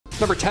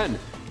Number 10.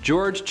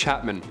 George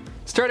Chapman.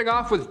 Starting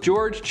off with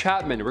George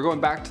Chapman, we're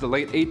going back to the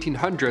late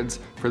 1800s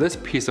for this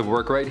piece of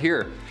work right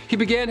here. He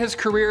began his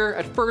career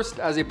at first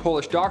as a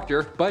Polish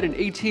doctor, but in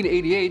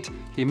 1888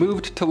 he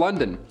moved to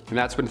London, and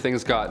that's when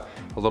things got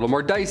a little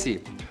more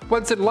dicey.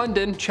 Once in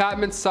London,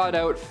 Chapman sought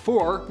out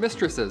 4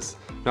 mistresses.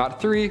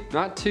 Not 3,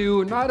 not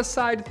 2, not a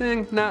side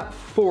thing, not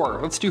 4.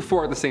 Let's do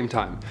 4 at the same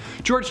time.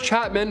 George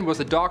Chapman was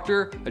a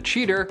doctor, a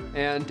cheater,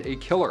 and a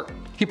killer.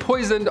 He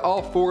poisoned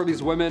all 4 of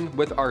these women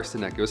with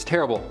arsenic. It was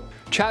terrible.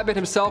 Chapman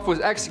himself was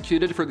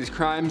executed for these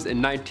crimes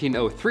in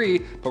 1903,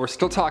 but we're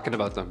still talking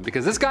about them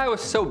because this guy was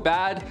so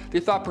bad they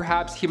thought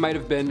perhaps he might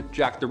have been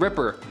Jack the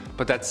Ripper,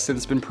 but that's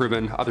since been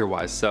proven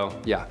otherwise, so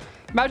yeah.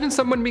 Imagine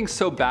someone being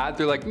so bad,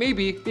 they're like,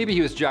 maybe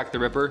he was Jack the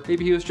Ripper,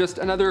 maybe he was just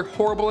another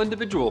horrible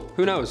individual,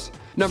 who knows.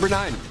 Number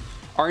 9.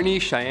 Arnie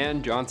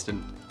Cheyenne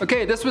Johnston.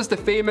 Okay, this was the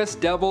famous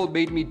Devil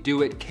Made Me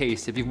Do It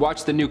case. If you've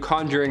watched the new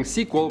Conjuring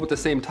sequel with the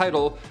same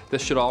title,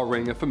 this should all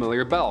ring a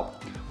familiar bell.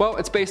 Well,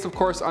 it's based of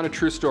course on a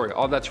true story,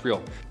 all that's real.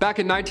 Back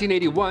in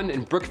 1981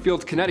 in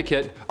Brookfield,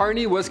 Connecticut,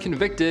 Arnie was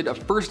convicted of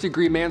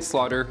first-degree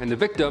manslaughter and the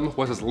victim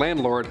was his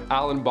landlord,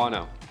 Alan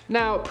Bono.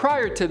 Now,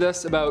 prior to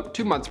this, about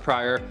 2 months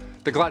prior,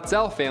 the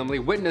Glatzel family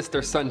witnessed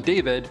their son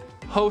David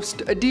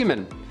host a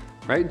demon.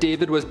 Right?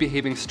 David was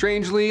behaving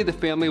strangely, the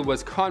family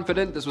was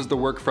confident this was the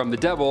work from the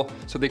devil,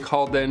 so they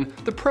called in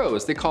the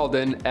pros. They called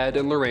in Ed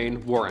and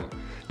Lorraine Warren.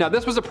 Now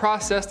this was a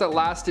process that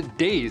lasted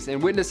days,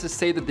 and witnesses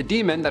say that the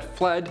demon that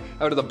fled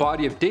out of the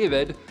body of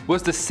David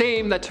was the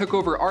same that took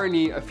over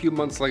Arnie a few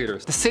months later.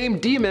 The same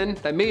demon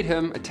that made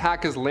him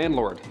attack his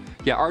landlord.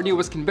 Yeah, Arnie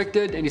was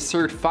convicted and he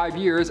served 5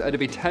 years out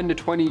of a 10 to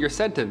 20 year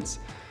sentence.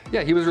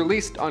 Yeah, he was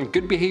released on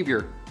good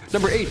behavior.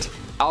 Number 8.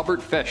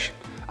 Albert Fish.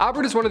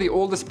 Albert is one of the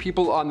oldest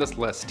people on this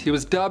list. He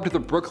was dubbed the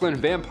Brooklyn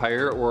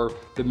Vampire, or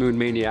the Moon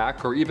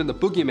Maniac, or even the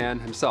Boogeyman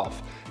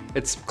himself.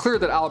 It's clear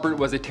that Albert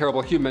was a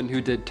terrible human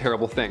who did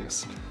terrible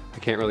things. I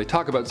can't really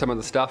talk about some of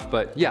the stuff,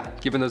 but yeah,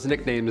 given those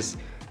nicknames,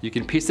 you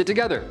can piece it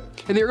together.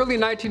 In the early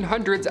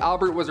 1900s,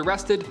 Albert was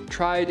arrested,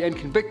 tried, and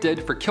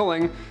convicted for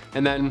killing,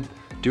 and then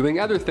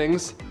doing other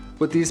things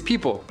with these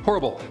people.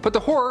 Horrible. But the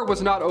horror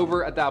was not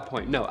over at that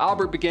point. No,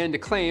 Albert began to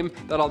claim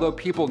that although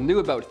people knew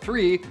about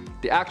 3,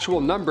 the actual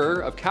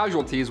number of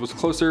casualties was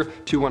closer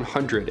to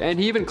 100. And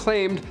he even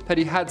claimed that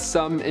he had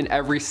some in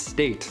every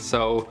state.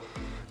 So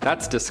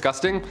that's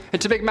disgusting. And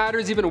to make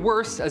matters even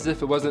worse, as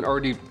if it wasn't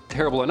already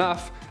terrible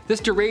enough, this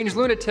deranged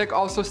lunatic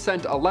also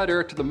sent a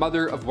letter to the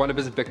mother of one of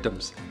his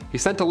victims. He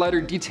sent a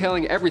letter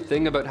detailing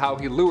everything about how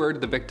he lured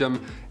the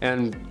victim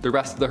and the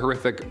rest of the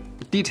horrific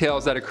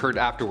details that occurred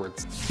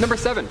afterwards. Number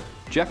 7.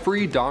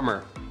 Jeffrey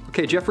Dahmer.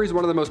 Okay, Jeffrey's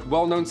one of the most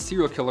well-known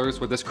serial killers,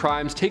 with his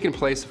crimes taking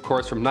place, of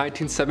course, from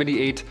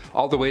 1978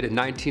 all the way to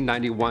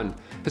 1991.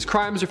 His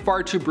crimes are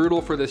far too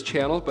brutal for this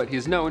channel, but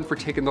he's known for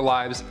taking the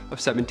lives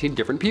of 17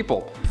 different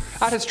people.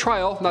 At his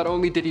trial, not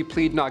only did he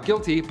plead not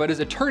guilty, but his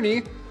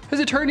attorney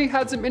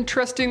had some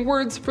interesting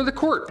words for the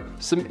court,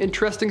 some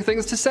interesting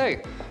things to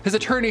say. His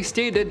attorney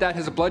stated that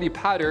his bloody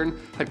pattern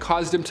had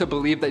caused him to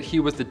believe that he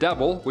was the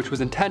devil, which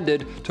was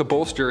intended to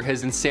bolster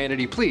his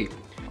insanity plea.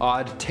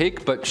 Odd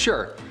take, but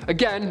sure.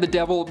 Again, the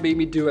devil made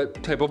me do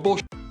it type of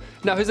bullshit.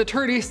 Now his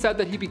attorney said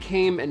that he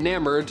became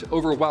enamored,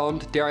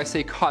 overwhelmed, dare I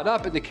say caught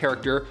up in the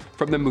character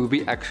from the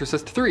movie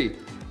Exorcist 3.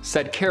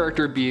 Said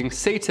character being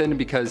Satan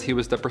because he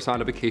was the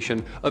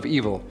personification of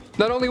evil.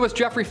 Not only was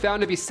Jeffrey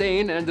found to be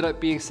sane and ended up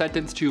being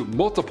sentenced to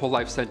multiple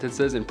life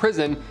sentences in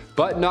prison,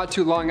 but not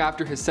too long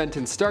after his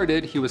sentence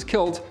started, he was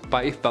killed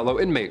by a fellow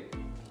inmate.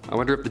 I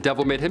wonder if the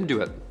devil made him do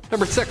it.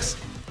 Number 6.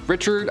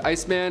 Richard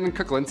Iceman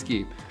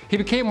Kuklinski. He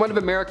became one of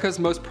America's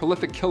most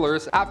prolific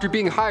killers after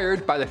being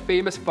hired by the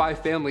famous 5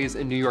 families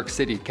in New York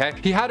City, okay?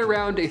 He had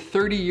around a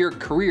 30-year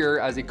career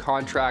as a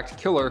contract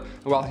killer,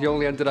 and while he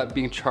only ended up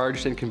being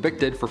charged and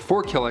convicted for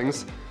 4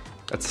 killings,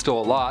 that's still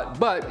a lot,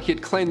 but he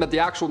had claimed that the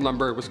actual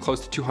number was close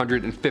to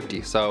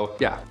 250, so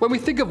yeah. When we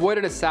think of what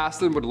an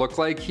assassin would look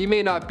like, he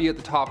may not be at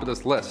the top of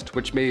this list,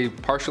 which may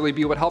partially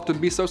be what helped him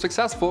be so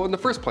successful in the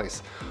first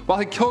place. While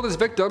he killed his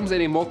victims in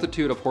a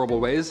multitude of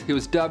horrible ways, he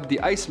was dubbed the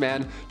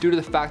Iceman due to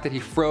the fact that he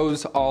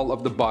froze all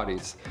of the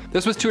bodies.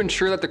 This was to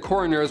ensure that the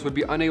coroners would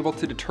be unable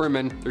to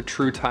determine their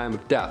true time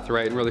of death,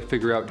 right, and really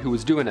figure out who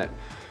was doing it.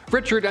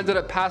 Richard ended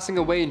up passing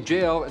away in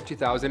jail in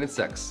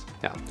 2006.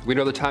 Yeah, we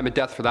know the time of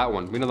death for that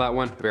one. We know that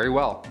one very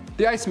well.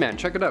 The Iceman,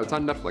 check it out, it's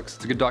on Netflix.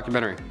 It's a good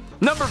documentary.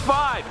 Number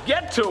 5,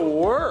 get to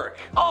work.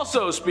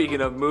 Also,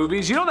 speaking of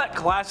movies, you know that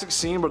classic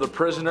scene where the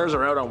prisoners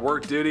are out on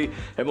work duty,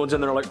 everyone's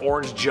in their like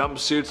orange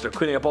jumpsuits, they're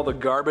cleaning up all the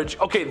garbage?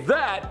 Okay,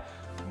 that,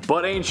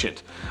 but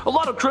ancient. A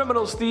lot of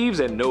criminals, thieves,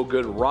 and no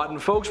good rotten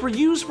folks were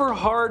used for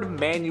hard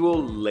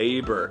manual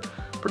labor.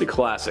 Pretty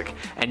classic.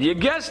 And you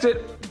guessed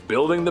it,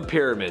 building the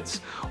pyramids.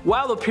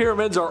 While the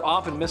pyramids are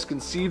often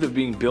misconceived of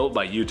being built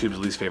by YouTube's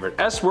least favorite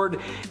S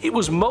word, it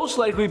was most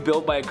likely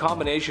built by a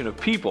combination of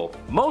people,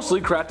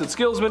 mostly crafted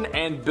skillsmen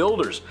and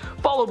builders,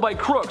 followed by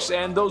crooks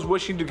and those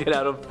wishing to get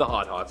out of the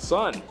hot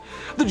sun.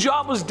 The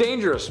job was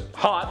dangerous,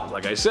 hot,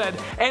 like I said,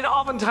 and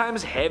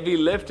oftentimes heavy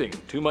lifting,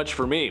 too much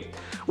for me.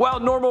 While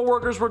normal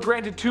workers were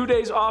granted 2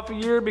 days off a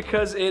year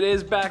because it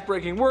is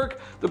backbreaking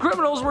work, the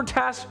criminals were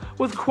tasked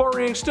with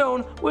quarrying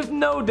stone with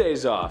no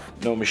days off.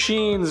 No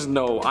machines,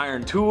 no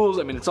iron tools,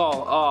 I mean it's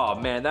all, oh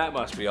man, that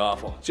must be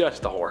awful.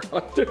 Just the horror.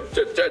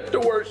 Just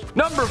the worst.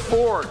 Number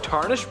 4,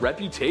 tarnished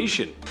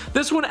reputation.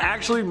 This one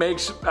actually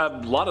makes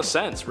a lot of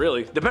sense,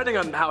 really. Depending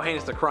on how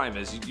heinous the crime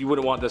is, you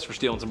wouldn't want this for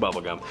stealing some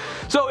bubblegum.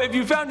 So if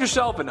you found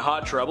yourself in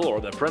hot trouble or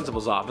the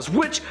principal's office,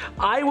 which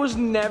I was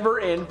never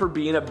in for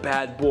being a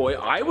bad boy,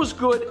 I was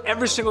good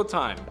every single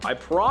time, I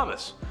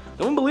promise.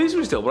 No one believes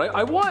me still, but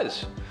I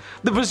was.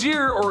 The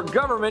vizier or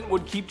government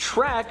would keep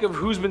track of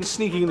who's been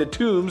sneaking in the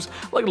tombs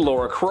like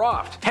Lara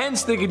Croft.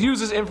 Hence, they could use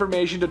this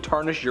information to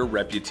tarnish your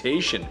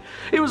reputation.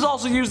 It was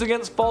also used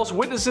against false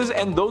witnesses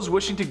and those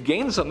wishing to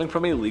gain something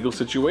from a legal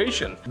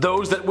situation.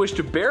 Those that wish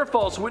to bear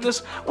false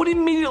witness would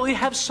immediately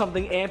have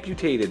something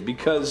amputated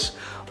because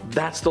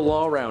that's the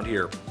law around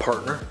here,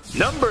 partner.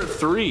 Number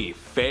 3,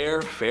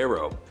 Fair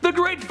Pharaoh. The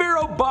great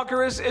Pharaoh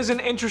Bacchus is an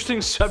interesting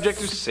subject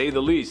to say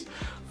the least.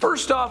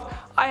 First off,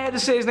 I had to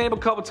say his name a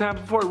couple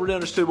times before I really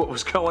understood what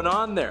was going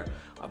on there.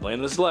 I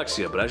blame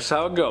dyslexia, but that's just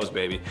how it goes,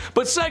 baby.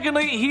 But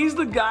secondly, he's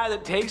the guy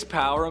that takes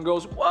power and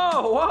goes,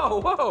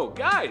 whoa,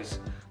 guys,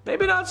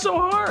 maybe not so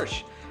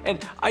harsh.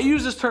 And I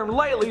use this term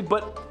lightly,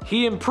 but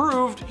he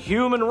improved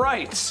human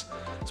rights.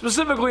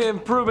 Specifically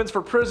improvements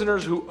for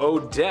prisoners who owe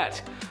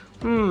debt.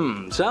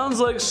 Sounds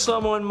like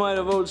someone might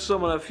have owed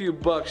someone a few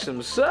bucks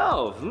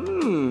himself.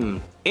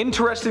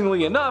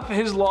 Interestingly enough,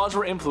 his laws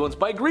were influenced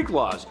by Greek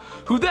laws,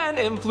 who then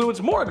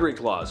influenced more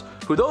Greek laws,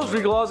 who those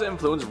Greek laws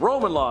influenced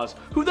Roman laws,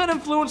 who then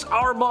influenced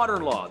our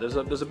modern law. There's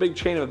a big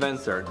chain of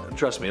events there.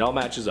 Trust me, it all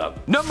matches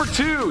up. Number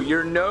 2,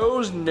 your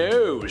nose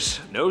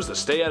knows. Knows to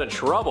stay out of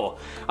trouble.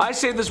 I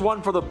say this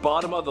one for the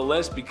bottom of the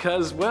list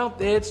because, well,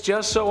 it's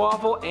just so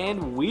awful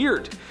and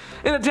weird.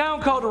 In a town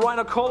called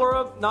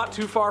Rhinocolora, not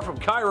too far from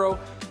Cairo,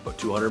 but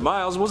 200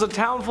 miles, was a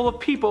town full of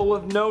people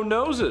with no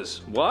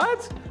noses.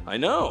 What? I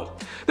know.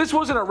 This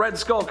wasn't a Red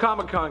Skull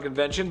Comic Con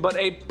convention, but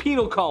a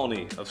penal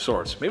colony of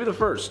sorts, maybe the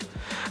first.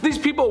 These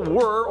people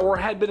were or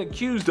had been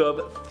accused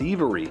of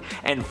thievery,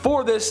 and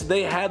for this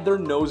they had their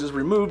noses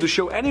removed to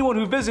show anyone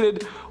who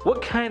visited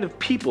what kind of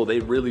people they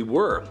really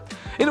were.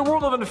 In a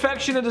world of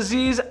infection and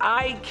disease,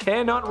 I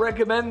cannot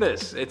recommend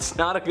this. It's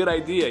not a good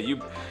idea.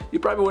 You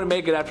probably wouldn't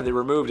make it after they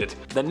removed it.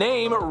 The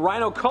name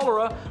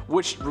Rhinocolora,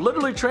 which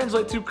literally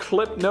translates to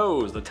Clip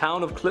Nose, the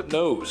town of Clip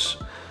Nose.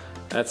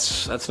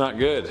 That's not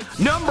good.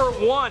 Number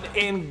 1,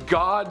 in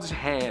God's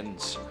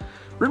hands.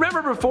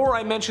 Remember before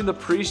I mentioned the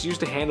priests used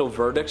to handle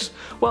verdicts?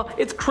 Well,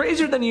 it's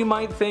crazier than you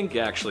might think,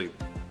 actually.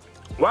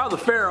 While the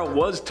pharaoh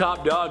was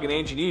top dog in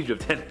ancient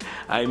Egypt, and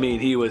I mean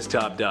he was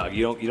top dog,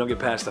 you don't get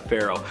past the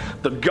pharaoh.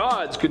 The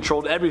gods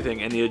controlled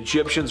everything and the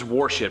Egyptians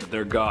worshipped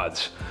their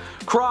gods.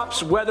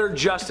 Crops, weather,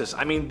 justice,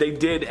 I mean they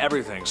did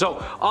everything. So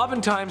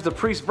oftentimes the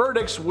priest's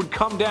verdicts would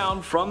come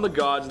down from the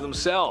gods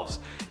themselves.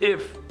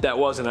 If that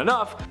wasn't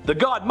enough, the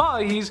god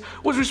Mahis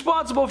was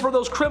responsible for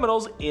those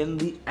criminals in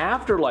the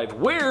afterlife,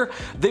 where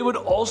they would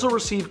also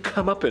receive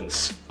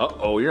comeuppance.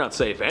 Uh-oh, you're not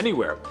safe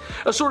anywhere.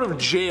 A sort of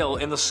jail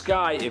in the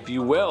sky, if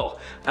you will.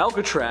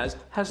 Alcatraz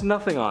has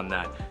nothing on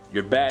that.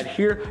 You're bad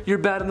here, you're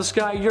bad in the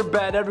sky, you're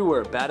bad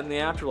everywhere, bad in the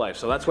afterlife.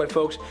 So that's why,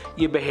 folks,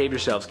 you behave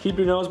yourselves. Keep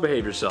your nose,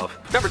 behave yourself.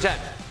 Number 10.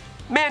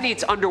 Man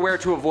eats underwear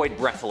to avoid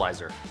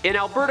breathalyzer. In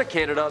Alberta,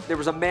 Canada, there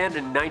was a man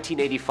in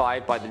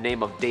 1985 by the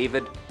name of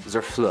David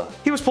Zerfleur.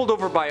 He was pulled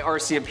over by an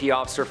RCMP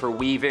officer for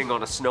weaving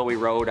on a snowy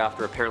road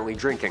after apparently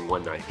drinking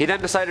one night. He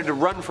then decided to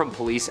run from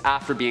police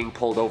after being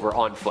pulled over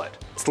on foot.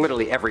 It's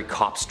literally every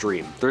cop's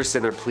dream. They're just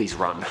sitting there, please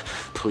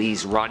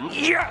run,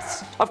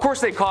 yes! Of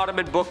course they caught him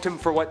and booked him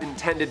for what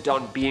intended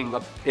on being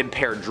an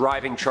impaired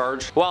driving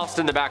charge. Whilst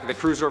in the back of the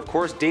cruiser, of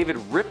course, David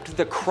ripped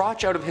the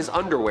crotch out of his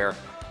underwear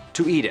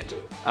to eat it.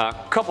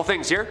 Couple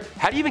things here.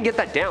 How do you even get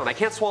that down? I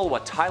can't swallow a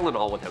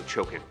Tylenol without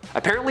choking.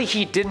 Apparently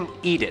he didn't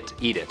eat it.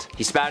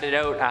 He spat it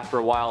out after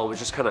a while and was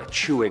just kind of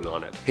chewing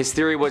on it. His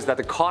theory was that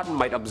the cotton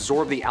might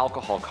absorb the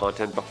alcohol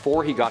content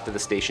before he got to the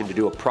station to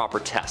do a proper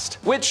test.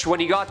 Which, when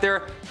he got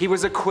there, he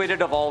was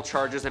acquitted of all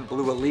charges and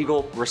blew a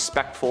legal,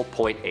 respectful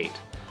 .8.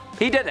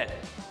 He did it.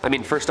 I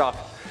mean, first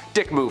off,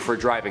 dick move for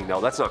driving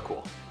though, that's not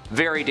cool.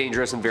 Very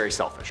dangerous and very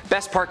selfish.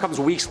 Best part comes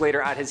weeks later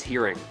at his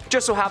hearing.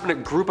 Just so happened a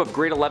group of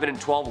grade 11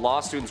 and 12 law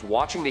students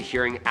watching the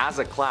hearing as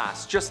a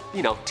class, just,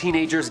 you know,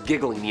 teenagers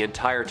giggling the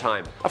entire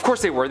time. Of course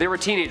they were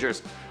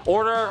teenagers.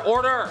 Order,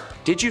 order!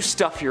 Did you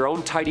stuff your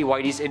own tidy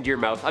whities into your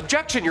mouth?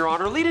 Objection, Your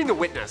Honor, leading the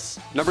witness.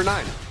 Number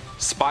 9.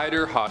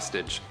 Spider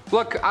hostage.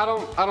 Look, I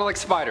don't like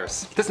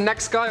spiders. This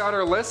next guy on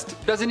our list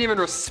doesn't even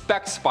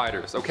respect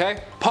spiders,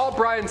 okay? Paul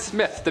Brian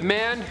Smith, the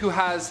man who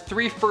has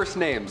 3 first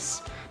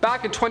names.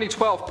 Back in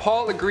 2012,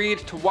 Paul agreed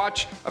to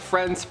watch a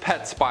friend's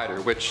pet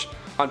spider, which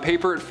on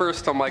paper at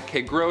first I'm like,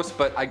 hey, gross,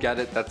 but I get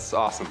it, that's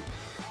awesome.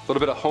 A little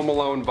bit of Home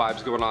Alone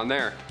vibes going on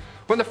there.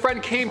 When the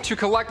friend came to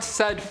collect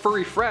said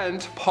furry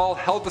friend, Paul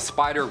held the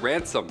spider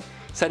ransom.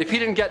 Said if he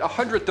didn't get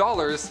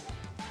 $100,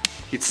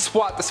 he'd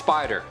swat the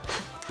spider.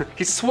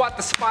 He'd swat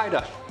the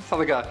spider.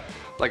 Sounds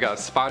like a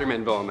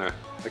Spider-Man villain there.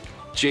 Like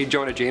J.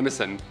 Jonah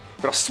Jameson.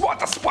 We're gonna swat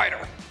the spider.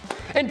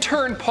 In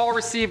turn, Paul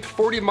received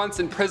 40 months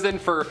in prison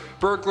for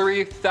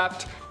burglary,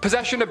 theft,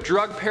 possession of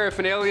drug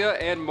paraphernalia,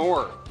 and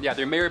more. Yeah,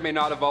 there may or may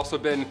not have also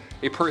been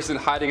a person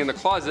hiding in the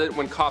closet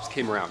when cops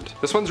came around.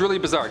 This one's really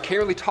bizarre.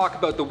 Can't really talk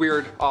about the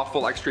weird,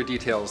 awful extra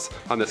details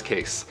on this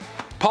case.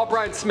 Paul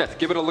Brian Smith,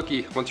 give it a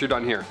lookie once you're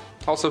done here.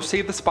 Also,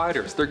 save the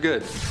spiders, they're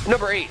good.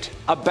 Number 8.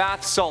 A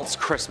bath salts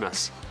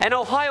Christmas. An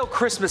Ohio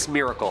Christmas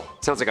miracle.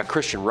 Sounds like a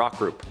Christian rock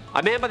group.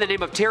 A man by the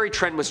name of Terry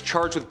Trent was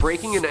charged with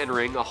breaking and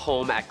entering a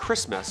home at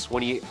Christmas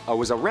when he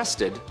was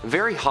arrested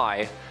very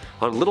high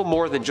on little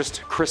more than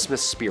just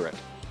Christmas spirit.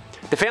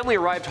 The family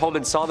arrived home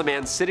and saw the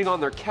man sitting on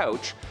their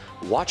couch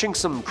watching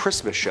some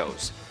Christmas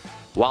shows.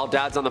 While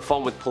Dad's on the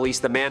phone with police,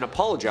 the man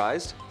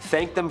apologized,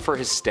 thanked them for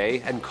his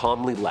stay, and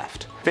calmly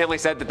left. Family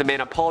said that the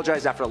man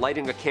apologized after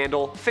lighting a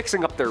candle,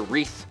 fixing up their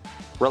wreath,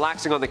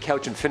 relaxing on the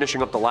couch, and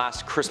finishing up the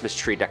last Christmas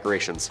tree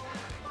decorations.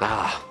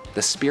 Ah,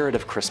 the spirit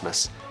of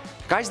Christmas.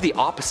 Guy's the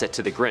opposite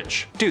to the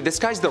Grinch. Dude, this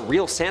guy's the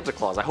real Santa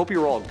Claus. I hope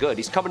you're all good.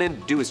 He's coming in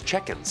to do his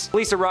check-ins.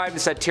 Police arrived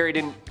and said Terry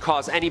didn't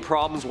cause any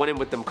problems, went in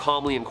with them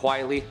calmly and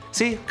quietly.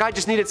 See, guy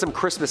just needed some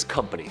Christmas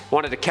company.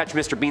 Wanted to catch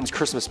Mr. Bean's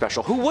Christmas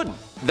special. Who wouldn't?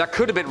 That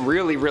could have been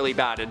really, really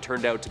bad and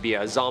turned out to be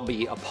a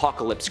zombie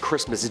apocalypse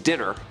Christmas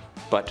dinner,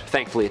 but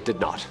thankfully it did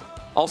not.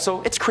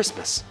 Also, it's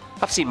Christmas.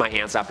 I've seen my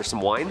aunts after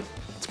some wine.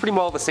 It's pretty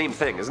well the same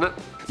thing, isn't it?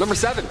 Number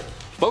 7.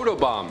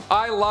 Photobomb.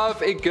 I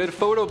love a good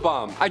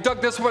photobomb. I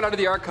dug this one out of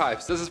the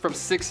archives. This is from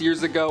 6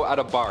 years ago at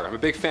a bar. I'm a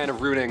big fan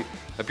of rooting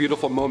a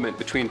beautiful moment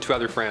between two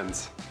other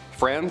friends.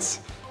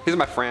 Friends? These are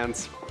my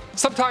friends.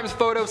 Sometimes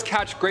photos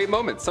catch great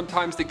moments.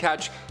 Sometimes they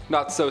catch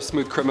not so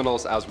smooth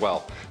criminals as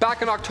well.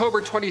 Back in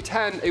October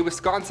 2010, a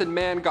Wisconsin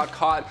man got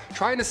caught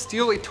trying to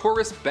steal a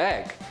tourist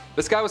bag.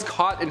 This guy was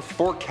caught in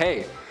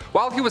 4K.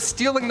 While he was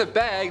stealing the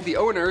bag, the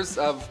owners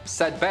of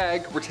said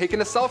bag were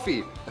taking a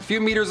selfie a few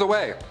meters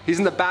away. He's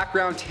in the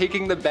background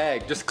taking the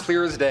bag, just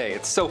clear as day.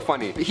 It's so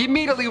funny. He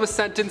immediately was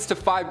sentenced to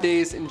 5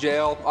 days in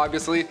jail,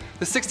 obviously.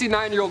 The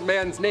 69-year-old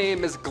man's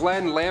name is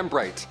Glenn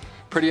Lambright.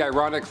 Pretty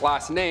ironic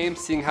last name,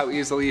 seeing how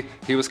easily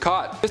he was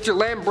caught. Mr.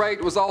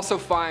 Lambright was also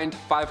fined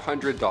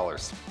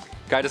 $500.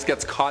 Guy just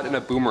gets caught in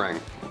a boomerang.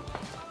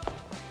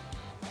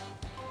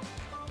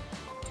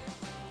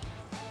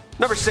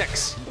 Number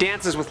 6.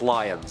 Dances with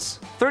lions.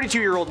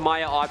 32-year-old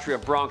Maya Autry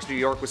of Bronx, New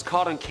York was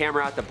caught on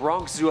camera at the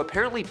Bronx Zoo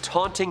apparently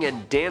taunting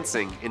and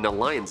dancing in the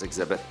lions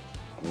exhibit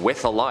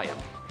with a lion.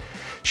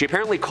 She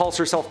apparently calls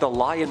herself the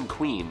Lion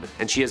Queen,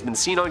 and she has been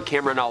seen on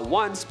camera not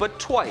once but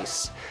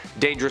twice,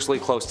 dangerously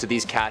close to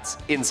these cats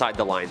inside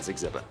the lions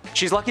exhibit.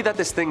 She's lucky that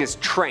this thing is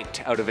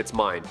tranked out of its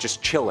mind,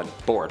 just chillin',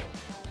 bored.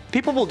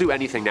 People will do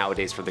anything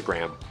nowadays for the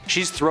gram.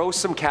 She's thrown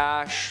some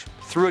cash,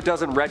 threw a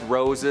dozen red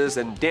roses,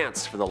 and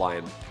danced for the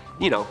lion.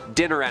 You know,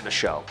 dinner and a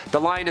show.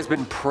 The lion has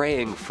been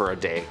praying for a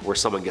day where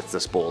someone gets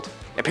this bold.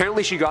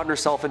 Apparently she gotten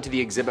herself into the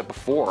exhibit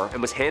before and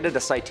was handed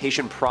a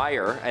citation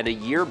prior and a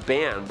year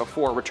ban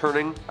before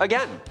returning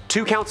again.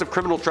 2 counts of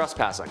criminal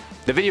trespassing.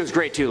 The video is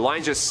great too. The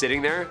lion's just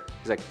sitting there.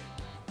 He's like,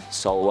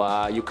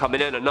 so you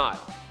coming in or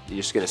not? You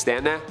just gonna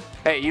stand there?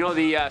 Hey, you know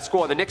the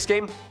score of the Knicks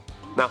game?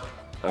 No?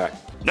 Alright.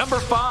 Number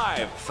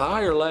 5.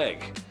 Thigh or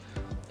leg.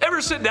 Ever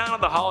sit down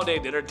at the holiday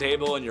dinner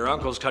table and your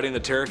uncle's cutting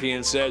the turkey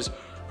and says,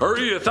 "Are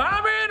you a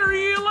thigh man or are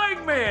you a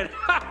leg man?"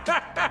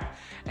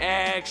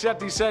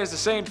 Except he says the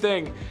same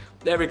thing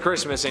every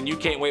Christmas and you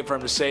can't wait for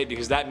him to say it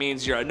because that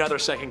means you're another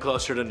second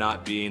closer to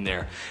not being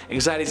there.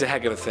 Anxiety's a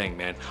heck of a thing,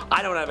 man.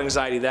 I don't have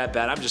anxiety that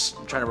bad. I'm just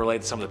trying to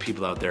relate to some of the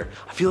people out there.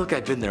 I feel like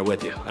I've been there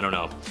with you. I don't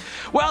know.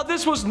 Well,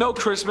 this was no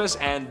Christmas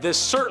and this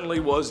certainly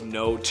was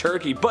no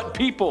turkey, but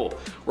people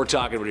we're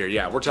talking about here.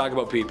 Yeah, we're talking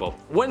about people.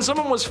 When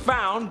someone was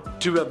found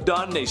to have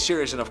done a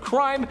serious enough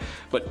crime,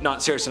 but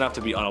not serious enough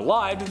to be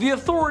unalived, the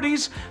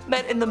authorities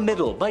met in the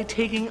middle by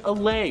taking a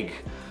leg.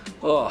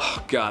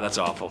 Oh, God, that's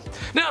awful.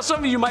 Now, some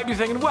of you might be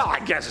thinking, well,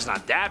 I guess it's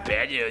not that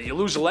bad. You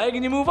lose a leg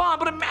and you move on.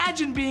 But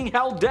imagine being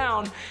held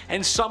down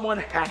and someone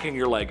hacking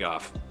your leg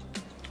off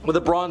with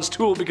a bronze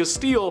tool because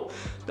steel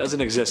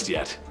doesn't exist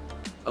yet.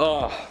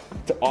 Oh,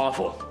 it's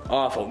awful.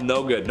 Awful.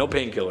 No good. No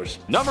painkillers.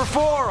 Number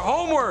 4,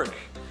 homework.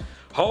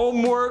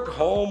 Homework,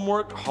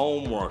 homework,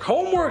 homework.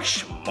 Homework,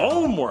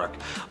 homework.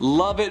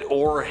 Love it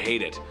or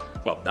hate it.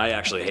 Well, I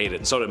actually hate it,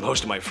 and so do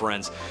most of my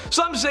friends.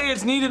 Some say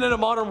it's needed in a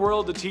modern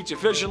world to teach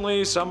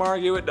efficiently, some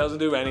argue it doesn't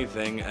do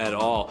anything at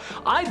all.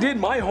 I did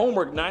my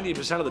homework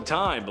 90% of the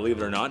time,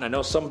 believe it or not, and I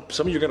know some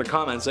of you are going to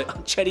comment and say,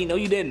 "Oh, Chetty, no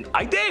you didn't."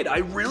 I did, I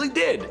really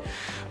did.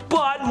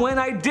 But when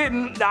I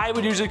didn't, I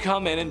would usually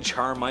come in and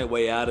charm my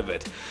way out of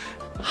it.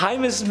 "Hi,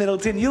 Miss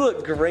Middleton, you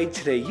look great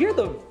today. You're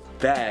the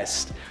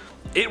best."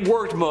 It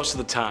worked most of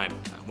the time.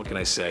 What can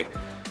I say?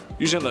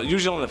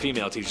 Usually on the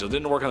female teachers. It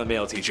didn't work on the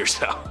male teachers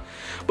though.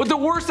 But the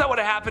worst that would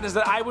happen is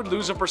that I would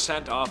lose a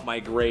 % off my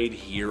grade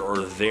here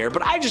or there,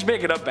 but I just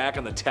make it up back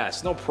on the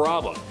test, no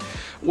problem.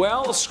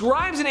 Well,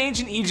 scribes in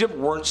ancient Egypt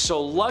weren't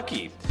so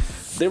lucky.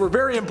 They were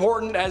very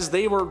important as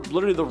they were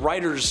literally the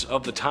writers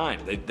of the time.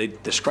 They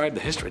described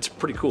the history. It's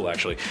pretty cool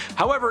actually.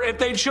 However, if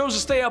they chose to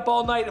stay up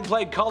all night and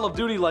play Call of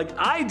Duty like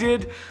I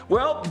did,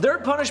 well, their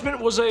punishment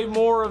was a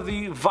more of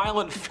the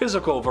violent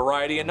physical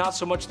variety and not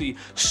so much the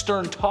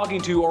stern talking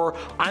to or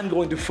I'm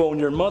going to phone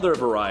your mother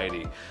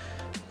variety.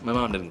 My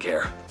mom didn't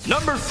care.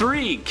 Number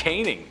 3,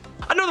 caning.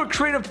 Another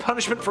creative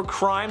punishment for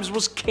crimes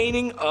was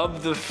caning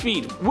of the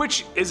feet,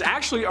 which is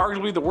actually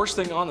arguably the worst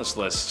thing on this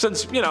list.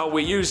 Since, you know,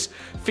 we use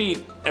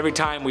feet every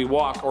time we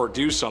walk or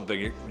do something,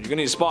 you're gonna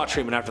need spa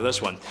treatment after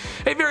this one.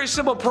 A very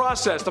simple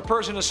process. The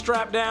person is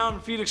strapped down,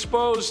 feet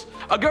exposed.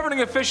 A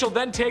governing official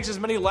then takes as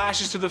many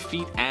lashes to the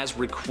feet as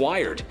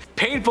required.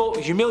 Painful,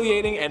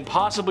 humiliating, and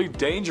possibly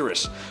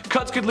dangerous.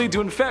 Cuts could lead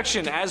to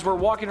infection as we're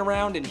walking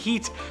around in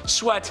heat,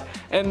 sweat,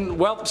 and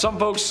well, some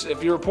folks,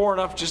 if you were poor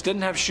enough, just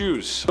didn't have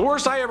shoes. The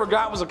worst I ever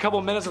got was a couple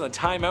minutes in the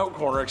timeout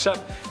corner,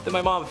 except that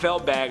my mom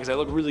felt bad because I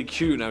looked really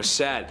cute and I was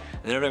sad,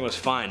 and everything was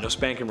fine. No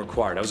spanking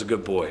required. I was a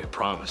good boy, I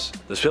promise.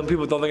 Some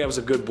people don't think I was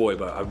a good boy,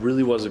 but I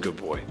really was a good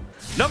boy.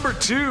 Number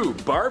 2,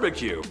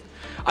 barbecue.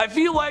 I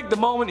feel like the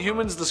moment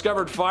humans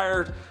discovered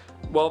fire,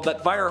 well,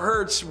 that fire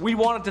hurts, we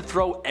wanted to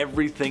throw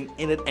everything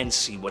in it and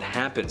see what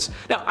happens.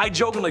 Now, I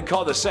jokingly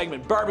call this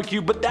segment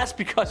barbecue, but that's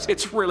because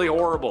it's really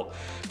horrible.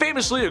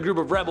 Famously, a group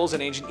of rebels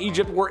in ancient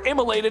Egypt were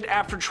immolated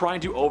after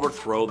trying to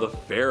overthrow the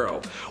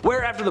pharaoh,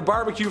 where after the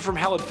barbecue from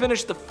hell had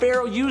finished, the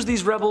pharaoh used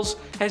these rebels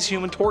as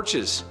human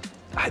torches.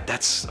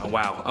 Oh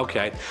wow,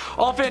 okay.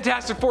 All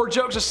Fantastic Four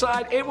jokes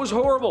aside, it was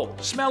horrible,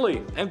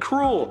 smelly, and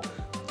cruel.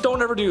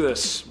 Don't ever do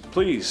this,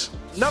 please.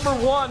 Number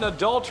 1,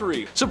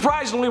 adultery.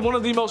 Surprisingly, one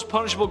of the most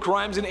punishable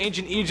crimes in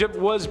ancient Egypt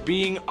was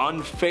being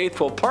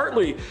unfaithful,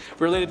 partly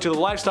related to the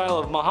lifestyle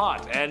of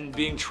Mahat and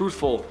being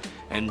truthful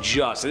and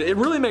just. It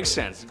really makes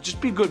sense.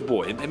 Just be a good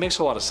boy. It makes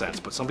a lot of sense,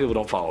 but some people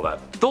don't follow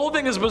that. The whole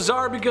thing is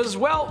bizarre because,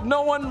 well,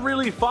 no one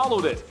really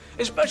followed it.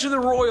 Especially the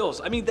royals.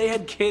 I mean, they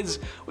had kids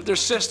with their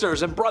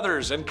sisters and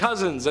brothers and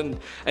cousins and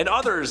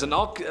others and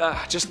all,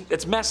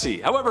 it's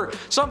messy. However,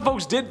 some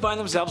folks did find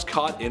themselves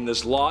caught in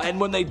this law, and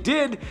when they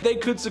did, they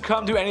could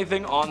succumb to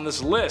anything on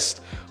this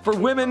list. For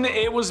women,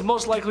 it was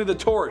most likely the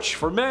torch.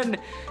 For men,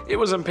 it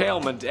was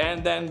impalement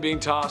and then being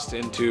tossed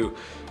into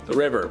the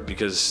river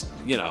because,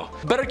 you know.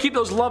 Better keep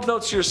those love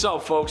notes to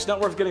yourself, folks. Not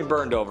worth getting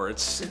burned over.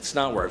 It's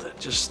not worth it.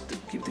 Just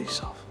keep it to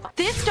yourself.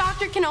 This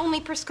doctor can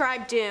only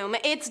prescribe doom.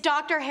 It's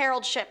Dr.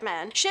 Harold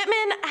Shipman.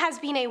 Shipman has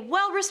been a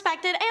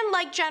well-respected and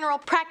liked general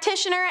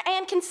practitioner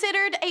and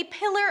considered a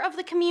pillar of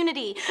the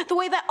community, the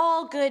way that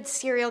all good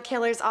serial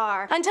killers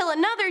are, until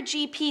another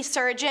GP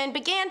surgeon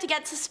began to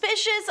get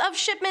suspicious of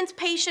Shipman's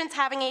patients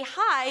having a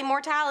high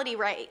mortality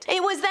rate.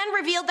 It was then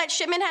revealed that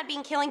Shipman had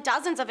been killing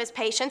dozens of his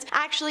patients,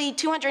 actually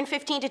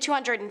 215 to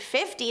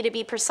 250 to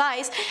be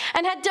precise,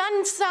 and had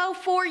done so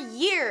for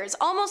years,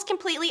 almost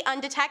completely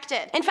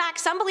undetected. In fact,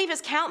 some believe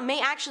his count may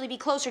actually be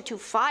closer to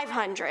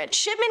 500.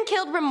 Shipman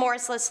killed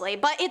remorselessly,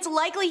 but it's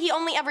likely he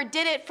only ever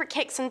did it for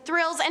kicks and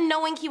thrills and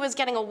knowing he was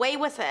getting away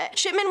with it.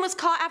 Shipman was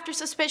caught after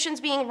suspicions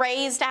being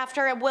raised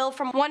after a will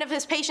from one of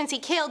his patients he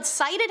killed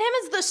cited him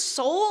as the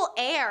sole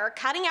heir,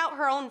 cutting out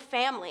her own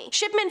family.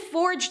 Shipman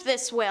forged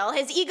this will,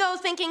 his ego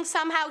thinking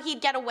somehow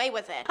he'd get away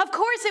with it. Of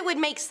course it would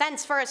make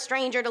sense for a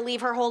stranger to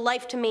leave her whole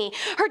life to me,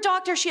 her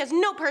doctor she has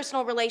no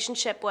personal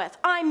relationship with.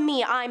 I'm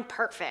me, I'm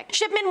perfect.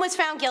 Shipman was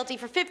found guilty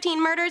for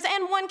 15 murders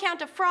and 1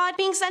 count of fraud,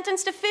 being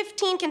sentenced to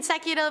 15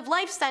 consecutive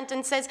life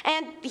sentences,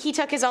 and he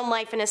took his own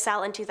life in a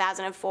cell in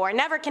 2004,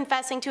 never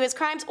confessing to his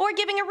crimes or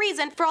giving a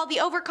reason for all the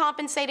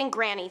overcompensating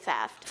granny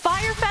theft.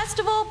 Fire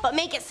festival, but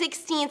make it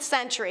 16th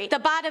century. The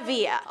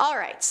Batavia.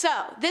 Alright, so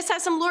this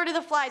has some Lord of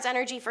the Flies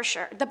energy for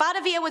sure. The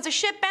Batavia was a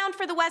ship bound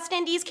for the West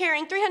Indies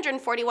carrying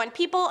 341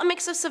 people, a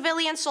mix of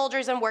civilians,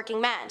 soldiers, and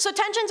working men. So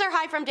tensions are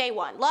high from day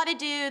one. Lot of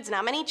dudes,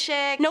 not many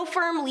chicks, no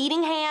firm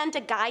leading hand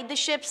to guide the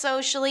ship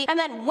socially, and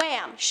then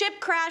wham! Ship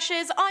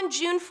crashes on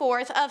June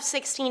 4th of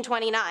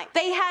 1629.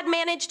 They had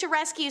managed to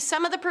rescue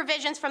some of the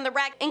provisions from the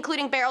wreck,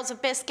 including barrels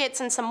of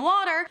biscuits and some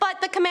water, but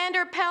the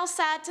commander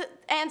Pelsat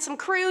and some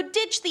crew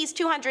ditch these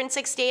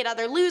 268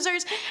 other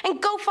losers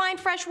and go find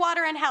fresh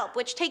water and help,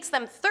 which takes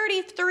them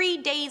 33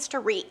 days to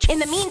reach. In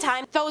the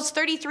meantime, those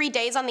 33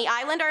 days on the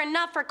island are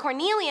enough for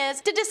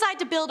Cornelius to decide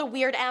to build a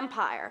weird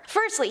empire.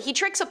 Firstly, he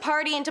tricks a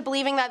party into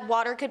believing that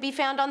water could be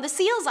found on the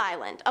Seals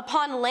Island.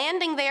 Upon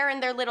landing there in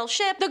their little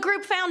ship, the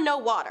group found no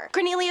water.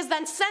 Cornelius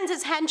then sends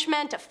his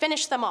henchmen to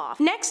finish them off.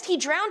 Next, he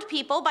drowned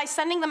people by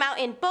sending them out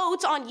in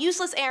boats on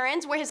useless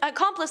errands where his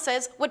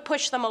accomplices would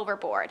push them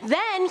overboard.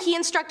 Then, he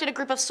instructed a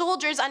group of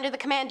soldiers under the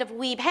command of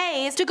Weeb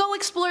Hayes to go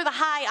explore the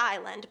High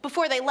Island.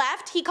 Before they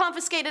left, he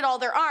confiscated all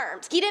their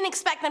arms. He didn't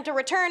expect them to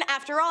return.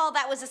 After all,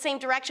 that was the same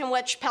direction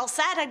which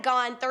Pelsat had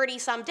gone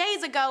 30-some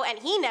days ago, and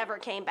he never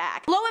came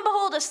back. Lo and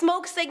behold, a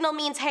smoke signal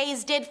means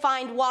Hayes did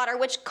find water,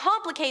 which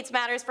complicates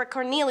matters for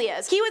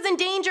Cornelius. He was in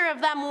danger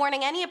of them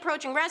warning any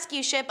approaching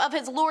rescue ship of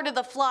his Lord of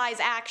the Flies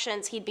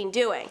actions he'd been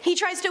doing. He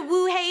tries to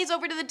woo Hayes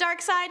over to the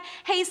dark side.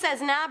 Hayes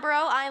says, nah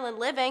bro, island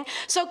living.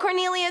 So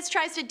Cornelius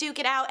tries to duke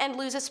it out and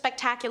loses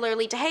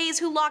spectacularly to Hayes,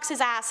 who locks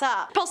his ass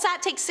up.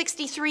 Pulsat takes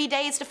 63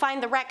 days to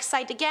find the wreck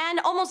site again,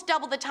 almost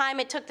double the time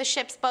it took the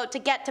ship's boat to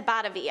get to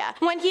Batavia.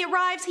 When he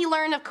arrives, he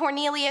learned of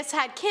Cornelius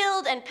had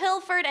killed and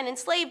pilfered and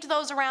enslaved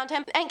those around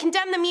him, and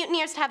condemned the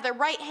mutineers to have their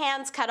right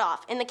hands cut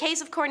off. In the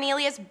case of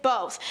Cornelius,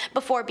 both,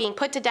 before being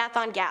put to death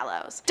on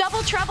gallows.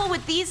 Double trouble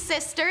with these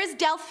sisters,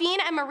 Delphine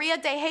and Maria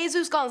de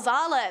Jesus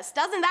Gonzalez.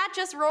 Doesn't that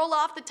just roll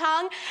off the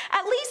tongue?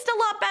 At least a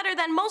lot better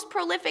than most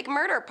prolific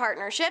murder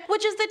partnership,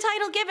 which is the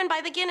title given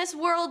by the Guinness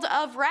World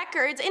of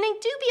Records in a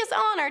dubious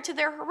honor to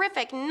their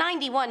horrific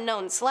 91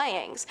 known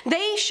slayings.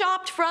 They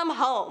shopped from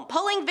home,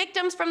 pulling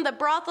victims from the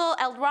brothel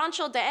El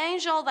Rancho de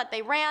Angel that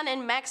they ran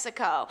in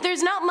Mexico.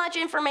 There's not much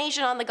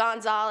information on the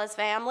Gonzalez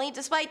family,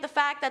 despite the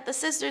fact that the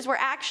sisters were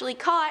actually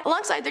caught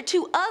alongside their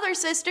two other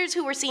sisters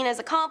who were seen as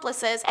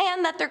accomplices,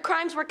 and that their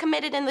crimes were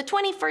committed in the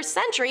 21st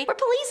century, where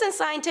police and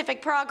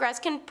scientific progress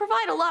can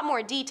provide a lot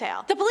more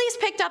detail. The police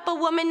picked up a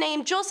woman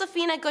named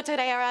Josefina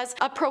Gutierrez,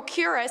 a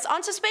procuress,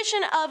 on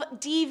suspicion of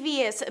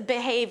devious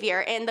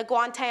behavior in the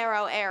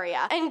Guantero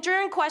area, and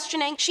during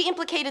questioning, she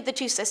implicated the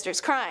two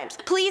sisters' crimes.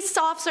 Police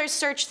officers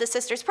searched the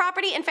sisters'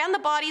 property and found the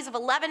bodies of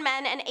 11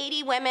 men and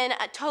 80 women,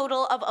 a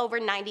total of over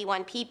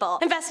 91 people.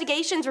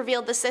 Investigations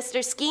revealed the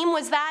sisters' scheme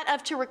was that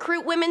of to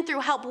recruit women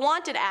through help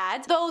wanted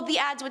ads, though the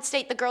ads would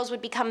state the girls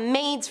would become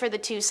maids for the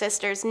two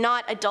sisters,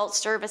 not adult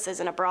services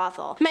in a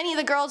brothel. Many of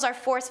the girls are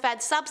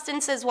force-fed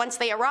substances once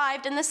they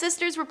arrived, and the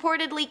sisters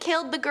reportedly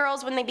killed the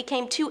girls when they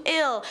became too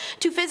ill,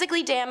 too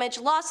physically damaged,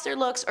 lost their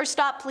looks, or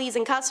stopped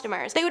pleasing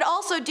customers. They would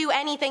also do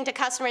anything to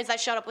customers that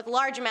showed up with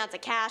large amounts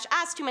of cash,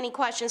 asked too many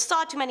questions,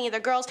 saw too many of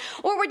their girls,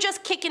 or were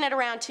just kicking it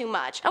around too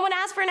much. And when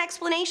asked for an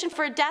explanation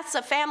for deaths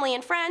of family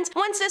and friends,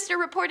 one sister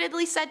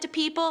reportedly said to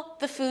People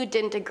the food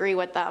didn't agree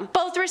with them.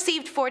 Both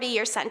received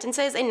 40-year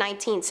sentences in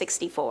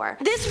 1964.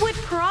 This would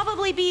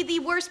probably be the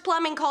worst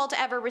plumbing call to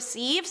ever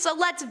receive, so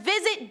let's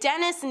visit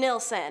Dennis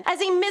Nilsen.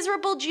 As a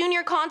miserable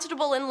junior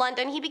constable in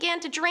London, he began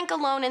to drink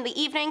alone in the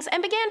evenings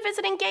and began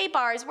visiting gay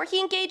bars where he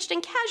engaged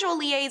in casual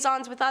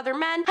liaisons with other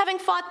men, having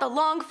fought the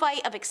long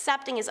fight of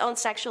accepting his own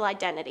sexual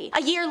identity.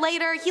 A year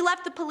later, he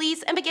left the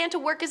police and began to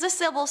work as a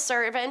civil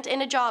servant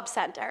in a job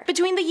center.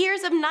 Between the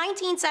years of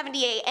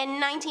 1978 and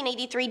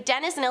 1983,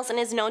 Dennis Nilsen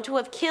is known to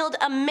have killed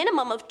a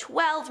minimum of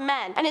 12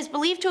 men and is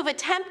believed to have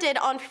attempted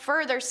on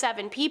further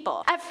 7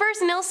 people. At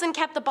first, Nilsen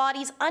kept the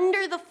bodies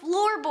under the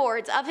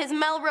floorboards of his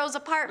Melrose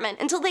apartment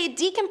until they had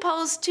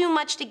decomposed too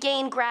much to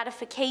gain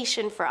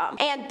gratification from,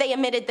 and they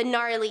emitted the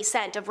gnarly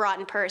scent of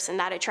rotten person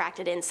that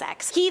attracted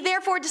insects. He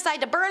therefore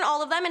decided to burn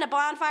all of them in a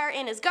bonfire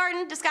in his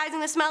garden, disguising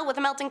the smell with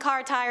a melting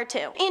car tire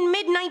too. In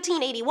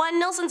mid-1981,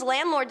 Nilsen's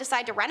landlord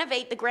decided to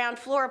renovate the ground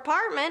floor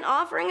apartment,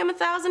 offering him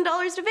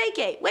 $1,000 to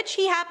vacate, which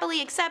he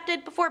happily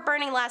accepted before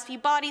burning the last few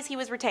bodies he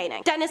was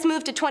retaining. Dennis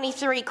moved to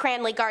 23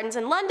 Cranley Gardens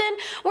in London,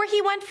 where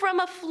he went from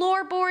a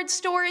floorboard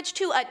storage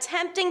to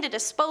attempting to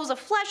dispose of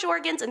flesh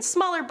organs and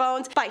smaller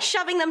bones by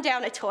shoving them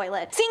down a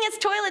toilet. Seeing as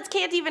toilets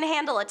can't even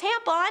handle a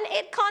tampon,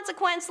 it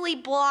consequently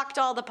blocked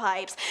all the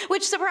pipes,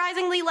 which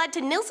surprisingly led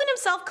to Nilsen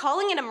himself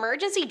calling an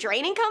emergency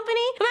draining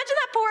company. Imagine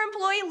that poor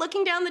employee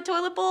looking down the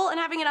toilet bowl and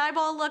having an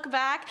eyeball look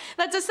back.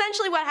 That's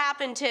essentially what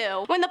happened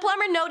too. When the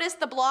plumber noticed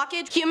the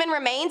blockage, human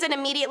remains, and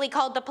immediately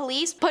called the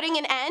police, putting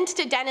an end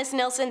to Dennis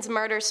Nilsen's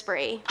murder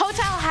spree.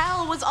 Hotel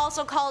Hell was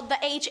also called the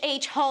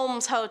H.H.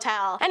 Holmes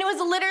Hotel, and it was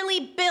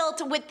literally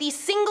built with the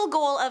single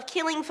goal of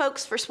killing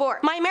folks for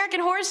sport. My American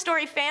Horror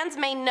Story fans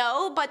may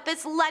know, but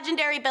this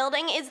legendary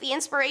building is the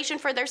inspiration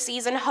for their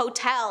season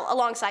Hotel,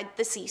 alongside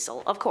the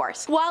Cecil, of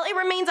course. While it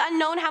remains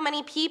unknown how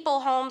many people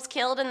Holmes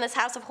killed in this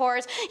house of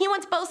horrors, he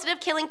once boasted of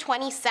killing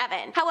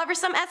 27. However,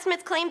 some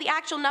estimates claim the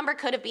actual number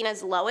could have been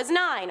as low as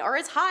 9 or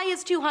as high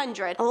as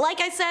 200.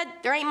 Like I said,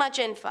 there ain't much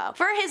info.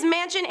 For his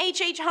mansion,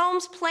 H.H.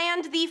 Holmes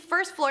planned the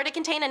first floor to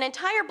contain an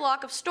entire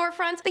block of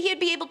storefronts that he would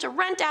be able to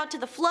rent out to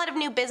the flood of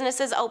new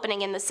businesses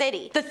opening in the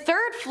city. The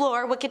third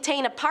floor would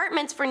contain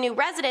apartments for new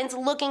residents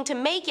looking to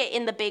make it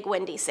in the big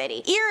windy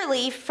city.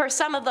 Eerily, for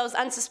some of those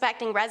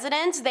unsuspecting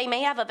residents, they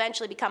may have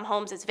eventually become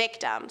Holmes'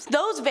 victims.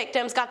 Those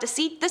victims got to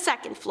see the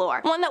second floor,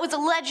 one that was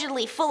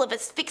allegedly full of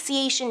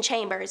asphyxiation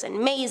chambers and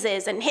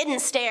mazes and hidden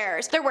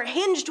stairs. There were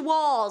hinged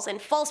walls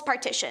and false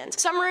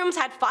partitions. Some rooms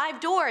had 5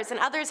 doors and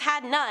others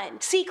had none.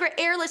 Secret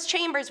airless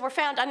chambers were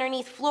found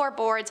underneath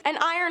floorboards, and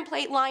iron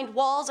plate-lined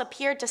walls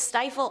appeared to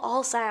stifle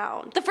all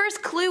sound. The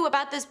first clue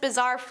about this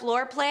bizarre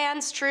floor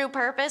plan's true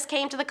purpose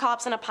came to the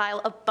cops in a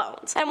pile of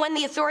bones, and when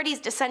the authorities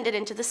descended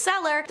into the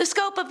cellar, the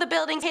scope of the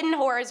building's hidden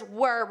horrors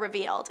were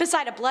revealed.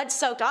 Beside a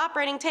blood-soaked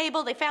operating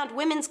table, they found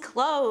women's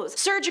clothes,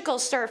 surgical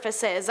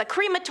surfaces, a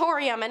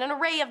crematorium, and an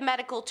array of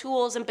medical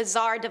tools and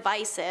bizarre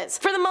devices.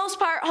 For the most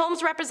part,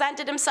 Holmes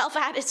represented himself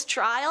at his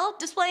trial,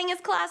 displaying his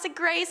classic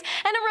grace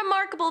and a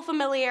remarkable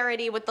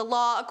familiarity with the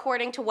law,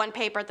 according to one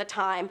paper at the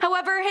time.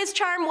 However, his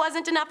charm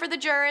wasn't enough for the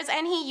jurors,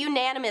 and he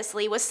unanimously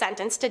unanimously was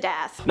sentenced to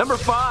death. Number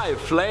 5,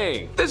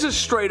 flaying. This is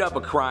straight up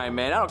a crime,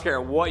 man. I don't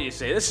care what you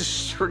say. This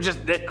is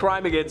just a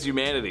crime against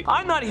humanity.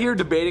 I'm not here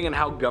debating on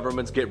how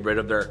governments get rid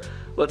of their,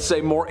 let's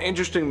say, more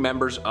interesting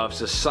members of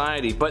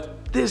society,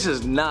 but this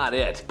is not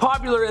it.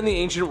 Popular in the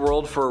ancient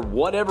world for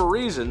whatever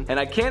reason, and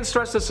I can't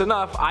stress this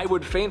enough, I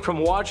would faint from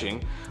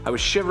watching. I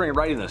was shivering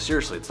writing this,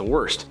 seriously, it's the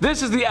worst.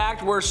 This is the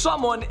act where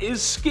someone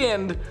is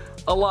skinned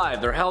alive.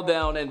 They're held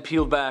down and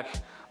peeled back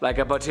like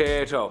a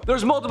potato.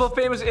 There's multiple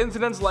famous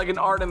incidents like in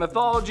art and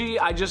mythology.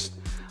 I just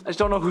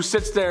don't know who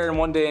sits there and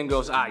one day and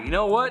goes, you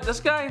know what, this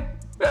guy?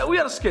 Yeah, we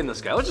gotta skin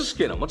this guy. Let's just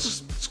skin him.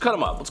 Let's cut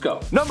him up. Let's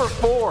go. Number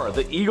 4,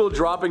 the eagle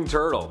dropping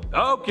turtle.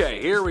 Okay,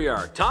 here we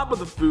are. Top of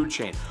the food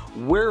chain.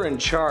 We're in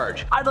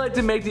charge. I'd like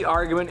to make the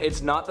argument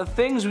it's not the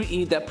things we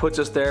eat that puts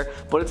us there,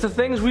 but it's the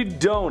things we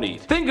don't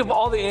eat. Think of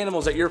all the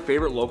animals at your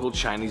favorite local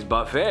Chinese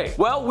buffet.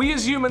 Well, we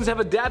as humans have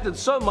adapted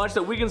so much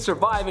that we can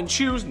survive and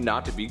choose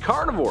not to be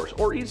carnivores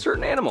or eat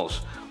certain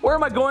animals. Where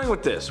am I going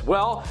with this?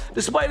 Well,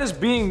 despite us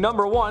being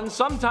number 1,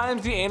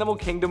 sometimes the animal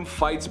kingdom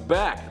fights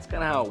back. That's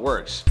kind of how it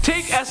works.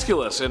 Take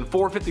Aeschylus in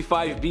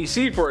 455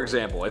 BC, for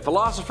example, a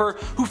philosopher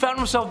who found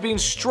himself being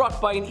struck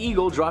by an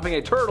eagle dropping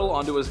a turtle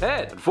onto his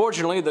head.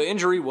 Unfortunately, the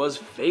injury was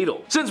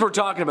fatal. Since we're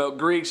talking about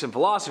Greeks and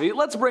philosophy,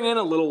 let's bring in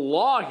a little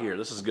law here.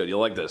 This is good, you'll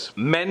like this.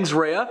 Mens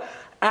rea,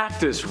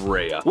 actus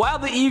rea. While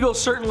the eagle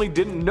certainly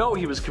didn't know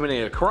he was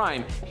committing a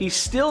crime, he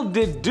still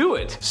did do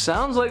it.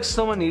 Sounds like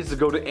someone needs to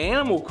go to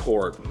animal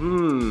court.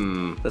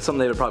 That's something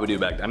they would probably do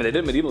back then. I mean, they did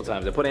in medieval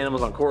times. They put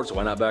animals on court, so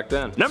why not back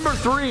then? Number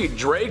 3,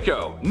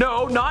 Draco.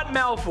 No, not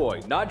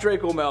Malfoy. Not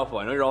Draco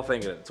Malfoy. I know you're all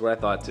thinking it. That's what I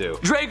thought too.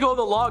 Draco,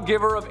 the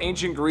lawgiver of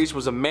ancient Greece,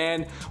 was a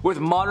man with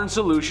modern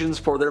solutions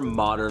for their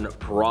modern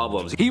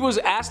problems. He was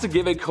asked to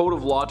give a code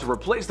of law to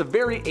replace the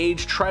very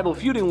aged tribal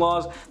feuding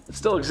laws that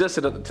still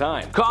existed at the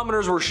time.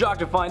 Commoners were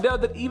shocked to find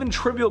out that even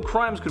trivial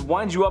crimes could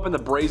wind you up in the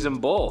brazen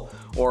bull,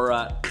 or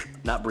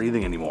not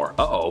breathing anymore.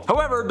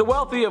 However, the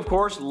wealthy, of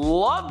course,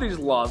 loved these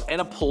laws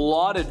and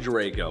applauded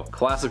Draco.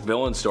 Classic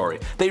villain story.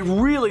 They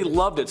really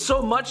loved it,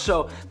 so much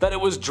so that it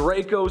was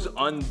Draco's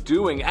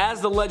undoing.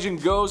 As the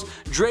legend goes,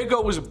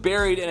 Draco was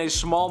buried in a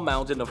small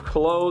mountain of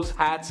clothes,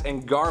 hats,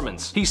 and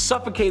garments. He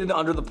suffocated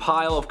under the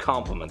pile of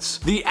compliments.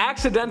 The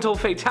accidental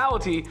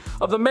fatality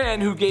of the man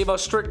who gave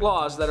us strict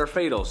laws that are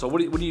fatal. So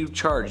what do you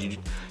charge?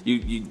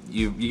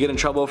 You get in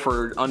trouble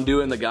for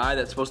undoing the guy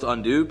that's supposed to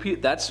undo?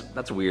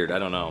 That's weird, I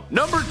don't know.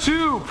 Number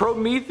 2,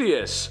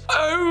 Prometheus.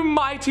 Oh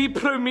mighty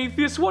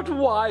Prometheus, what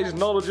wise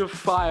knowledge of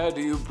fire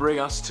do you bring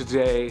us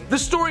today? The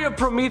story of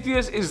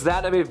Prometheus is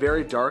that of a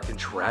very dark and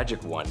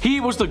tragic one. He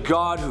was the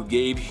god who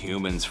gave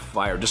humans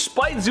fire,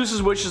 despite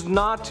Zeus's wishes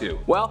not to.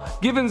 Well,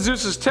 given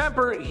Zeus's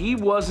temper, he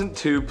wasn't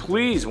too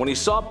pleased when he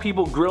saw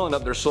people grilling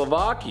up their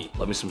Slovaki.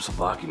 Love me some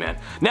Slovaki, man.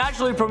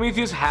 Naturally,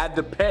 Prometheus had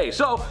to pay,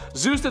 so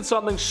Zeus did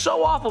something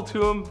so awful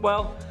to him,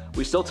 well,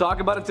 we still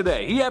talk about it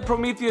today. He had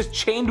Prometheus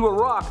chained to a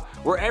rock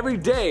where every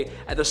day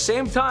at the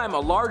same time a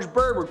large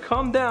bird would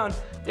come down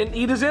and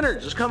eat his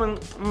innards. Just come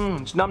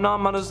and nom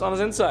nom on his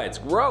insides.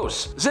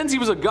 Gross. Since he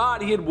was a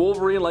god, he had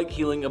Wolverine-like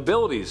healing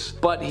abilities,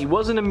 but he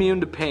wasn't immune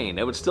to pain.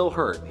 It would still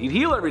hurt. He'd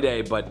heal every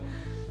day, but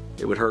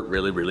it would hurt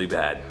really, really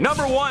bad.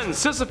 Number 1,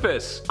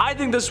 Sisyphus. I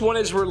think this one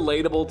is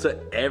relatable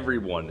to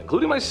everyone,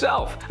 including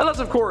myself. Unless,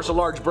 of course, a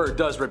large bird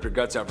does rip your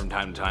guts out from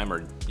time to time,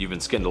 or you've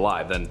been skinned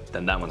alive,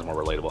 then that one's more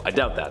relatable. I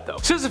doubt that, though.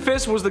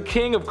 Sisyphus was the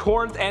king of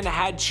Corinth and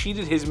had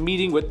cheated his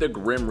meeting with the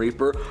Grim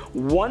Reaper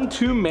one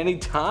too many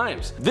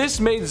times. This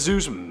made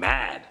Zeus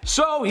mad.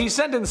 So he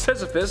sentenced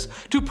Sisyphus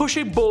to push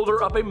a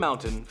boulder up a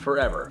mountain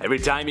forever. Every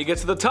time he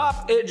gets to the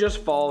top, it just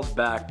falls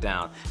back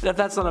down. And if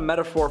that's not a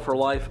metaphor for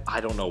life, I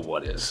don't know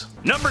what is.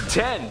 Number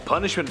 10,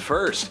 punishment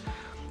first.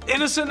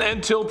 Innocent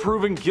until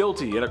proven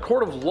guilty in a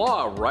court of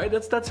law, right?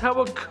 That's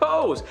how it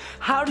goes.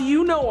 How do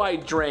you know I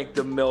drank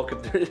the milk?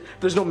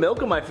 There's no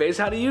milk on my face,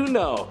 how do you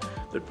know?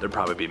 There'd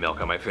probably be milk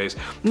on my face.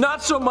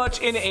 Not so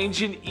much in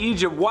ancient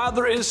Egypt. While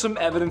there is some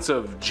evidence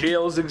of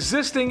jails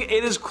existing,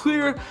 it is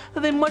clear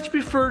that they much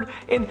preferred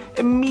an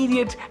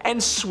immediate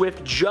and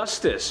swift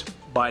justice.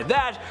 By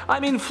that, I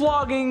mean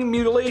flogging,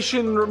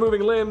 mutilation,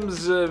 removing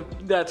limbs,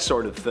 that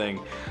sort of thing.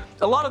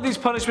 A lot of these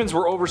punishments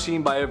were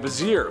overseen by a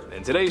vizier.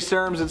 In today's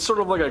terms, it's sort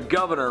of like a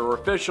governor or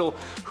official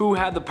who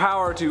had the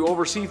power to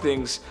oversee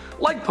things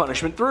like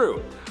punishment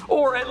through.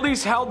 Or at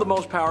least held the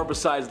most power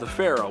besides the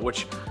pharaoh,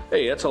 which,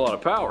 hey, that's a lot of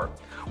power.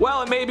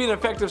 While it may be an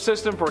effective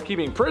system for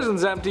keeping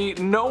prisons empty,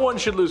 no one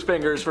should lose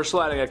fingers for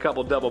sliding a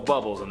couple double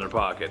bubbles in their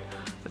pocket.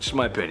 That's just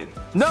my opinion.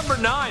 Number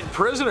 9,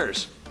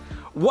 prisoners.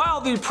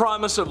 While the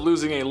promise of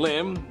losing a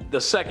limb,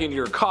 the second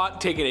you're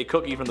caught taking a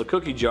cookie from the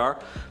cookie jar,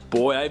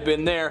 boy I've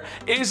been there,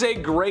 is a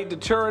great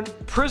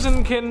deterrent,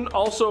 prison can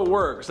also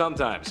work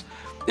sometimes.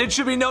 It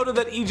should be noted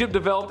that Egypt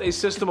developed a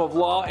system of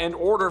law and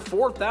order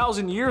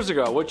 4,000 years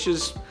ago, which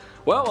is,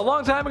 well, a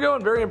long time ago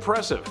and very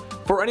impressive.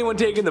 For anyone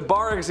taking the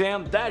bar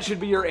exam, that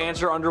should be your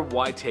answer under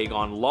why take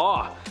on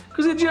law.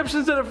 Because the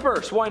Egyptians did it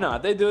first, why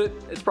not? They do it,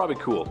 it's probably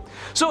cool.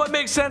 So it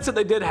makes sense that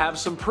they did have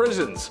some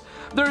prisons.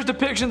 There's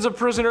depictions of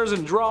prisoners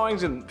in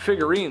drawings and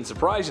figurines,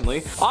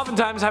 surprisingly,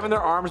 oftentimes having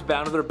their arms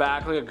bound to their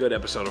back like a good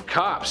episode of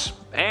Cops.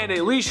 And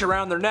a leash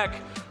around their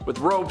neck with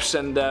ropes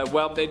and,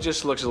 well, it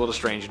just looks a little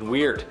strange and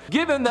weird.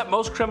 Given that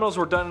most criminals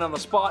were done on the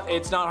spot,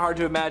 it's not hard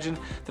to imagine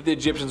that the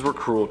Egyptians were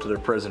cruel to their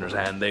prisoners,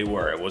 and they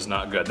were. It was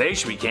not good. They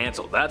should be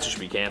cancelled. That's who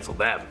should be cancelled,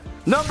 them.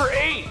 Number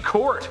 8,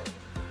 court.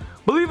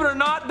 Believe it or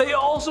not, they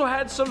also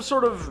had some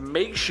sort of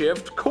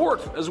makeshift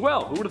court as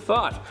well. Who would have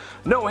thought?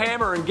 No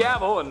hammer and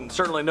gavel, and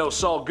certainly no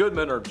Saul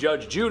Goodman or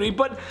Judge Judy,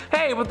 but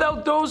hey,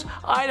 without those,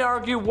 I'd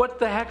argue what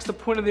the heck's the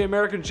point of the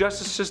American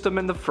justice system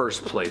in the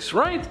first place,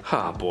 right?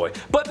 Oh boy.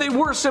 But they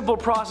were simple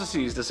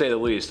processes, to say the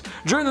least.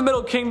 During the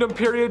Middle Kingdom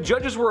period,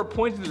 judges were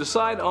appointed to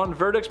decide on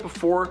verdicts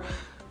before,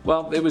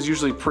 well, it was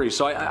usually priests,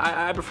 so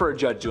I prefer a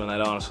judge doing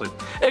that, honestly.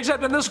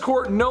 Except in this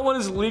court, no one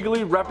is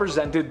legally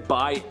represented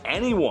by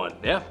anyone.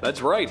 Yeah,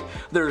 that's right.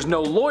 There's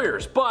no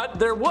lawyers, but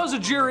there was a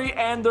jury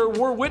and there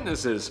were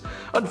witnesses.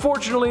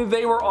 Unfortunately,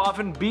 they were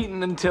often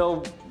beaten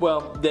until,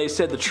 well, they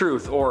said the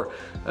truth, or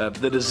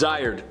the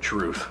desired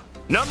truth.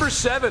 Number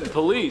 7,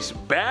 police.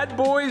 Bad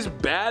boys,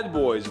 bad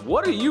boys.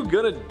 What are you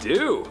gonna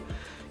do?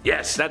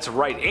 Yes, that's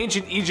right.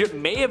 Ancient Egypt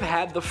may have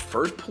had the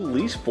first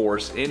police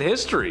force in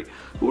history.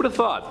 Who would have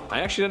thought? I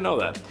actually didn't know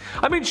that.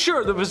 I mean,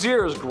 sure, the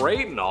vizier is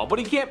great and all, but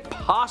he can't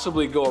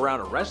possibly go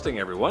around arresting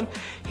everyone.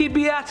 He'd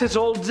be at it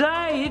all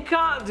day. You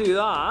can't do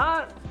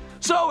that.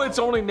 So it's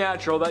only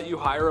natural that you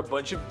hire a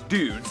bunch of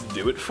dudes to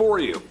do it for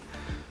you.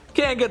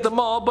 Can't get them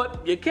all,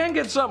 but you can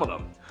get some of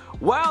them.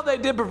 While they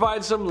did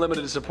provide some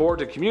limited support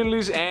to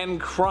communities and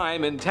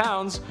crime in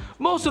towns,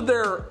 most of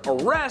their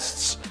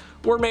arrests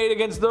were made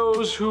against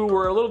those who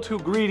were a little too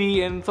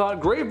greedy and thought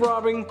grave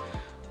robbing,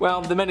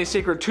 well, the many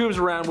sacred tombs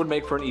around would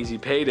make for an easy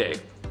payday.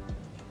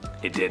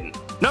 It didn't.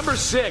 Number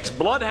 6,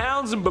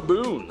 bloodhounds and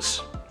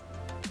baboons.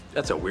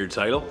 That's a weird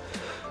title.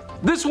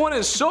 This one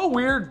is so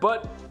weird,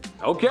 but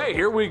okay,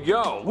 here we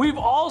go. We've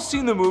all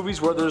seen the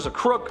movies where there's a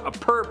crook, a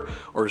perp,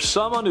 or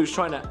someone who's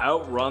trying to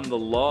outrun the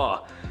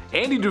law.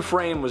 Andy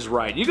Dufresne was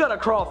right. You gotta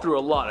crawl through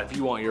a lot if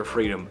you want your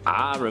freedom.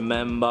 I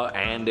remember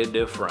Andy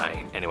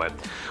Dufresne. Anyway,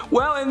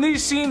 well, in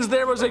these scenes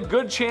there was a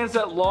good chance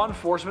that law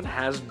enforcement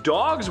has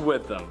dogs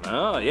with them.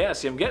 Oh yeah,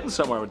 see, I'm getting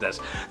somewhere with this.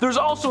 There's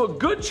also a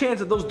good chance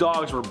that those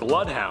dogs were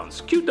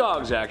bloodhounds. Cute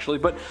dogs actually,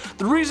 but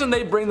the reason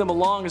they bring them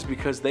along is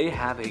because they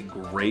have a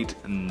great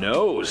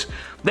nose.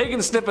 They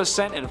can sniff a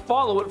scent and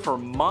follow it for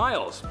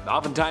miles,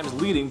 oftentimes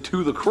leading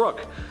to the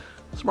crook.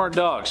 Smart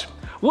dogs.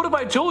 What if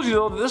I told you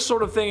though that this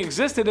sort of thing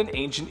existed in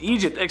ancient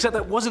Egypt, except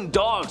that it wasn't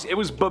dogs, it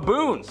was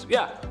baboons?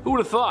 Yeah, who would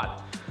have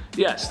thought?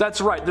 Yes, that's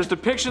right, there's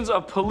depictions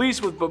of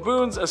police with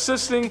baboons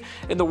assisting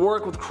in the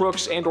work with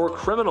crooks and or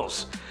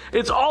criminals.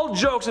 It's all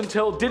jokes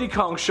until Diddy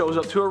Kong shows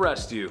up to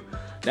arrest you.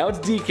 Now it's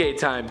DK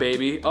time,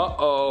 baby.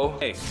 Uh-oh.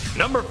 Hey,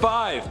 number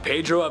 5,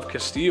 Pedro of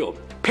Castile.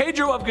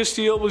 Pedro of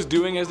Castile was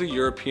doing as the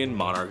European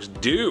monarchs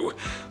do.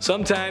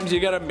 Sometimes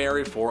you gotta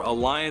marry for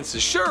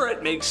alliances. Sure,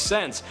 it makes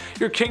sense.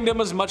 Your kingdom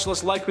is much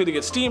less likely to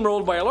get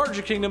steamrolled by a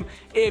larger kingdom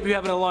if you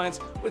have an alliance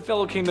with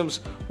fellow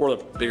kingdoms, or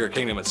the bigger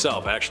kingdom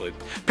itself, actually.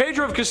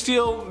 Pedro of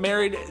Castile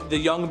married the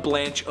young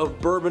Blanche of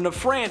Bourbon of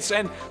France,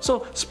 and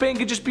so Spain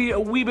could just be a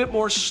wee bit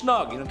more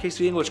snug, in case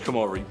the English come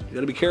over. You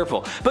gotta be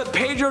careful. But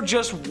Pedro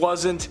just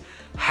wasn't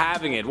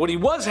having it. What he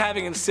was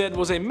having instead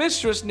was a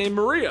mistress named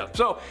Maria.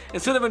 So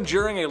instead of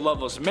enduring a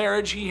loveless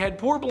marriage, he had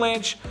poor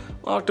Blanche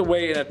locked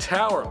away in a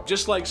tower,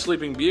 just like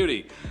Sleeping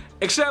Beauty.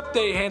 Except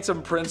a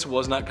handsome prince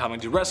was not coming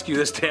to rescue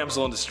this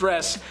damsel in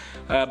distress,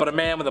 but a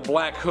man with a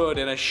black hood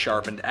and a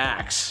sharpened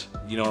axe.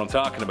 You know what I'm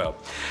talking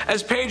about.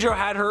 As Pedro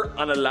had her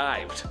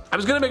unalived. I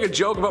was gonna make a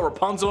joke about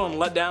Rapunzel and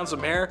let down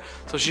some hair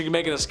so she could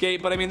make an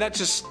escape, but I mean that's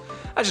just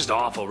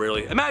awful,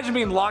 really. Imagine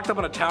being locked up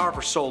in a tower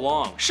for so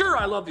long. Sure,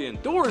 I love the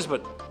indoors,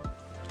 but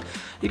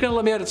you gotta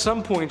let me out at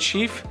some point,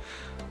 Chief.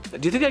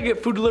 Do you think I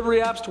get food delivery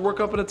apps to work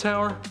up in a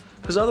tower?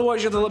 Because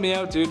otherwise you have to let me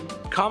out, dude.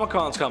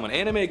 Comic-Con's coming.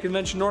 Anime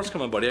Convention North's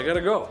coming, buddy. I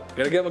gotta go.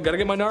 Gotta get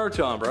my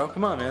Naruto on, bro.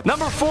 Come on, man.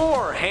 Number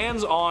 4,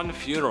 hands-on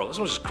funeral. This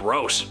one's just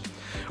gross.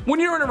 When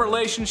you're in a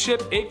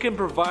relationship, it can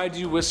provide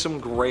you with some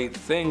great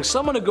things.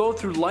 Someone to go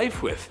through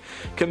life with.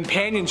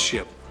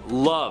 Companionship.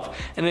 Love.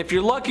 And if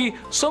you're lucky,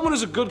 someone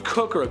who's a good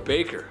cook or a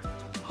baker.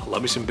 Oh,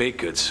 love me some baked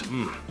goods.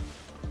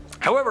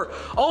 However,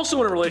 also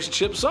in a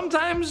relationship,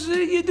 sometimes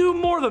you do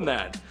more than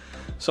that.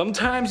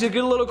 Sometimes you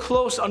get a little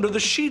close under the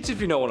sheets, if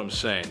you know what I'm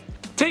saying.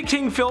 Take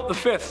King Philip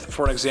V,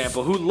 for an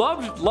example, who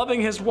loved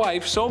loving his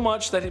wife so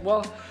much that,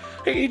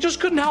 he just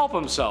couldn't help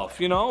himself,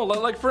 you know?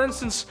 Like for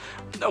instance,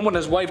 when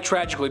his wife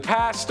tragically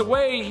passed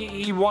away,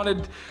 he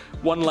wanted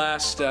one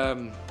last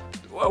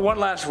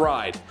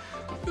ride.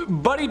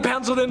 But he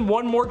penciled in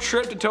one more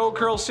trip to Toe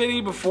Curl City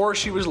before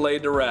she was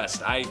laid to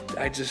rest. God,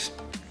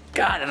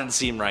 that doesn't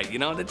seem right, you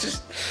know? That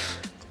just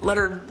let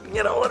her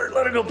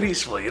go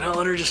peacefully, you know?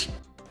 Let her just.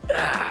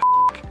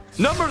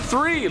 Number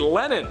 3,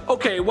 Lenin.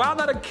 Okay, while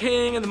not a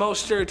king in the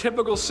most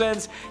stereotypical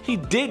sense, he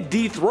did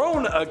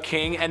dethrone a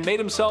king and made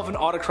himself an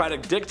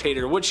autocratic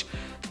dictator, which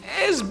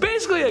is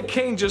basically a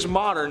king just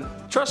modern.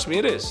 Trust me,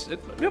 it is.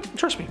 Yep,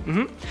 trust me.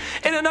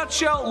 In a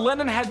nutshell,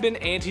 Lenin had been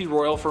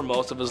anti-royal for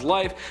most of his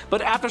life,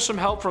 but after some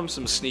help from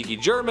some sneaky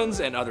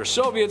Germans and other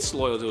Soviets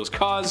loyal to his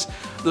cause,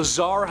 the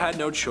Tsar had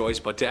no choice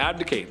but to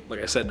abdicate,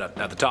 like I said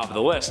at the top of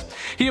the list.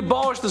 He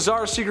abolished the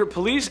Tsar's secret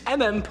police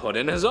and then put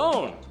in his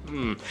own.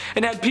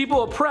 And had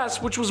people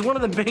oppressed, which was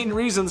one of the main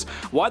reasons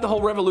why the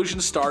whole revolution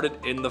started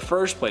in the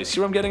first place. See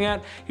what I'm getting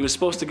at? He was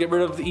supposed to get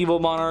rid of the evil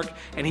monarch,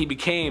 and he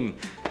became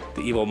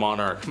the evil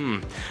monarch.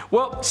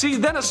 Well, see,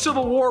 then a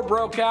civil war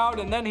broke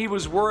out, and then he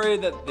was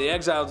worried that the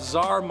exiled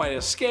Tsar might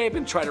escape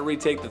and try to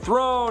retake the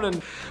throne,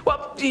 and,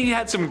 well, he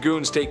had some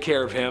goons take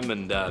care of him,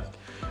 and,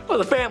 well,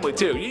 the family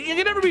too. You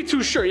can never be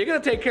too sure. You gotta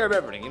take care of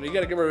everything. You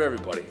gotta get rid of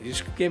everybody. You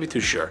just can't be too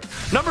sure.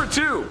 Number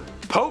 2.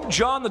 Pope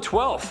John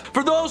XII.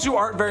 For those who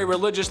aren't very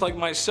religious like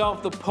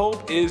myself, the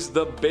Pope is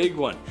the big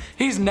one.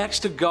 He's next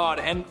to God,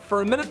 and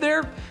for a minute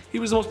there, he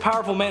was the most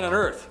powerful man on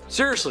earth.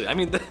 Seriously, I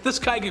mean, this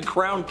guy could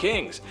crown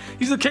kings.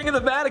 He's the king of the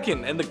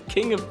Vatican and the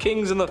king of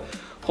kings in the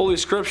Holy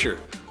Scripture.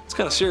 It's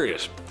kind of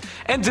serious.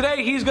 And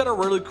today he's got a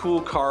really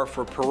cool car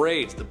for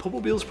parades. The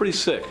Bumblebee is pretty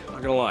sick,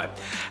 not gonna lie.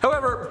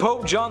 However,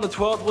 Pope John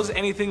XII was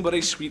anything but a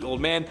sweet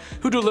old man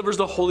who delivers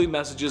the holy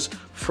messages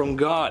from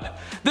God.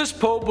 This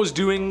Pope was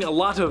doing a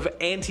lot of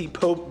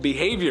anti-Pope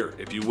behavior,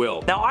 if you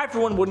will. Now, I for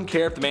one wouldn't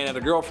care if the man had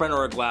a girlfriend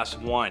or a glass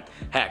of wine.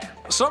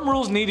 Heck, some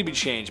rules need to be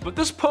changed, but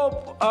this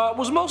Pope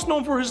was most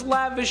known for his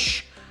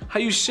lavish, how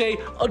you say,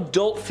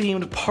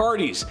 adult-themed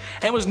parties,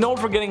 and was known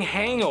for getting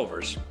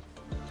hangovers.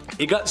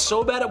 It got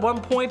so bad at one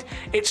point,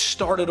 it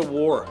started a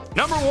war.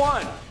 Number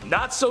 1.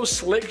 Not so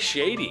slick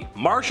shady.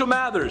 Marshall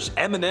Mathers,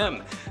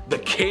 Eminem, the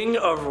king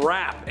of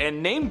rap,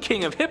 and named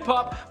king of hip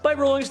hop by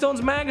Rolling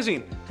Stones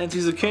magazine. Hence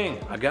he's the king.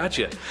 I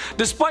gotcha.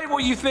 Despite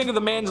what you think of the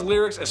man's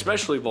lyrics,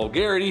 especially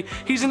vulgarity,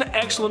 he's an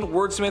excellent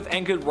wordsmith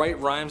and could write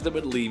rhymes that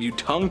would leave you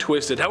tongue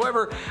twisted.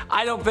 However,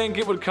 I don't think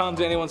it would come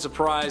to anyone's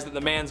surprise that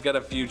the man's got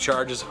a few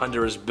charges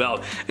under his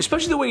belt,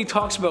 especially the way he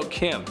talks about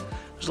Kim.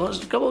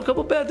 There's a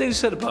couple bad things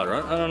said about her,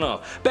 I don't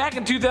know. Back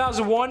in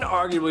 2001,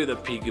 arguably the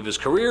peak of his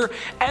career,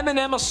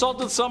 Eminem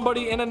assaulted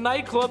somebody in a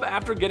nightclub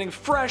after getting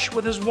fresh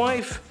with his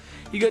wife.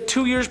 He got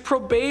 2 years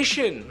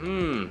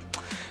probation.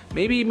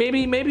 Maybe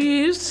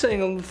he is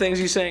saying the things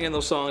he's saying in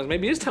those songs.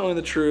 Maybe he's telling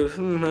the truth.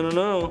 I don't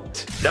know.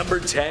 Number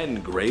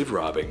 10. Grave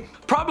robbing.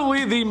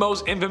 Probably the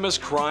most infamous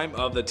crime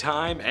of the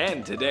time,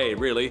 and today,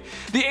 really.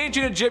 The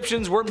ancient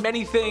Egyptians were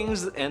many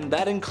things, and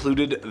that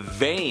included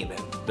vain.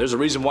 There's a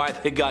reason why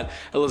they got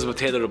Elizabeth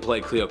Taylor to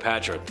play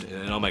Cleopatra.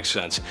 It all makes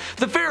sense.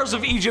 The pharaohs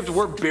of Egypt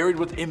were buried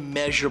with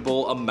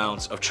immeasurable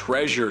amounts of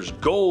treasures.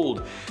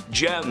 Gold,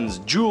 gems,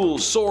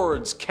 jewels,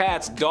 swords,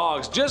 cats,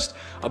 dogs, just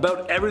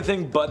about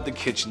everything but the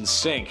kitchen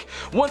sink.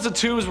 Once the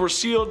tombs were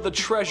sealed, the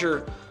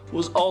treasure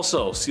was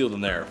also sealed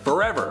in there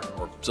forever,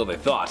 or so they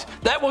thought.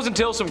 That wasn't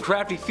until some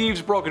crafty thieves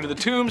broke into the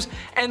tombs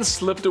and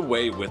slipped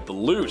away with the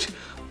loot.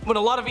 When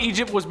a lot of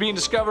Egypt was being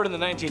discovered in the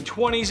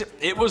 1920s,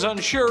 it was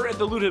unsure if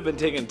the loot had been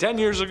taken 10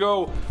 years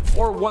ago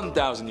or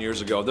 1,000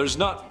 years ago. There's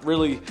not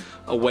really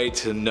a way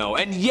to know.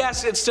 And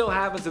yes, it still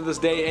happens to this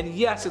day, and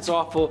yes, it's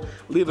awful.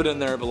 Leave it in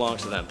there, it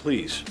belongs to them,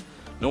 please.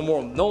 No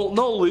more, no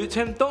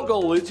looting, don't go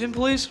looting,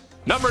 please.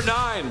 Number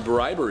 9.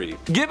 Bribery.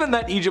 Given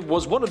that Egypt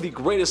was one of the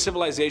greatest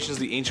civilizations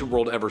the ancient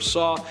world ever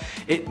saw,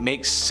 it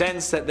makes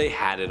sense that they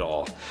had it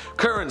all.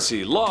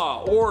 Currency,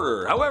 law,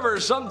 order. However,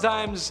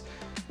 sometimes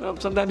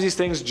these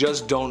things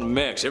just don't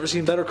mix. Ever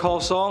seen Better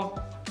Call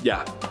Saul?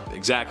 Yeah,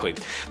 exactly.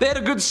 They had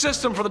a good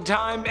system for the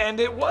time, and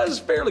it was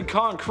fairly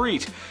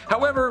concrete.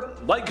 However,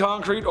 like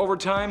concrete, over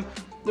time,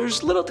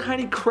 there's little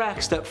tiny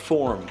cracks that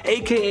form,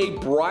 aka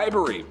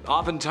bribery.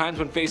 Oftentimes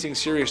when facing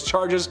serious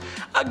charges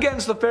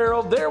against the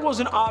pharaoh, there was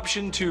an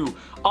option to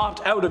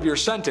opt out of your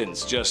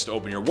sentence. Just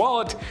open your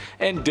wallet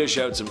and dish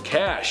out some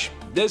cash.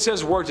 This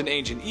has worked in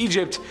ancient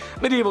Egypt,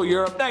 medieval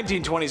Europe,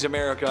 1920s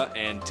America,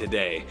 and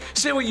today.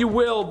 Say what you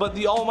will, but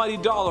the almighty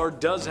dollar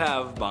does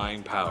have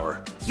buying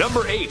power.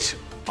 Number 8.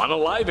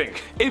 Unaliving.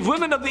 If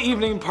women of the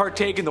evening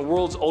partake in the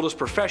world's oldest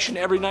profession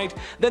every night,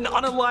 then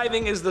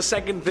unaliving is the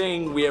second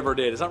thing we ever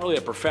did. It's not really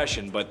a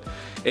profession, but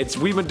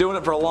we've been doing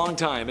it for a long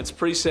time. It's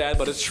pretty sad,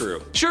 but it's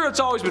true. Sure, it's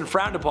always been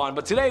frowned upon,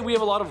 but today we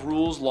have a lot of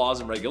rules,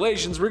 laws, and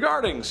regulations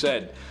regarding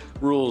said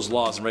rules,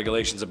 laws, and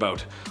regulations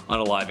about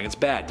unaliving. It's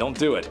bad, don't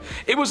do it.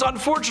 It was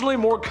unfortunately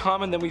more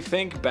common than we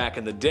think back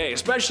in the day,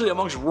 especially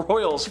amongst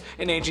royals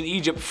in ancient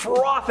Egypt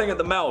frothing at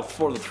the mouth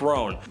for the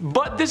throne.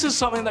 But this is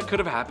something that could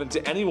have happened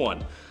to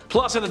anyone.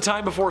 Plus, in the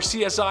time before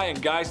CSI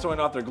and guys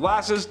throwing off their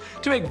glasses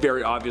to make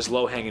very obvious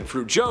low-hanging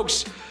fruit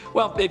jokes,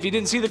 well, if you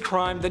didn't see the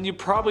crime, then you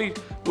probably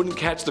wouldn't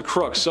catch the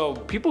crook, so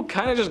people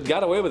kinda just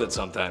got away with it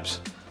sometimes.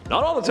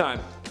 Not all the time,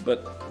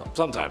 but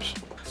sometimes.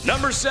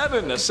 Number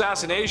 7.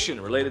 Assassination.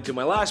 Related to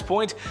my last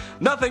point,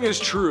 nothing is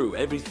true,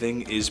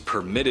 everything is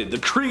permitted. The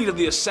creed of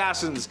the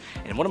Assassins,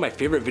 and one of my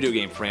favorite video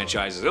game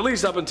franchises, at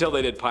least up until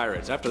they did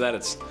Pirates. After that,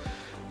 it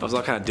was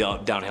all kind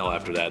of downhill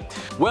after that.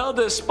 Well,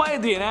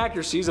 despite the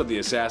inaccuracies of the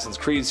Assassin's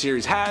Creed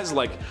series has,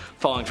 like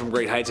falling from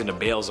great heights into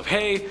bales of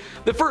hay,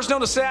 the first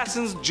known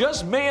assassins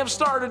just may have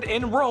started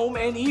in Rome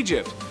and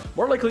Egypt.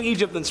 More likely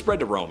Egypt than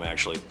spread to Rome,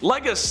 actually.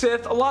 Like a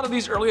Sith, a lot of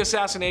these early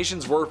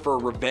assassinations were for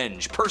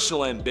revenge,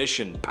 personal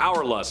ambition,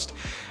 power lust,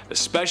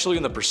 especially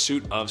in the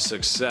pursuit of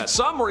success.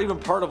 Some were even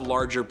part of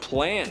larger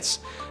plans.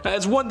 Now,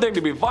 it's one thing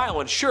to be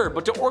violent, sure,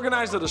 but to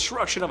organize the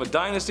destruction of a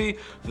dynasty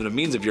through the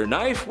means of your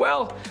knife,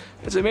 well,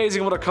 it's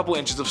amazing what a couple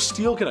inches of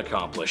steel can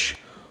accomplish.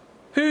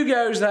 Who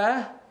goes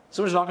there?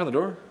 Someone's knocking on the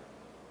door?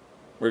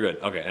 We're good.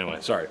 Okay, anyway,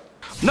 sorry.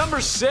 Number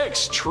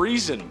 6,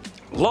 treason.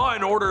 Law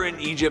and order in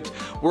Egypt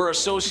were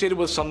associated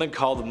with something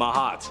called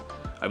Mahat.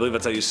 I believe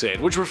that's how you say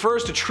it, which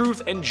refers to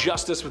truth and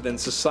justice within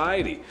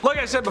society. Like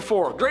I said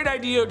before, great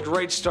idea,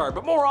 great start,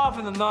 but more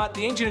often than not,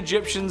 the ancient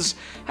Egyptians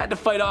had to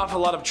fight off a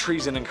lot of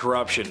treason and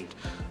corruption.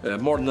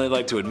 More than they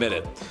like to admit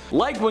it.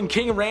 Like when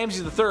King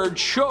Ramses III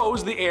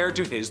chose the heir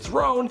to his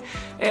throne,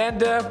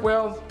 and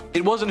well,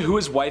 it wasn't who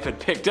his wife had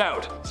picked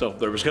out, so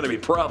there was going to be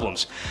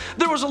problems.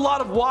 There was a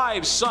lot of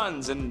wives,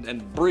 sons,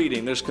 and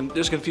breeding. There's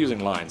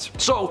confusing lines.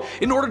 So,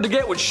 in order to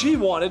get what she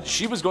wanted,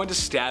 she was going to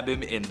stab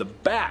him in the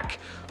back.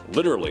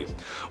 Literally.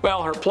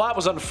 Well, her plot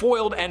was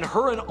unfoiled and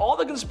her and all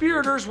the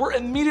conspirators were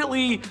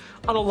immediately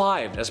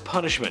unalived as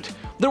punishment.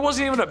 There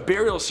wasn't even a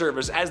burial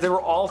service as they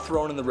were all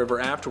thrown in the river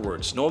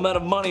afterwards. No amount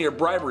of money or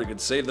bribery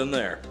could save them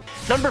there.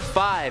 Number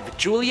 5.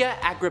 Julia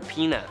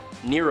Agrippina,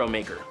 Nero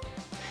maker.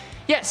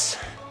 Yes,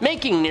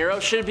 making Nero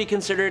should be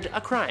considered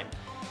a crime.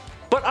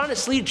 But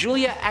honestly,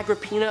 Julia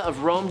Agrippina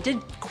of Rome did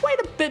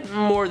quite a bit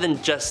more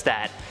than just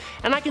that,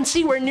 and I can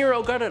see where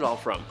Nero got it all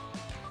from.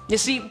 You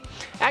see,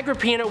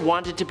 Agrippina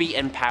wanted to be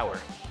in power,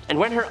 and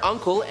when her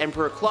uncle,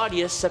 Emperor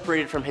Claudius,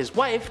 separated from his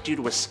wife due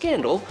to a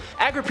scandal,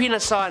 Agrippina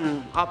saw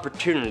an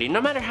opportunity,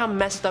 no matter how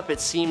messed up it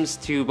seems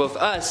to both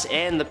us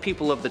and the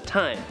people of the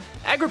time.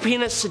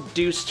 Agrippina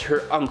seduced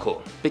her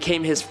uncle,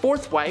 became his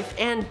 4th wife,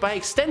 and by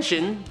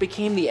extension,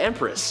 became the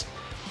empress.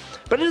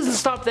 But it doesn't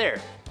stop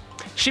there.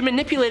 She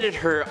manipulated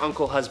her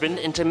uncle husband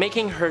into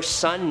making her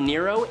son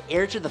Nero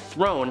heir to the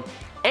throne,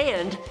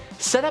 and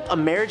set up a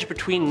marriage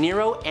between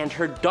Nero and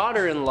her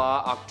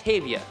daughter-in-law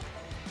Octavia.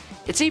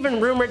 It's even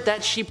rumored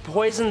that she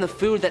poisoned the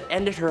food that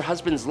ended her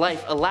husband's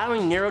life,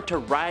 allowing Nero to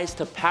rise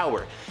to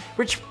power,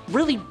 which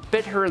really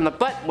bit her in the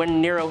butt when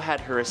Nero had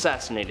her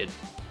assassinated.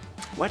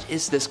 What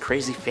is this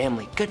crazy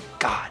family? Good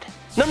God.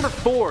 Number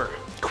 4.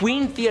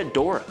 Queen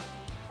Theodora.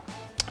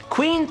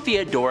 Queen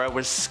Theodora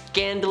was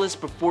scandalous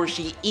before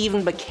she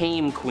even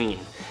became queen.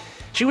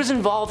 She was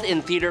involved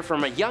in theater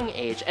from a young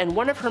age, and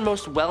one of her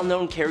most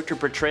well-known character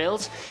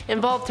portrayals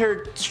involved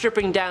her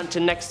stripping down to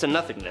next to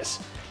nothingness.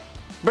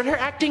 But her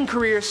acting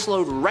career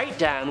slowed right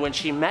down when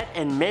she met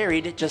and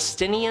married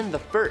Justinian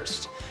I,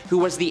 who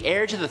was the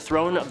heir to the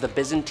throne of the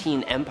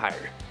Byzantine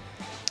Empire.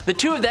 The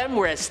two of them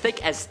were as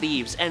thick as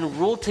thieves and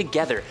ruled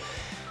together,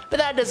 but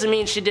that doesn't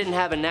mean she didn't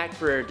have a knack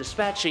for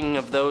dispatching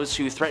of those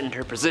who threatened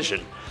her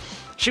position.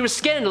 She was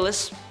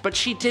scandalous, but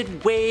she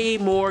did way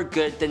more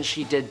good than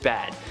she did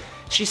bad.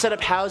 She set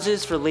up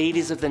houses for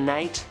ladies of the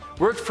night,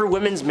 worked for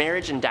women's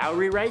marriage and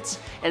dowry rights,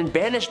 and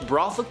banished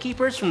brothel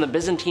keepers from the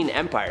Byzantine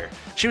Empire.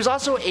 She was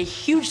also a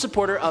huge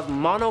supporter of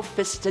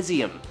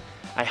monophysitism.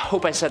 I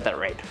hope I said that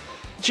right.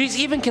 She's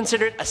even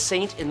considered a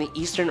saint in the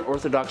Eastern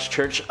Orthodox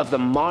Church of the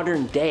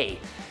modern day.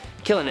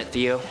 Killing it,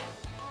 Theo.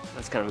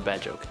 That's kind of a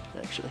bad joke,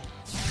 actually.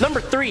 Number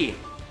 3.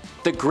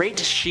 The Great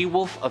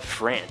She-Wolf of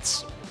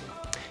France.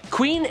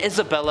 Queen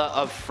Isabella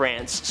of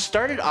France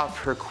started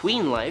off her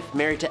queen life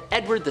married to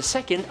Edward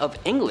II of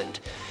England,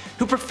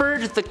 who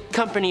preferred the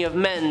company of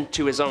men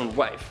to his own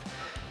wife.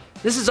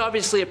 This is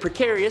obviously a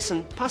precarious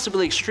and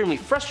possibly extremely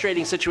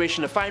frustrating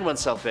situation to find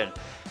oneself in,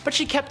 but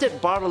she kept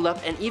it bottled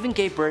up and even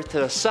gave birth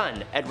to a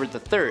son, Edward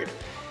III.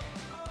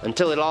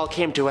 Until it all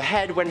came to a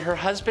head when her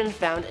husband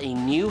found a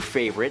new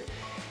favorite.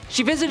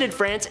 She visited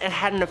France and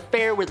had an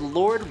affair with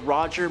Lord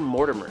Roger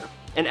Mortimer,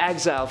 an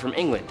exile from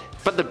England.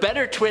 But the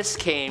better twist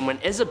came when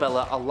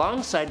Isabella,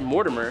 alongside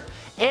Mortimer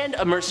and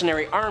a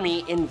mercenary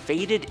army,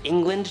 invaded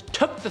England,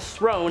 took the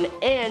throne,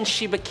 and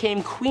she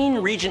became queen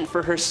regent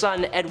for her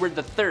son Edward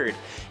III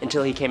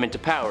until he came into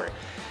power.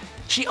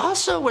 She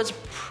also was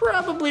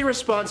probably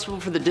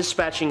responsible for the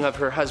dispatching of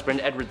her husband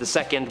Edward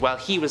II while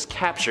he was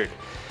captured.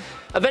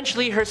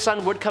 Eventually her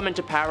son would come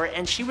into power,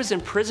 and she was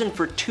imprisoned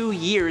for 2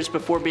 years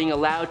before being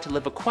allowed to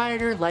live a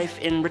quieter life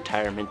in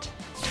retirement.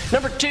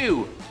 Number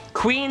 2.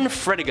 Queen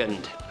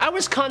Fredegund. I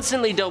was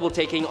constantly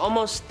double-taking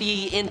almost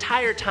the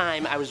entire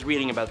time I was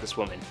reading about this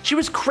woman. She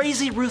was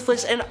crazy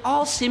ruthless, and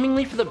all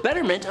seemingly for the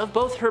betterment of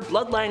both her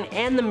bloodline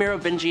and the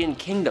Merovingian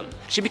kingdom.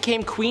 She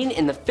became queen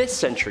in the 5th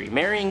century,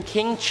 marrying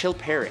King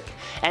Chilperic,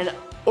 and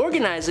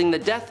organizing the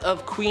death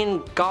of Queen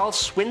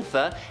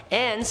Galswintha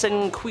and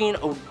sending Queen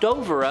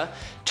Odovera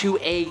to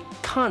a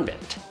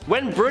convent.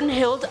 When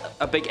Brunhild,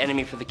 a big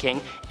enemy for the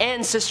king,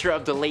 and sister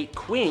of the late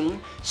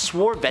queen,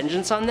 swore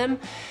vengeance on them,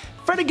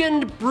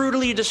 Fredegund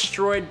brutally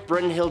destroyed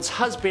Brunhild's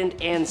husband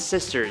and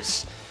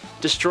sisters,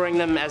 destroying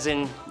them as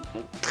in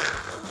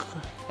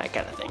that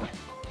kind of thing.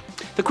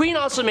 The queen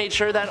also made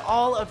sure that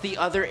all of the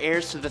other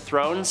heirs to the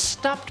throne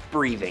stopped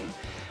breathing,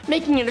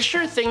 making it a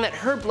sure thing that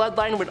her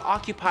bloodline would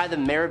occupy the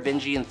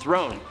Merovingian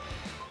throne.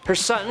 Her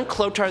son,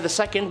 Clotaire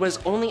II, was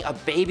only a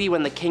baby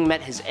when the king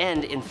met his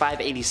end in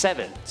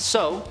 587,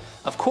 so,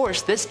 of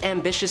course, this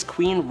ambitious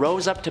queen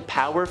rose up to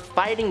power,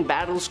 fighting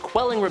battles,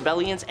 quelling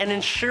rebellions, and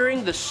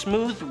ensuring the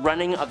smooth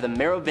running of the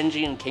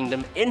Merovingian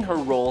kingdom in her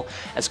role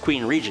as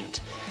queen regent.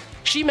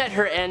 She met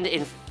her end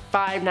in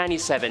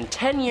 597,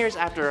 10 years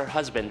after her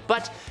husband,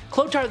 but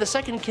Clotaire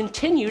II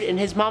continued in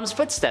his mom's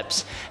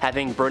footsteps,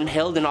 having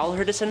Brunhild and all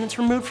her descendants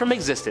removed from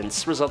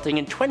existence, resulting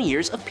in 20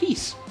 years of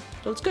peace.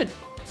 So it's good.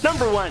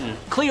 Number 1.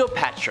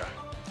 Cleopatra.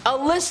 A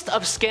list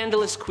of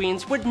scandalous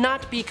queens would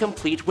not be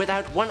complete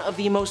without one of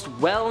the most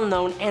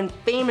well-known and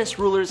famous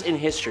rulers in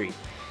history.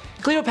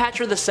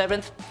 Cleopatra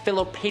VII,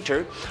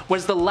 Philopator,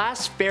 was the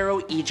last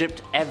pharaoh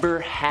Egypt ever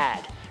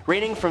had,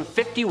 reigning from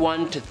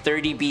 51 to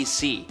 30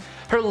 BC.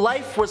 Her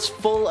life was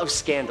full of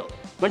scandal.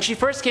 When she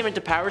first came into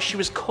power, she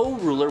was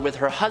co-ruler with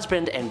her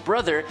husband and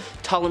brother,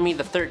 Ptolemy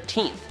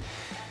XIII.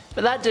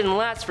 But that didn't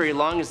last very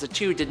long, as the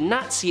two did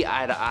not see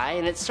eye to eye,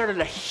 and it started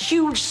a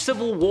huge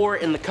civil war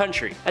in the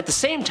country. At the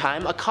same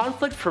time, a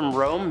conflict from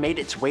Rome made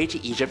its way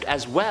to Egypt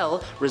as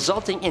well,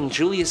 resulting in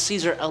Julius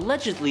Caesar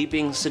allegedly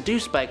being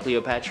seduced by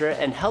Cleopatra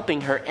and helping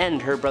her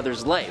end her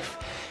brother's life.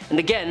 And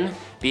again,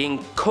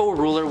 being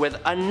co-ruler with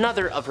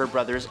another of her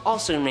brothers,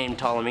 also named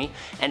Ptolemy,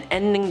 and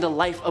ending the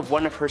life of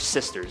one of her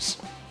sisters.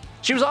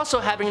 She was also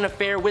having an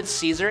affair with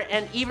Caesar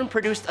and even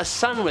produced a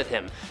son with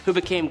him, who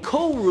became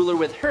co-ruler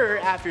with her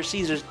after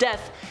Caesar's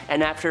death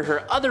and after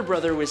her other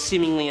brother was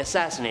seemingly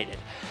assassinated.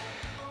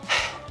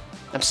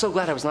 I'm so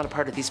glad I was not a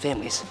part of these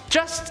families.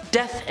 Just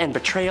death and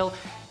betrayal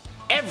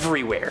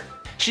everywhere.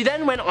 She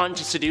then went on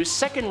to seduce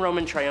second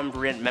Roman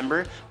Triumvirate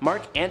member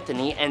Mark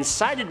Antony and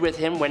sided with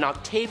him when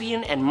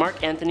Octavian and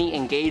Mark Antony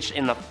engaged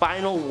in the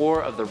final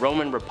war of the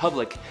Roman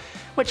Republic,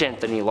 which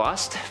Antony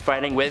lost,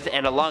 fighting with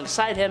and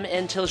alongside him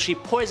until she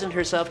poisoned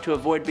herself to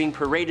avoid being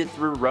paraded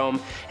through Rome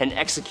and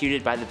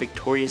executed by the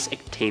victorious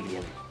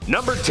Octavian.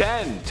 Number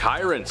 10,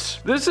 tyrants.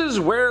 This is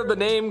where the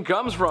name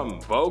comes from,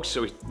 folks,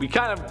 so we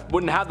kind of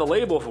wouldn't have the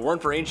label if it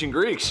weren't for ancient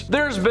Greeks.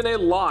 There's been a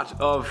lot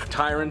of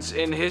tyrants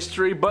in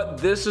history, but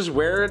this is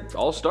where it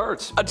all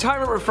starts. A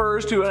tyrant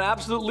refers to an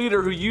absolute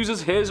leader who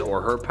uses his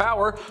or her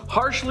power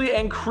harshly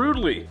and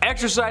crudely,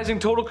 exercising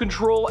total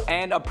control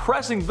and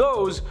oppressing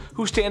those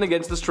who stand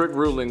against the strict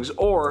rulings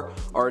or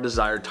are a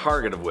desired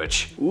target of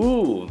which.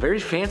 Ooh, very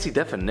fancy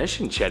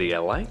definition, Chetty. I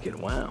like it.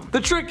 Wow.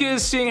 The trick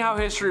is seeing how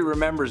history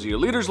remembers you.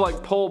 Leaders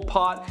like Pol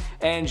Pot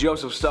and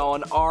Joseph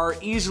Stalin are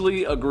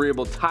easily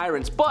agreeable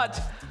tyrants,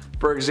 but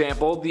for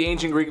example, the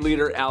ancient Greek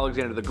leader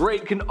Alexander the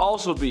Great can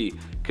also be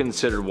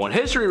considered one.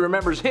 History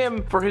remembers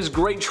him for his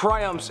great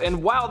triumphs,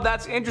 and while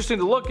that's interesting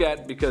to look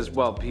at because,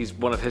 well, he's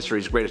one of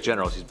history's greatest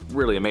generals, he's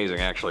really amazing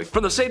actually.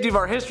 For the safety of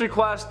our history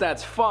class,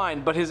 that's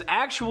fine, but his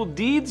actual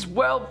deeds,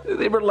 well,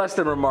 they were less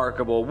than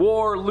remarkable.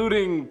 War,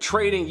 looting,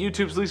 trading,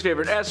 YouTube's least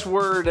favorite S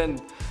word,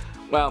 and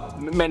well,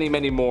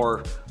 many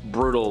more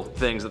brutal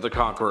things that the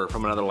conqueror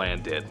from another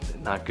land did.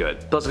 Not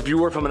good. Plus, if you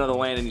were from another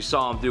land and you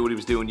saw him do what he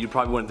was doing, you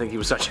probably wouldn't think he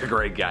was such a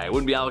great guy. It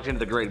wouldn't be Alexander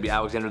the Great, it'd be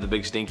Alexander the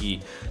Big Stinky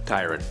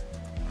Tyrant.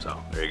 So,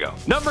 there you go.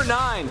 Number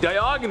 9,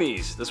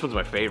 Diogenes. This one's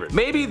my favorite.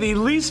 Maybe the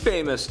least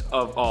famous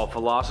of all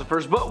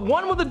philosophers, but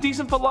one with a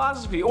decent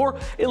philosophy, or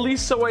at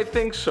least so I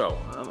think so.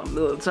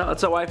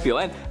 That's how I feel,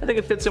 and I think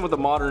it fits in with the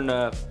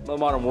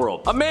modern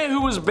world. A man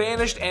who was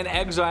banished and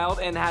exiled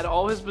and had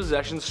all his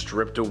possessions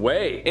stripped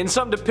away. In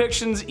some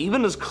depictions,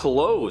 even his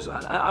clothes.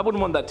 I wouldn't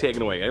want that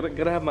taken away. I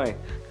gotta have my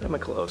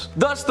clothes.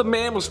 Thus, the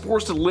man was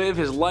forced to live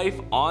his life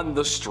on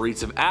the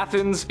streets of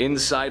Athens,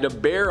 inside a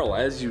barrel,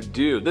 as you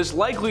do. This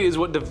likely is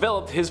what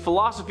developed his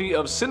philosophy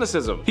of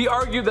cynicism. He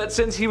argued that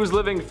since he was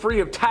living free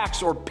of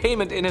tax or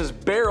payment in his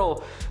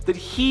barrel, that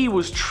he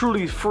was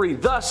truly free.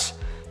 Thus,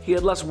 he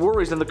had less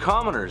worries than the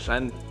commoners,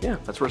 and yeah,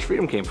 that's where his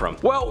freedom came from.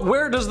 Well,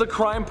 where does the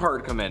crime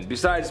part come in?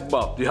 Besides,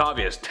 well, the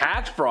obvious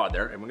tax fraud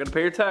there, and we're gonna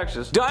pay your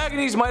taxes.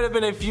 Diogenes might have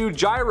been a few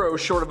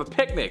gyros short of a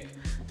picnic,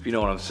 if you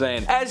know what I'm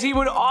saying, as he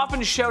would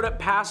often shout at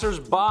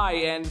passers-by,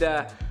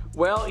 and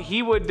well,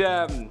 he would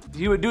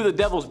do the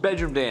devil's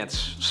bedroom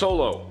dance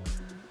solo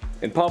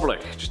in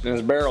public, just in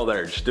his barrel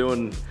there, just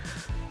doing,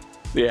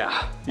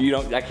 yeah,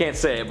 I can't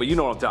say it, but you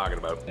know what I'm talking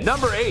about.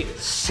 Number 8,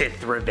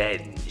 Sith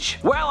revenge.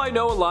 Well, I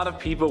know a lot of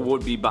people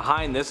would be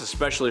behind this,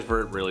 especially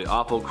for really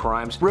awful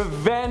crimes.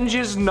 Revenge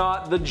is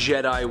not the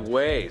Jedi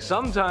way.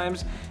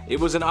 Sometimes it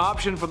was an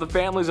option for the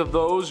families of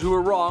those who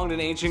were wronged in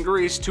ancient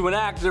Greece to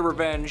enact their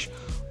revenge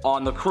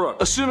on the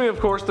crook, assuming of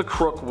course the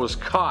crook was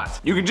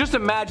caught. You can just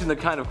imagine the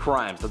kind of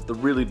crimes, the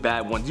really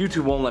bad ones.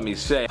 YouTube won't let me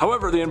say.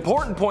 However, the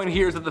important point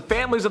here is that the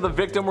families of the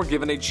victim were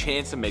given a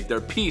chance to make their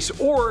peace,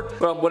 or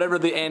well, whatever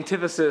the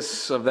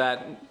antithesis of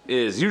that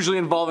is, usually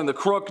involving the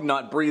crook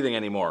not breathing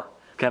anymore.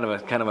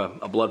 kind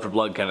of a blood for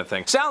blood kind of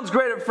thing. Sounds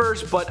great at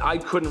first, but I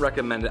couldn't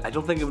recommend it. I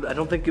don't think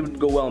it would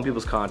go well in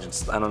people's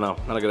conscience. I don't know,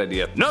 not a good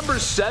idea. Number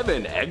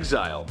 7,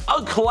 exile.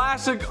 A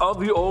classic of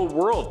the old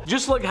world.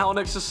 Just like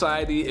Hellenic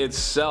society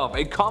itself,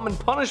 a common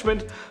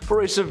punishment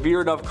for a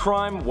severe enough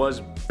crime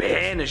was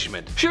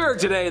banishment. Sure,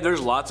 today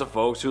there's lots of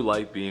folks who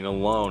like being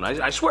alone.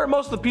 I swear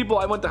most of the people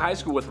I went to high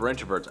school with were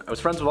introverts. I was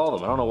friends with all of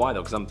them. I don't know why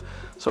though, because I'm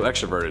so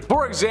extroverted.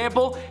 For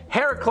example,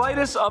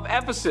 Heraclitus of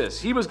Ephesus.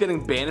 He was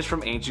getting banished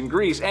from ancient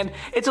Greece, and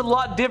it's a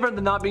lot different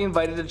than not being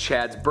invited to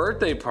Chad's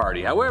birthday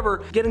party.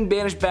 However, getting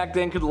banished back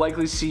then could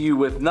likely see you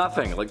with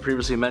nothing, like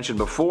previously mentioned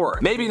before.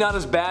 Maybe not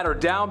as bad or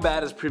down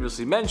bad as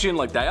previously mentioned,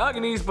 like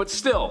Diogenes, but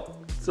still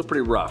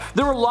pretty rough.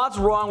 There were lots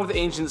wrong with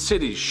ancient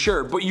cities,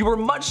 sure, but you were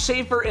much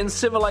safer in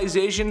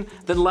civilization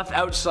than left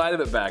outside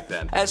of it back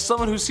then. As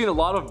someone who's seen a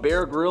lot of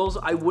Bear Grylls,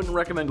 I wouldn't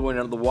recommend going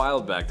out of the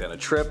wild back then. A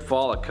trip,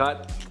 fall, a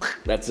cut,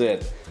 that's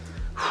it.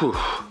 Whew.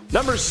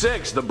 Number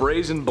 6, the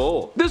Brazen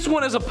Bull. This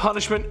one is a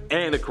punishment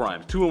and a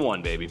crime. 2 in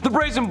 1, baby. The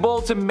Brazen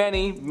Bull to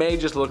many may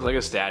just look like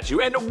a statue,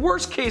 and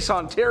worst case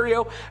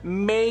Ontario,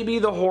 maybe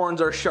the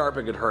horns are sharp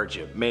and could hurt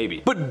you.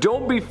 Maybe. But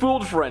don't be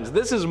fooled, friends.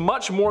 This is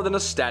much more than a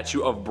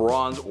statue of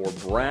bronze or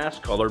brass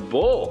colored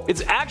bull.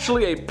 It's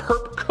actually a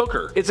perp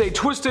cooker. It's a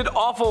twisted,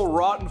 awful,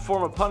 rotten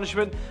form of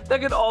punishment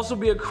that could also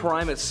be a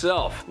crime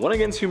itself. One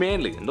against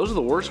humanity, and those are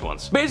the worst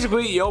ones.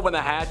 Basically, you open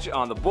the hatch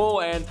on the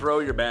bull and throw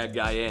your bad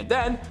guy in.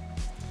 Then,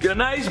 get a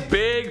nice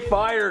big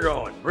fire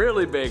going,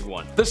 really big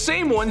one. The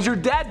same ones your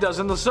dad does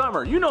in the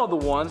summer. You know the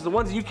ones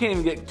that you can't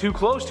even get too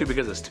close to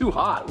because it's too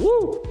hot.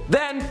 Woo!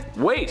 Then,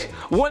 wait.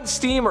 Once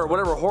steam or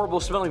whatever horrible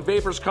smelling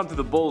vapors come through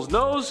the bull's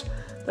nose,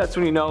 that's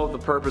when you know the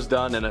perp is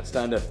done and it's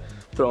time to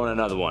throw in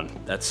another one.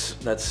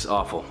 That's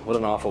awful. What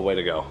an awful way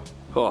to go.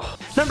 Oh.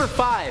 Number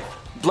 5,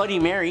 Bloody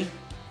Mary.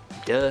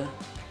 Duh.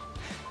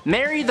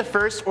 Mary the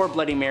First, or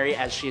Bloody Mary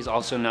as she is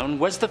also known,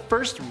 was the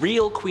first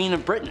real Queen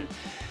of Britain.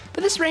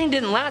 But this reign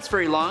didn't last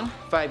very long,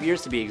 5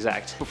 years to be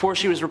exact, before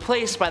she was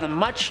replaced by the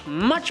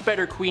much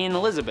better Queen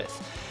Elizabeth.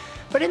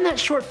 But in that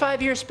short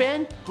 5-year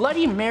span,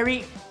 Bloody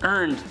Mary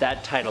earned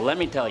that title, let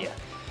me tell you.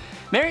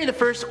 Mary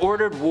I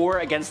ordered war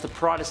against the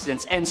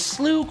Protestants and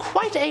slew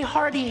quite a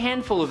hearty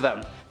handful of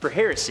them for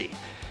heresy.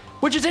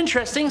 Which is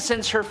interesting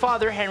since her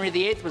father, Henry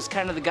VIII, was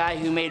kind of the guy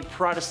who made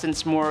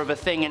Protestants more of a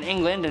thing in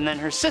England, and then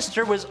her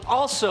sister was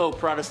also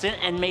Protestant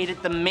and made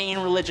it the main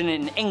religion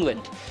in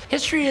England.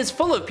 History is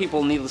full of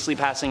people needlessly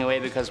passing away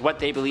because what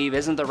they believe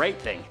isn't the right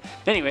thing.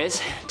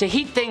 Anyways, to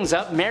heat things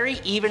up,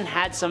 Mary even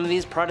had some of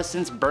these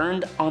Protestants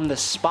burned on the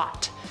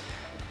spot.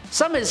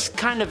 Some is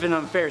kind of an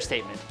unfair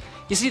statement.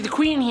 You see, the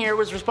Queen here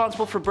was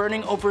responsible for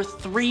burning over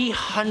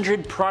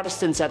 300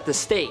 Protestants at the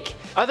stake.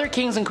 Other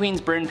kings and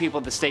queens burned people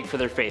at the stake for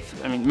their faith.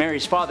 I mean,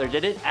 Mary's father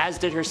did it, as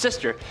did her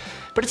sister.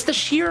 But it's the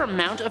sheer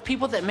amount of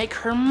people that make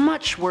her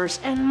much worse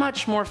and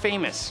much more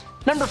famous.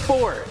 Number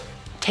 4,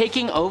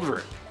 taking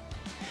over.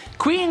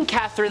 Queen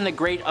Catherine the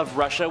Great of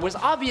Russia was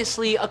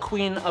obviously a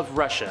queen of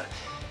Russia.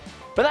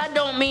 But that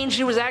don't mean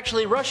she was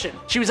actually Russian.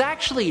 She was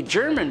actually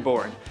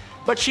German-born.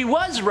 But she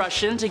was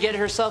Russian to get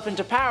herself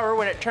into power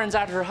when it turns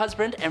out her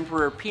husband,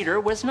 Emperor Peter,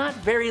 was not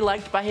very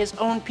liked by his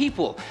own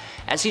people,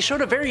 as he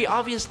showed a very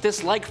obvious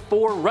dislike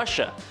for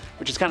Russia,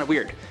 which is kind of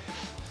weird.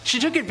 She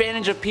took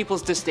advantage of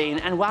people's disdain,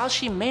 and while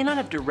she may not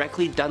have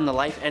directly done the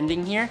life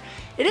ending here,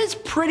 it is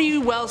pretty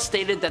well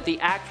stated that the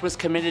act was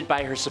committed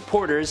by her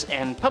supporters,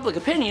 and public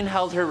opinion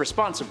held her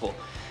responsible.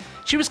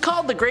 She was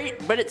called the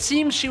Great, but it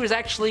seems she was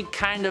actually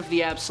kind of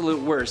the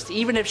absolute worst,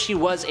 even if she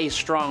was a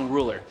strong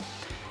ruler.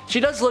 She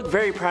does look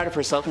very proud of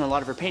herself in a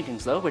lot of her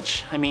paintings though,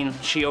 which, I mean,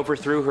 she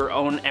overthrew her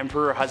own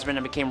emperor husband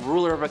and became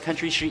ruler of a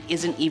country she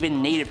isn't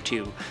even native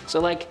to. So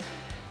like,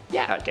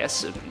 yeah, I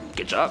guess,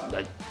 good job,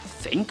 I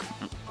think.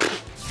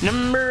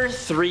 Number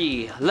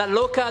 3, La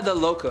Loca de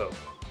Loco.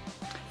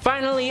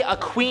 Finally, a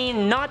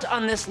queen not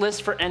on this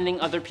list for ending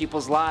other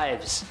people's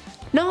lives.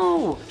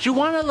 No,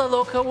 Juana La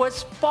Loca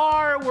was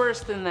far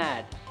worse than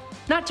that.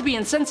 Not to be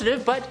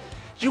insensitive, but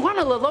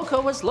Juana La Loca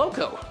was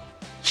loco.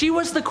 She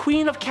was the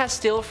Queen of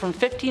Castile from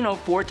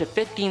 1504 to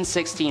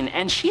 1516,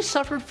 and she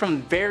suffered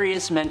from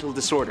various mental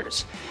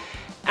disorders.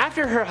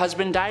 After her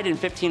husband died in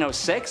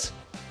 1506,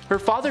 her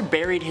father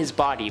buried his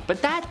body,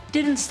 but that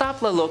didn't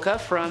stop La Loca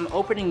from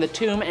opening the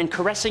tomb and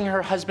caressing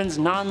her husband's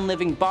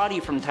non-living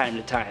body from time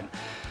to time.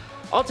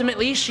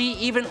 Ultimately, she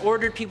even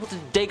ordered people to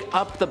dig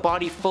up the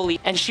body fully,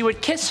 and she would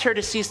kiss her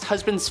deceased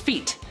husband's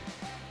feet.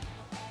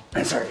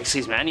 Sorry,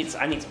 excuse me, I need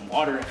some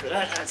water after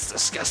that. That's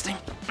disgusting.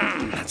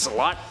 That's a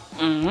lot.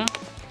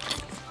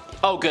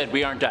 Oh good,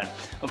 we aren't done.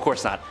 Of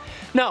course not.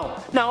 No,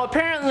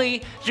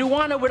 apparently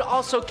Juana would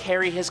also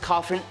carry his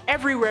coffin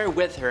everywhere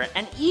with her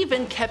and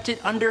even kept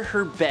it under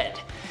her bed.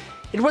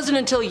 It wasn't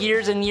until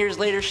years and years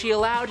later she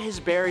allowed his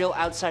burial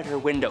outside her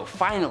window,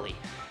 finally.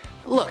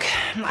 Look,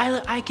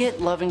 I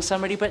get loving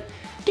somebody, but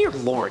dear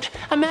lord,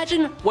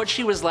 imagine what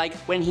she was like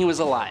when he was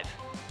alive.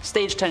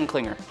 Stage 10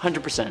 clinger,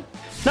 100%.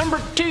 Number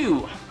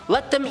 2,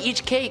 let them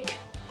eat cake.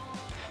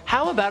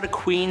 How about a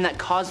queen that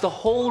caused a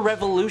whole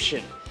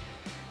revolution?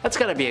 That's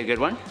gotta be a good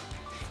one.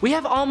 We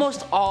have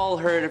almost all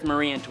heard of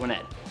Marie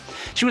Antoinette.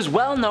 She was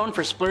well known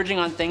for splurging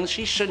on things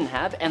she shouldn't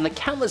have and the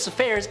countless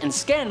affairs and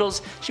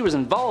scandals she was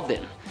involved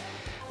in.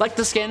 Like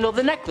the scandal of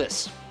the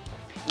necklace.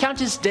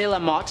 Countess de la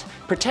Motte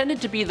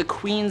pretended to be the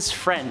Queen's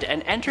friend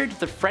and entered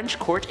the French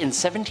court in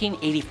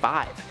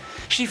 1785.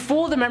 She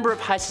fooled a member of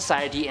high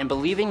society in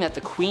believing that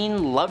the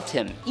Queen loved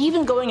him,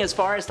 even going as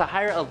far as to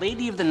hire a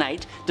lady of the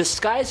night,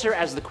 disguise her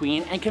as the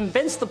Queen, and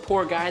convince the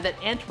poor guy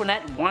that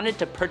Antoinette wanted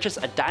to purchase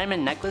a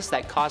diamond necklace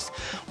that cost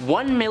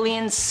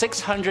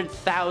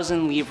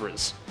 1,600,000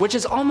 livres, which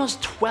is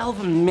almost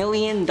 $12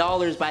 million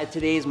by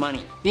today's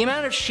money. The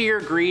amount of sheer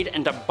greed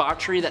and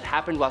debauchery that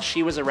happened while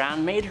she was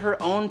around made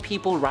her own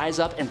people rise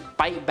up and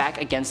fight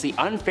back against the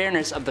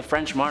unfairness of the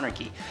French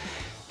monarchy.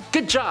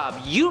 Good job,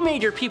 you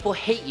made your people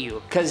hate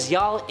you, cause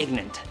y'all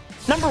ignorant.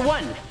 Number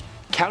 1.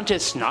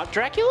 Countess not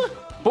Dracula?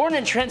 Born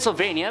in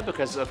Transylvania,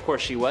 because of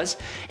course she was,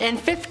 in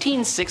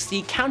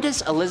 1560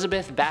 Countess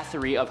Elizabeth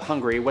Bathory of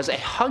Hungary was a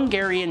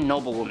Hungarian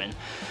noblewoman.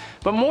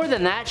 But more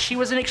than that, she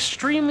was an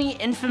extremely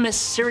infamous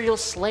serial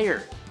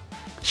slayer.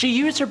 She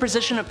used her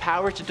position of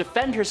power to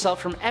defend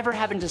herself from ever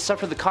having to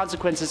suffer the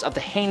consequences of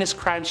the heinous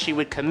crimes she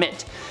would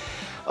commit.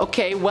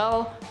 Okay,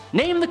 well,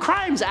 name the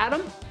crimes,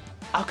 Adam.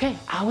 Okay,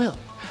 I will.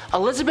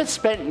 Elizabeth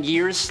spent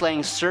years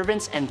slaying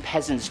servants and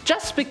peasants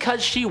just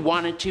because she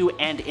wanted to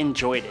and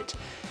enjoyed it.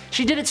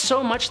 She did it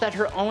so much that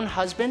her own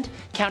husband,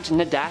 Count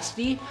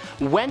Nadasti,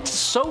 went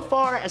so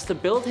far as to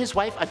build his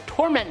wife a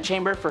torment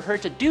chamber for her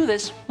to do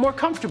this more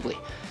comfortably.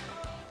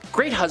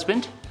 Great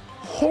husband,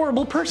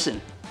 horrible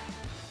person.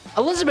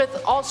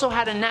 Elizabeth also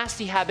had a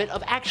nasty habit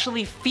of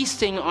actually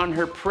feasting on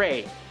her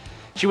prey.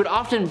 She would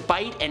often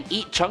bite and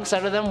eat chunks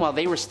out of them while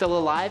they were still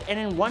alive, and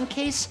in one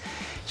case,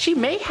 she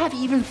may have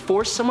even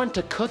forced someone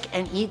to cook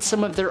and eat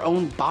some of their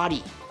own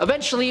body.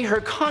 Eventually,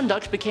 her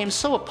conduct became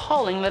so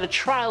appalling that a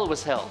trial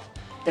was held.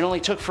 It only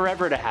took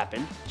forever to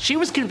happen. She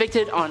was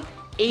convicted on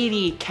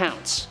 80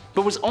 counts,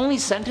 but was only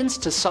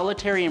sentenced to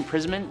solitary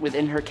imprisonment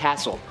within her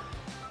castle.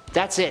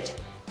 That's it.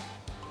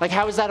 Like,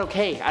 how is that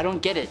okay? I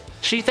don't get it.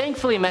 She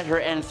thankfully met her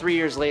end 3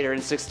 years later in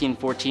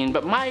 1614,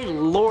 but my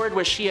lord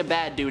was she a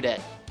bad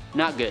dudette.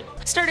 Not good.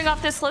 Starting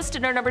off this list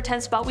in our number 10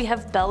 spot, we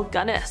have Belle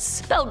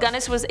Gunness. Belle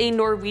Gunness was a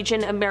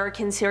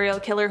Norwegian-American serial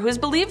killer who is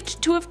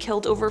believed to have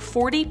killed over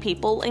 40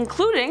 people,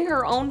 including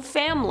her own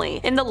family,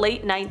 in the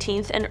late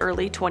 19th and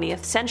early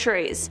 20th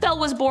centuries. Belle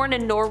was born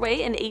in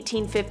Norway in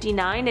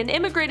 1859 and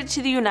immigrated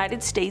to the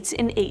United States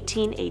in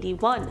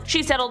 1881.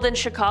 She settled in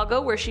Chicago,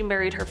 where she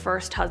married her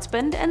first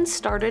husband and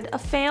started a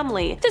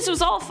family. This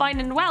was all fine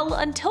and well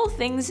until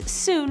things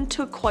soon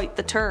took quite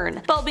the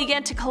turn. Belle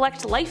began to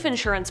collect life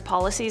insurance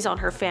policies on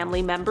her family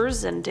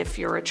members, and if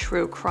you're a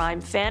true crime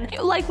fan,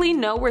 you likely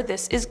know where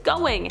this is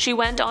going. She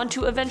went on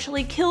to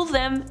eventually kill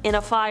them in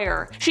a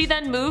fire. She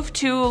then moved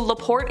to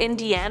LaPorte,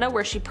 Indiana,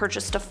 where she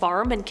purchased a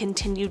farm and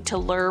continued to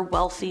lure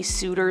wealthy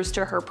suitors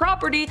to her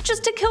property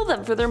just to kill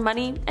them for their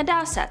money and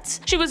assets.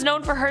 She was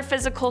known for her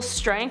physical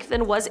strength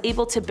and was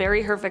able to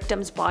bury her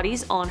victims'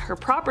 bodies on her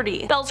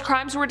property. Belle's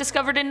crimes were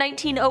discovered in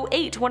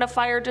 1908 when a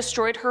fire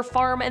destroyed her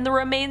farm and the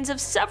remains of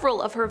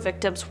several of her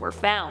victims were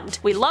found.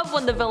 We love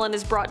when the villain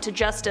is brought to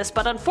justice,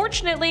 but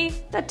unfortunately,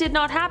 that did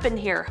not happen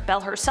here.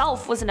 Belle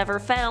herself was never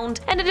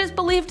found, and it is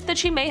believed that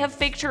she may have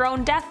faked her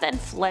own death and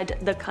fled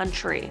the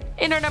country.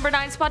 In our number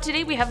 9 spot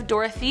today, we have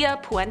Dorothea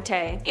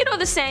Puente. You know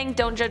the saying,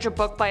 don't judge a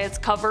book by its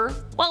cover?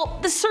 Well,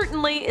 this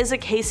certainly is a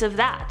case of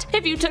that.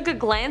 If you took a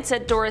glance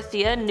at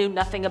Dorothea and knew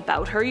nothing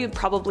about her, you'd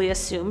probably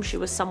assume she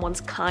was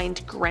someone's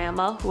kind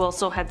grandma who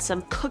also had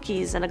some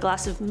cookies and a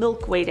glass of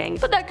milk waiting,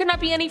 but that could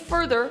not be any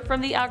further from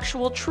the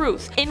actual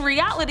truth. In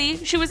reality,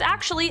 she was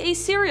actually a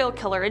serial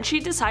killer, and she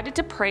decided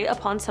to prey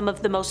upon some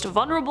of the most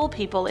vulnerable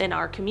people in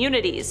our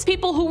communities,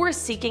 people who were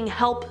seeking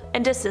help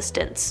and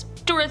assistance.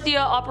 Dorothea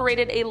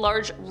operated a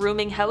large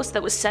rooming house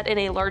that was set in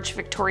a large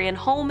Victorian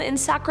home in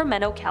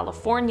Sacramento,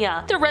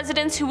 California. The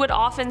residents who would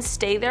often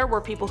stay there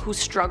were people who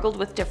struggled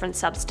with different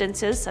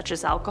substances such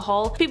as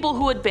alcohol, people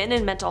who had been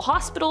in mental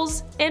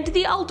hospitals, and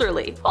the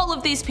elderly. All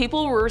of these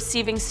people were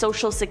receiving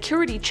social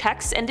security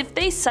checks, and if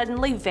they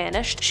suddenly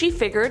vanished, she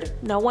figured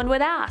no one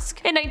would ask.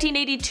 In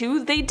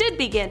 1982, they did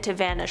begin to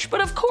vanish,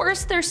 but of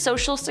course their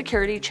social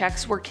security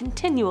checks were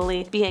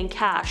continually being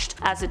cashed.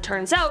 As it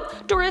turns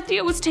out,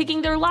 Dorothea was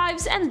taking their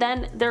lives and then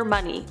their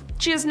money.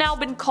 She has now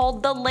been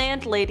called the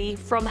landlady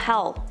from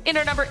hell. In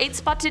our number 8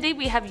 spot today,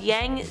 we have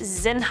Yang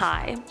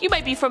Xinhai. You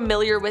might be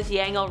familiar with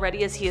Yang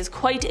already, as he is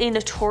quite a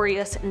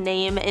notorious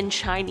name in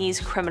Chinese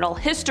criminal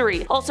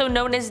history. Also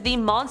known as the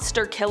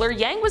Monster Killer,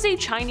 Yang was a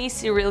Chinese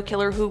serial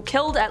killer who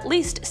killed at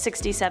least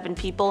 67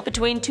 people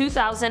between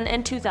 2000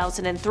 and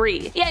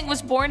 2003. Yang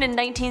was born in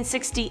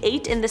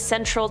 1968 in the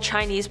central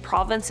Chinese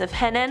province of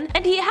Henan,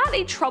 and he had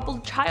a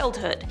troubled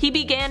childhood. He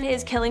began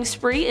his killing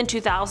spree in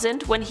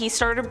 2000 when he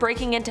started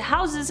breaking into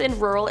houses in in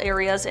rural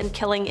areas and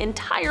killing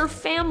entire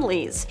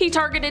families. He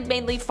targeted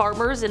mainly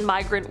farmers and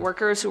migrant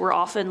workers who were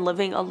often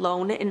living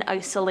alone in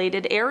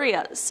isolated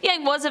areas.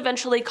 Yang was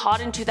eventually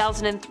caught in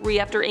 2003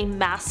 after a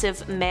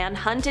massive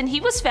manhunt, and he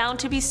was found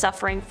to be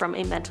suffering from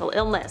a mental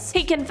illness.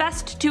 He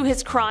confessed to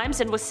his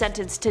crimes and was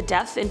sentenced to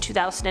death in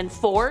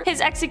 2004.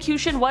 His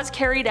execution was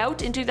carried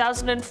out in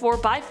 2004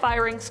 by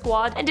firing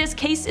squad, and his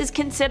case is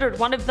considered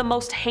one of the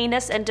most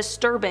heinous and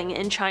disturbing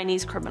in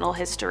Chinese criminal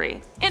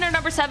history. In our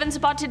number 7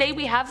 spot today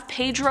we have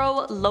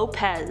Pedro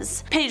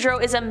Lopez. Pedro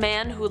is a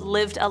man who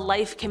lived a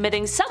life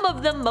committing some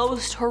of the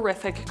most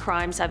horrific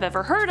crimes I've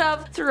ever heard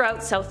of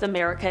throughout South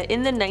America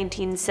in the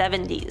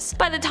 1970s.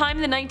 By the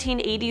time the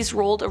 1980s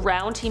rolled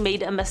around, he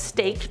made a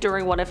mistake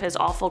during one of his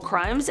awful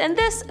crimes, and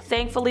this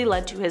thankfully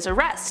led to his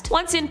arrest.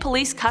 Once in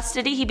police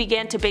custody, he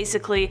began to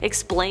basically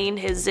explain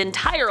his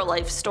entire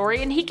life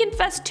story, and he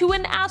confessed to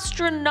an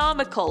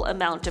astronomical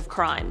amount of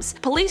crimes.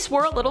 Police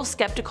were a little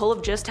skeptical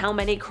of just how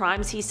many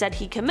crimes he said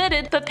he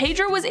committed, but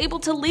Pedro was able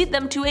to lead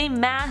them to a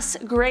mass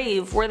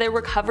grave where they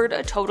recovered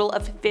a total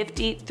of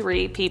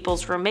 53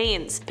 people's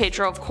remains.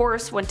 Pedro, of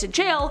course, went to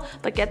jail,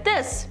 but get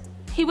this,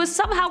 he was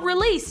somehow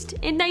released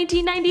in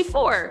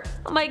 1994.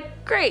 I'm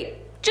like, great.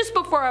 Just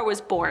before I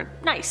was born.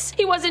 Nice.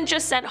 He wasn't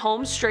just sent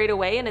home straight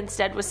away and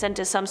instead was sent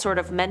to some sort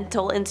of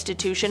mental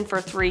institution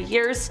for 3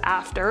 years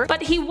after,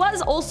 but he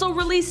was also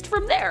released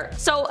from there.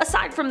 So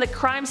aside from the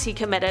crimes he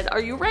committed, are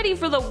you ready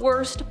for the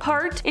worst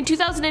part? In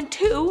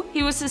 2002,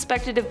 he was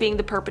suspected of being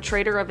the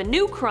perpetrator of a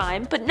new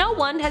crime, but no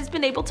one has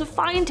been able to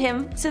find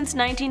him since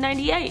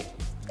 1998.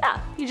 Yeah,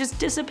 he just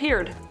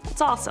disappeared.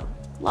 That's awesome.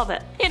 Love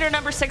it. In our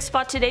number 6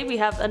 spot today we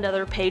have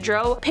another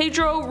Pedro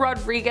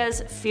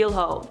Rodrigues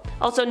Filho.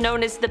 Also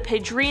known as the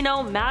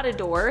Pedrino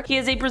Matador, he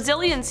is a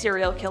Brazilian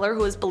serial killer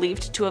who is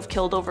believed to have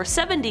killed over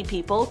 70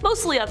 people,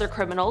 mostly other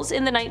criminals,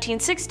 in the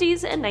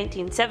 1960s and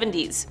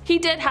 1970s. He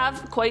did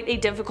have quite a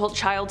difficult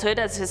childhood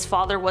as his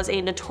father was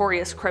a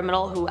notorious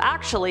criminal who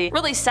actually,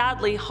 really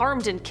sadly,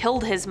 harmed and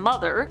killed his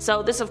mother,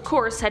 so this of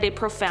course had a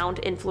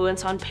profound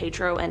influence on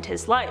Pedro and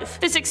his life.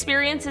 This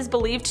experience is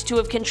believed to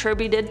have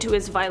contributed to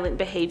his violent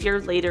behavior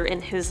later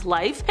in his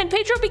life, and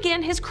Pedro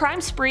began his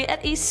crime spree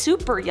at a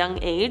super young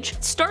age,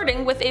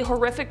 starting with a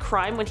horrific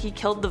crime when he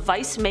killed the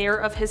vice mayor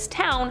of his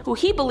town, who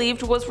he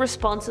believed was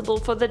responsible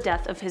for the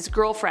death of his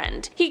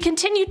girlfriend. He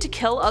continued to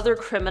kill other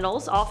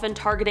criminals, often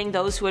targeting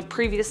those who had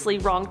previously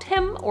wronged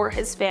him or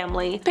his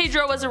family.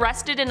 Pedro was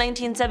arrested in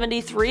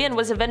 1973 and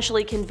was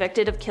eventually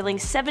convicted of killing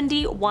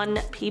 71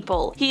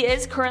 people. He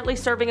is currently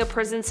serving a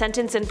prison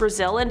sentence in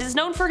Brazil and is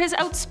known for his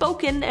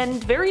outspoken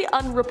and very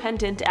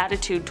unrepentant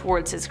attitude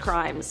towards his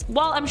crimes.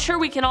 While I'm sure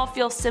we can all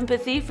feel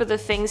sympathy for the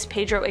things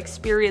Pedro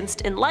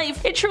experienced in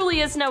life, it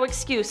truly is no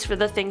excuse for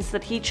the things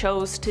that he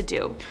chose to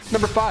do.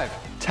 Number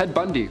 5. Ted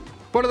Bundy.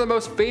 One of the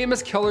most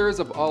famous killers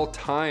of all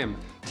time.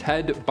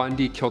 Ted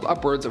Bundy killed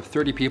upwards of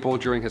 30 people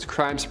during his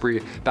crime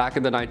spree back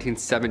in the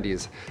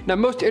 1970s. Now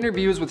most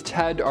interviews with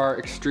Ted are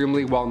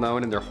extremely well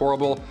known and they're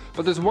horrible,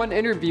 but there's one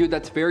interview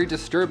that's very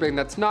disturbing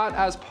that's not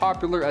as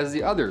popular as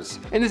the others.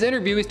 In this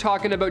interview he's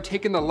talking about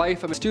taking the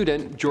life of a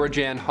student,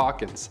 Georgianne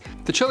Hawkins.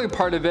 The chilling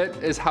part of it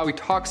is how he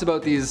talks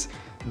about these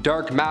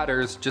dark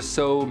matters just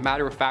so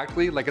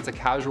matter-of-factly, like it's a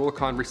casual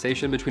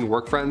conversation between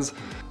work friends,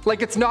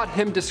 like it's not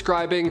him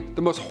describing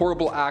the most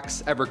horrible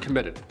acts ever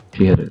committed.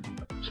 She had a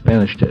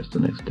Spanish test the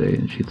next day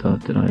and she thought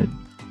that I had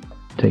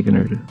taken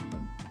her to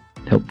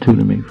help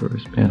tutor me for a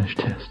Spanish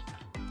test.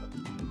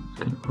 It's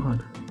kind of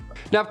odd.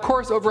 Now of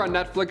course over on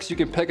Netflix you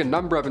can pick a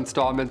number of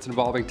installments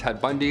involving Ted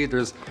Bundy.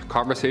 There's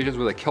Conversations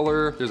with a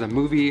Killer, there's a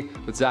movie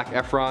with Zac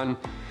Efron.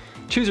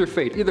 Choose your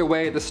fate. Either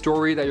way, the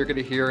story that you're going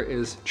to hear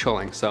is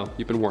chilling, so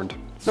you've been warned.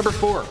 Number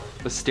 4.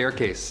 The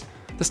Staircase.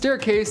 The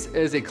Staircase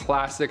is a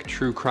classic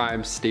true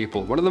crime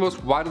staple, one of the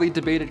most widely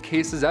debated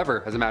cases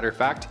ever, as a matter of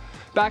fact.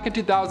 Back in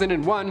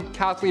 2001,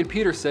 Kathleen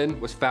Peterson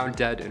was found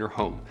dead in her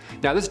home.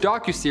 Now this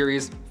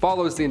docuseries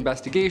follows the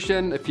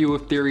investigation, a few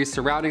theories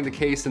surrounding the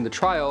case and the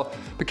trial,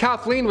 but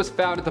Kathleen was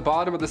found at the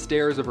bottom of the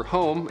stairs of her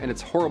home, and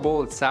it's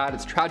horrible, it's sad,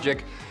 it's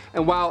tragic.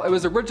 And while it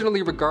was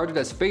originally regarded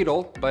as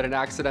fatal, but an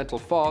accidental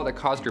fall that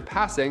caused her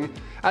passing,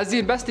 as the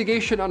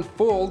investigation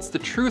unfolds, the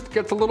truth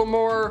gets a little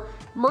more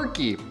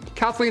murky.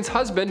 Kathleen's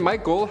husband,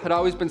 Michael, had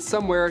always been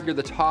somewhere near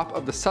the top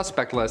of the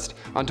suspect list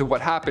onto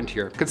what happened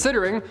here,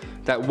 considering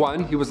that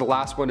 1, he was the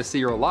last one to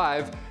see her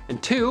alive,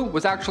 and 2,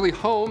 was actually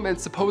home and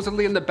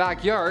supposedly in the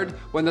backyard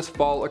when this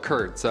fall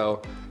occurred.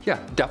 So yeah,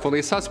 definitely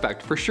a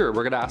suspect, for sure.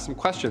 We're gonna ask some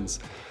questions.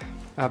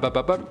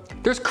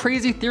 There's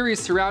crazy theories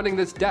surrounding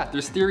this death.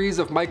 There's theories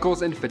of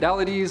Michael's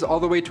infidelities all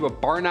the way to a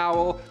barn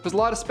owl. There's a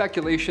lot of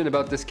speculation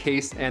about this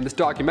case, and this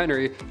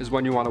documentary is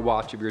one you want to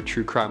watch if you're a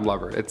true crime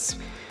lover.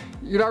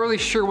 You're not really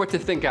sure what to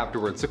think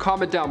afterwards, so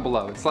comment down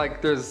below. It's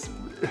like this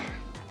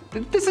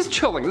is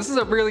chilling. This is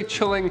a really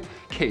chilling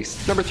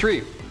case. Number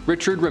 3,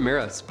 Richard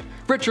Ramirez.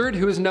 Richard,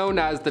 who is known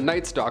as the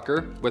Night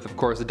Stalker, with of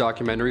course a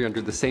documentary under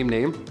the same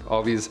name.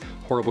 All these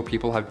horrible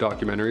people have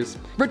documentaries.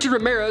 Richard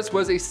Ramirez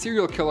was a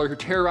serial killer who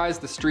terrorized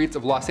the streets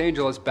of Los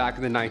Angeles back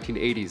in the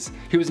 1980s.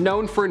 He was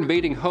known for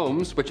invading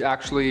homes, which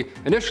actually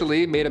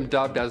initially made him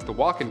dubbed as the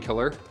Walk-In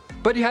Killer.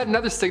 But he had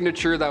another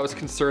signature that was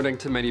concerning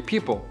to many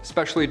people,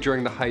 especially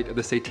during the height of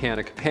the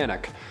Satanic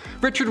Panic.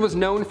 Richard was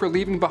known for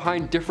leaving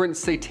behind different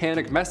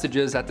satanic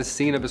messages at the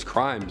scene of his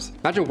crimes.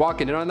 Imagine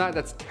walking in on that,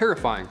 that's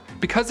terrifying.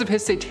 Because of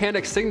his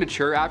satanic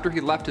signature, after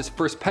he left his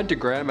first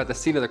pentagram at the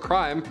scene of the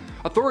crime,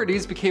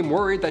 authorities became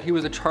worried that he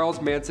was a Charles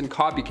Manson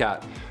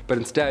copycat, but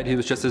instead he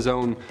was just his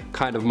own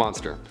kind of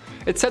monster.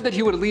 It's said that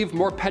he would leave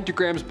more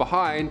pentagrams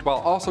behind while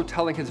also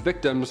telling his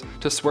victims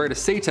to swear to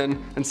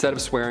Satan instead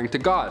of swearing to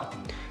God.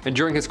 And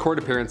during his court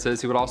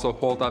appearances, he would also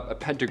hold up a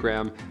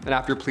pentagram, and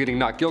after pleading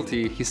not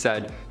guilty, he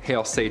said,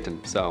 "Hail Satan."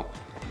 So,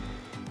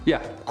 yeah,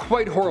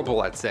 quite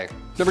horrible, I'd say.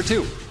 Number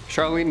 2,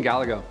 Charlene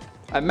Gallego.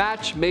 A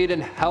match made in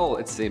hell,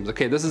 it seems.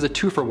 Okay, this is a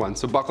 2-for-1,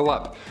 so buckle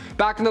up.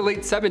 Back in the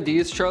late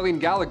 70s, Charlene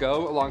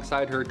Gallego,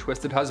 alongside her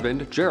twisted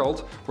husband,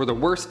 Gerald, were the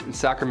worst in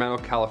Sacramento,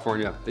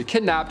 California. They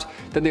kidnapped,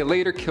 then they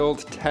later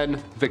killed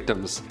 10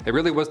 victims. It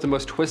really was the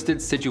most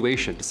twisted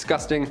situation.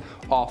 Disgusting,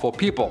 awful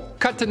people.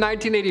 Cut to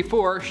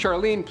 1984,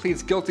 Charlene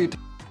pleads guilty to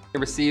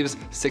and receives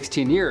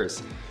 16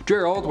 years.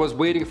 Gerald was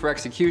waiting for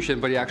execution,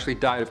 but he actually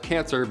died of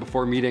cancer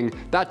before meeting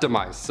that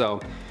demise. So,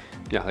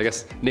 yeah, I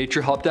guess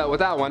nature helped out with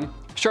that one.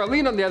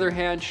 Charlene, on the other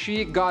hand,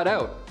 she got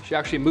out. She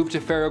actually moved to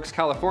Fair Oaks,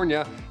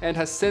 California, and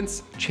has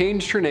since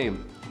changed her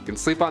name. You can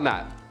sleep on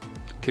that.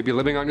 Could be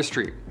living on your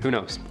street, who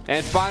knows.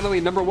 And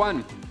finally, number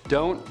 1,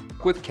 don't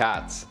f with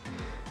cats.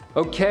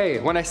 Okay,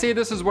 when I say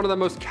this is one of the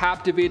most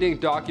captivating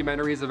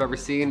documentaries I've ever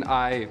seen,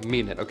 I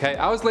mean it, okay?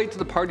 I was late to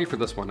the party for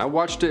this one. I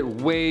watched it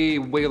way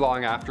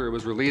long after it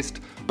was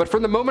released, but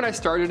from the moment I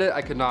started it,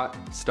 I could not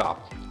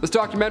stop. This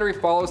documentary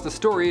follows the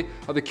story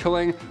of the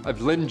killing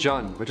of Lynn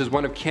Jun, which is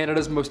one of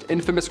Canada's most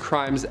infamous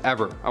crimes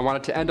ever. I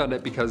wanted to end on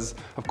it because,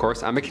 of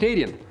course, I'm a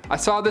Canadian. I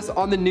saw this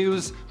on the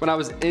news when I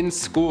was in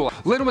school.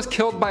 Lynn was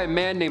killed by a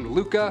man named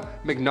Luca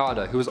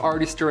Magnotta, who was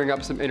already stirring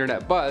up some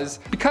internet buzz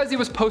because he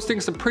was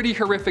posting some pretty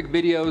horrific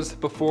videos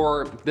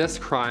before this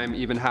crime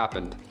even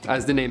happened.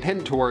 As the name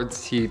hinted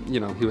towards, he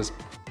was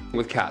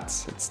with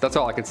cats. That's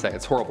all I can say.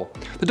 It's horrible.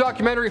 The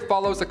documentary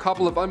follows a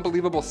couple of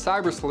unbelievable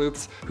cyber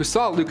sleuths who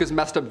saw Luca's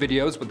messed up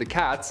videos with the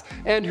cats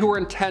and who were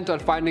intent on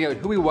finding out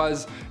who he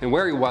was and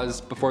where he was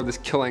before this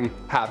killing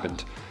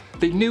happened.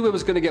 They knew it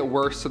was going to get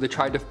worse, so they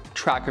tried to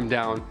track him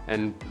down,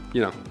 and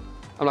I'm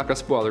not going to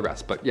spoil the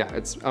rest, but yeah,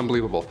 it's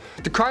unbelievable.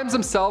 The crimes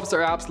themselves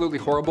are absolutely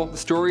horrible. The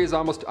story is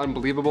almost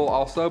unbelievable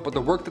also, but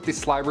the work that they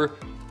sliver,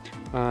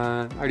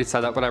 I already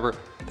said that, whatever.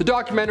 The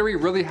documentary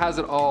really has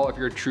it all if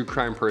you're a true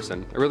crime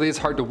person. It really is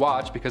hard to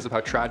watch because of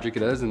how tragic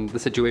it is and the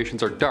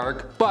situations are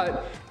dark,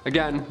 but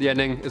again, the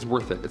ending is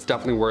worth it. It's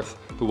definitely worth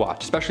the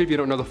watch, especially if you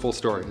don't know the full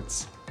story.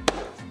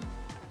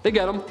 They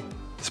get them.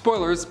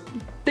 Spoilers,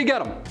 they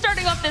get them.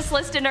 Starting off this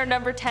list in our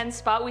number 10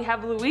 spot, we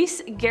have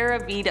Luis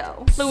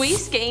Garavito.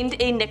 Luis gained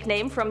a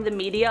nickname from the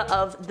media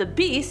of the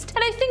Beast,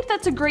 and I think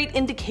that's a great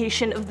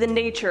indication of the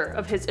nature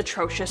of his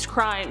atrocious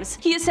crimes.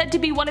 He is said to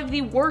be one of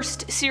the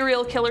worst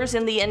serial killers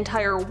in the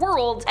entire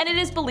world, and it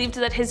is believed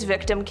that his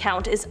victim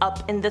count is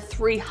up in the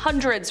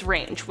 300s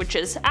range, which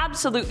is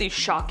absolutely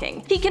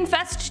shocking. He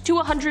confessed to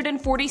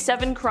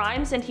 147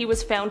 crimes, and he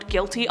was found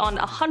guilty on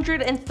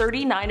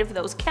 139 of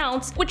those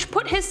counts, which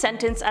put his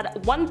sentence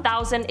at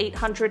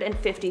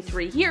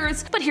 1,853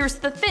 years, but here's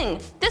the thing.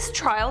 This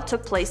trial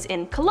took place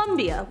in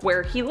Colombia,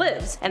 where he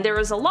lives, and there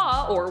is a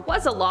law, or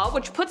was a law,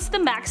 which puts the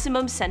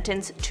maximum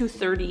sentence to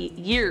 30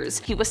 years.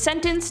 He was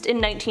sentenced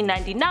in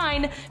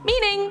 1999,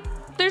 meaning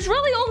there's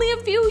really only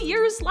a few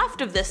years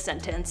left of this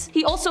sentence.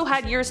 He also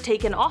had years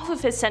taken off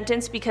of his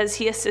sentence because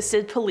he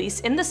assisted police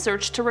in the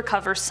search to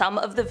recover some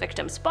of the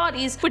victims'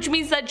 bodies, which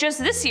means that just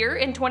this year,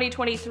 in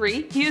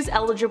 2023, he is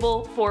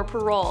eligible for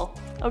parole.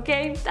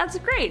 Okay, that's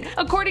great.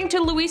 According to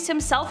Luis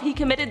himself, he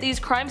committed these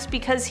crimes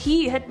because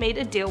he had made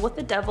a deal with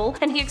the devil,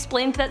 and he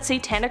explained that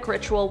satanic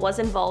ritual was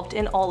involved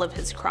in all of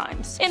his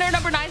crimes. In our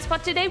number 9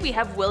 spot today, we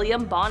have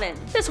William Bonin.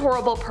 This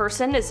horrible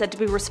person is said to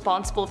be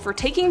responsible for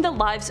taking the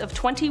lives of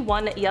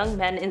 21 young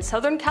men in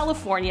Southern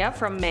California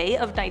from May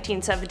of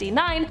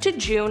 1979 to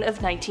June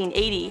of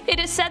 1980. It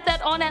is said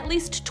that on at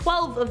least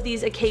 12 of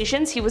these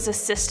occasions he was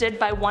assisted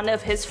by one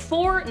of his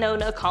 4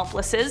 known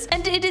accomplices,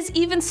 and it is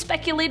even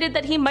speculated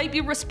that he might be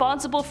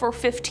responsible for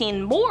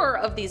 15 more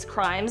of these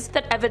crimes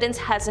that evidence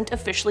hasn't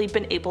officially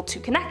been able to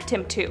connect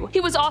him to. He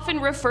was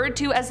often referred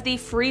to as the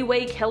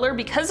freeway killer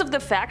because of the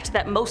fact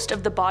that most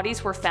of the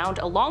bodies were found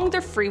along the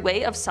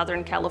freeway of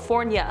Southern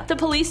California. The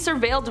police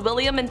surveilled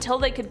William until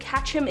they could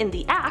catch him in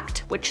the act,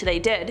 which they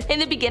did. In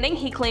the beginning,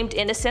 he claimed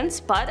innocence,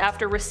 but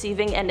after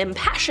receiving an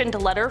impassioned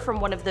letter from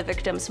one of the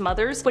victim's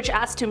mothers, which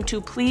asked him to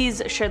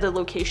please share the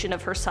location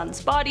of her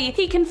son's body,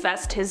 he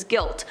confessed his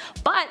guilt.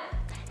 But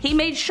He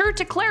made sure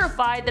to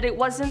clarify that it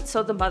wasn't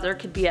so the mother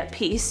could be at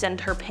peace and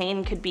her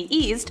pain could be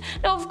eased.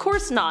 No, of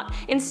course not.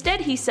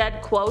 Instead, he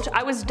said, quote,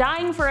 "I was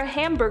dying for a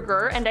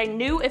hamburger and I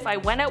knew if I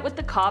went out with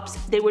the cops,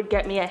 they would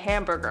get me a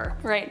hamburger."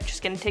 Right,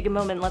 just gonna take a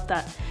moment and let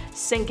that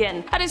sink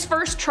in. At his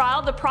first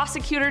trial, the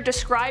prosecutor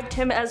described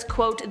him as,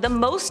 quote, "the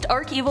most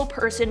arch-evil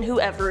person who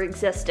ever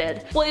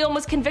existed." William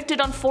was convicted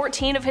on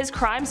 14 of his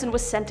crimes and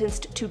was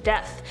sentenced to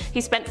death.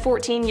 He spent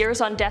 14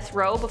 years on death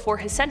row before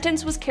his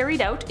sentence was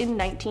carried out in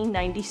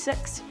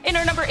 1996. In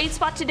our number 8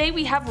 spot today,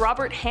 we have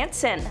Robert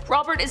Hansen.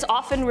 Robert is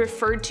often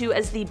referred to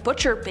as the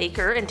Butcher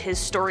Baker, and his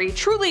story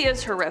truly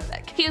is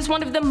horrific. He is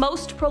one of the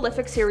most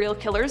prolific serial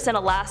killers in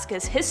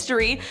Alaska's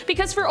history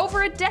because for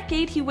over a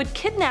decade he would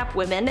kidnap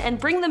women and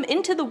bring them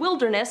into the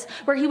wilderness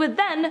where he would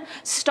then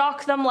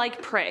stalk them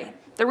like prey.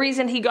 The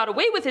reason he got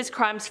away with his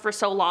crimes for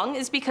so long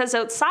is because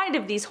outside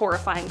of these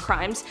horrifying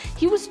crimes,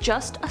 he was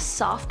just a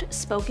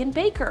soft-spoken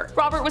baker.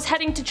 Robert was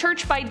heading to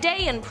church by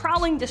day and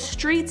prowling the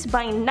streets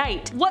by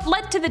night. What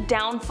led to the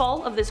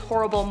downfall of this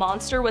horrible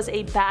monster was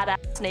a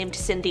badass named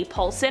Cindy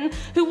Paulson,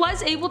 who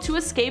was able to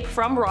escape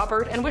from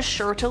Robert and was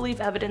sure to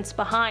leave evidence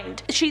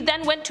behind. She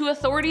then went to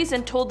authorities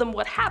and told them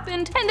what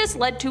happened, and this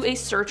led to a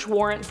search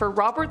warrant for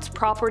Robert's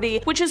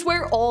property, which is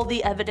where all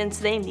the evidence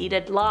they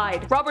needed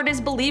lied. Robert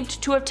is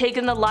believed to have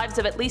taken the lives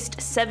of at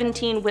least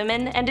 17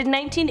 women, and in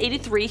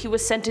 1983 he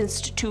was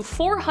sentenced to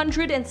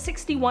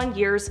 461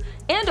 years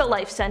and a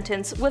life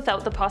sentence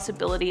without the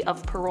possibility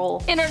of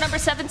parole. In our number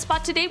 7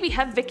 spot today, we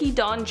have Vicki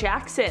Dawn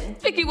Jackson.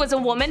 Vicki was a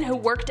woman who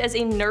worked as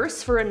a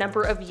nurse for a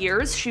number of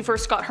years. She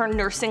first got her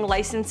nursing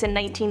license in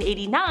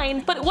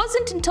 1989, but it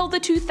wasn't until the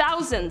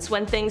 2000s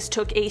when things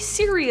took a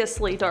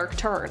seriously dark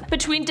turn.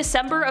 Between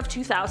December of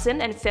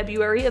 2000 and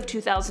February of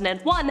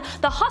 2001,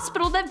 the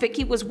hospital that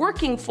Vicki was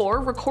working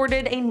for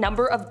recorded a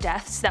number of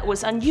deaths that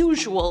was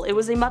unusual. It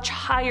was a much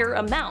higher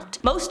amount.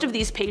 Most of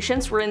these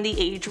patients were in the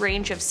age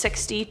range of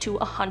 60 to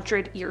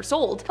 100 years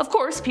old. Of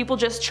course, people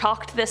just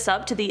chalked this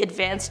up to the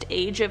advanced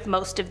age of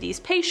most of these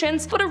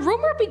patients, but a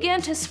rumor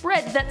began to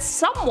spread that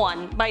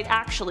someone might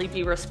actually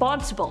be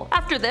responsible.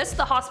 After this,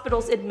 the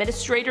hospital's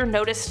administrator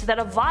noticed that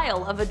a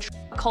vial of a drug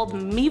called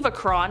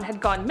Mevacron had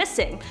gone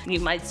missing. You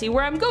might see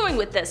where I'm going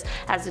with this.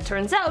 As it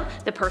turns out,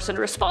 the person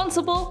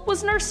responsible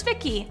was Nurse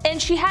Vicki, and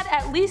she had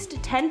at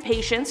least 10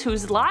 patients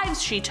whose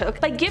lives she took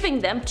by giving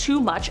them too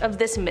much of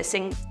this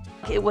missing.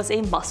 It was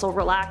a muscle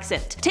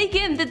relaxant. Take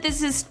in that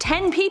this is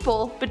 10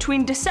 people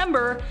between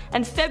December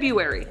and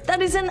February.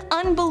 That is an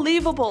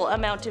unbelievable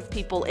amount of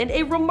people in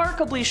a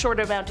remarkably short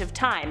amount of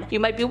time. You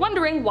might be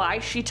wondering why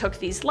she took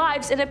these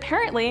lives, and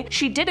apparently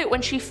she did it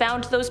when she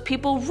found those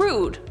people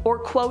rude or,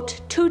 quote,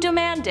 too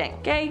demanding.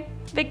 Okay?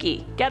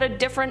 Vicki, get a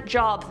different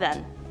job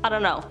then. I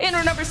don't know. In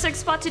our number 6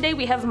 spot today,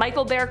 we have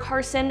Michael Bear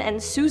Carson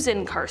and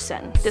Susan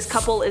Carson. This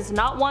couple is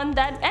not one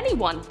that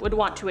anyone would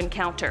want to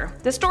encounter.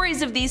 The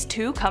stories of these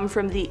two come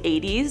from the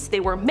 80s. They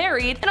were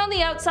married, and on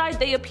the outside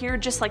they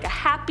appeared just like a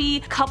happy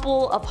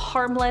couple of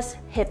harmless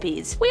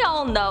hippies. We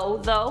all know,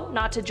 though,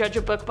 not to judge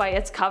a book by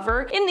its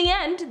cover, in the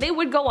end they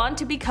would go on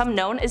to become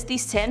known as the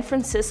San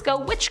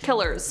Francisco Witch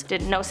Killers.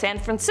 Didn't know San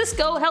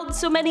Francisco held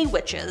so many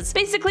witches.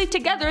 Basically,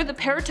 together the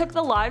pair took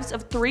the lives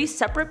of 3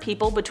 separate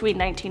people between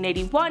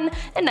 1981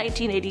 and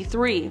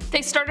 1983.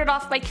 They started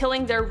off by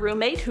killing their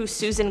roommate, who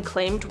Susan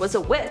claimed was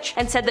a witch,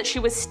 and said that she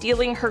was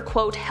stealing her,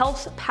 quote,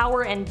 health,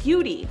 power, and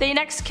beauty. They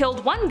next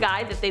killed one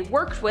guy that they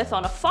worked with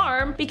on a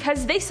farm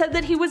because they said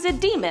that he was a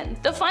demon.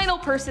 The final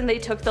person they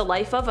took the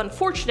life of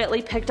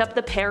unfortunately picked up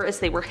the pair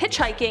as they were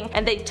hitchhiking,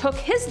 and they took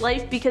his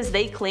life because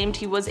they claimed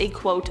he was a,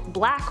 quote,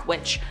 black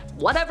witch,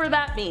 whatever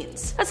that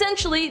means.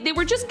 Essentially, they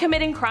were just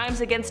committing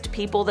crimes against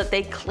people that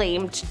they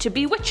claimed to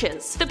be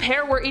witches. The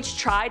pair were each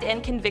tried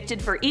and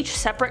convicted for each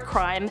separate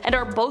crime and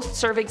are both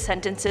serving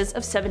sentences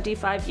of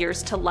 75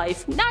 years to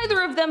life.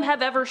 Neither of them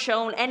have ever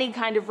shown any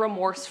kind of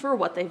remorse for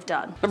what they've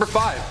done. Number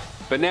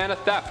 5. Banana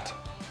theft.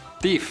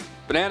 Thief.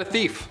 Banana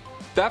thief.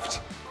 Theft?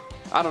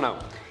 I don't know.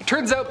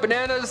 Turns out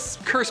bananas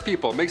curse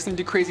people, makes them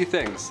do crazy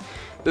things.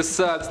 This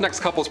next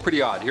couple is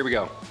pretty odd. Here we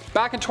go.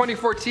 Back in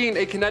 2014,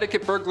 a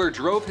Connecticut burglar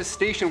drove his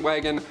station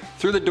wagon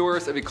through the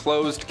doors of a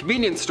closed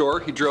convenience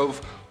store. He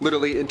drove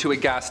literally into a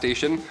gas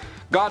station,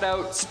 got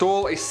out,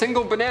 stole a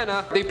single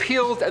banana, they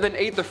peeled and then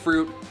ate the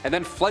fruit, and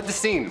then fled the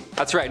scene.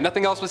 That's right,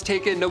 nothing else was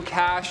taken, no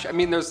cash. I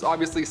mean, there's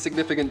obviously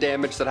significant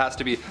damage that has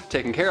to be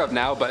taken care of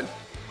now, but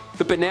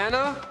the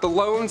banana, the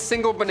lone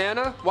single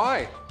banana,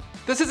 why?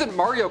 This isn't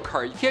Mario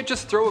Kart. You can't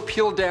just throw a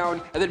peel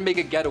down and then make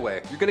a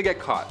getaway. You're gonna get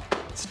caught.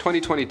 It's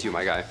 2022,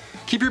 my guy.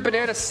 Keep your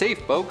bananas safe,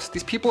 folks.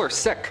 These people are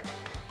sick.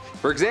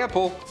 For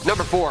example,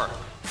 Number 4.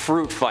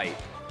 Fruit fight.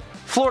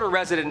 Florida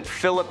resident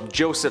Philip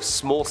Joseph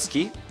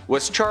Smolsky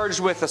was charged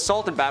with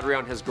assault and battery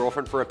on his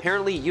girlfriend for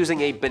apparently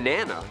using a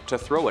banana to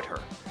throw at her.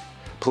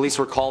 Police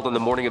were called on the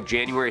morning of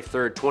January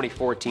 3rd,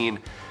 2014,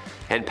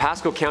 and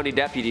Pasco County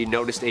deputy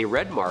noticed a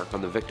red mark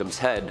on the victim's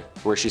head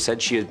where she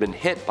said she had been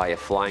hit by a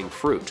flying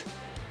fruit.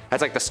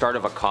 That's like the start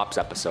of a Cops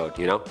episode,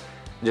 you know?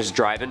 Just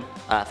driving.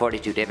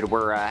 42 David,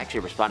 we're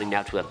actually responding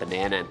now to a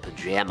banana in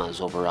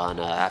pajamas over on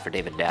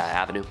Affidavit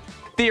Avenue.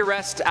 The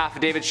arrest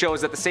affidavit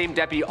shows that the same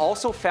deputy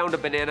also found a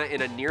banana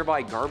in a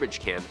nearby garbage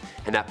can,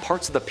 and that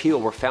parts of the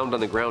peel were found on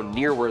the ground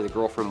near where the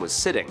girlfriend was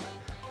sitting.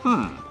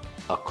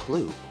 A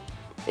clue.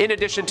 In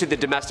addition to the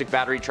domestic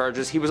battery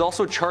charges, he was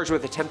also charged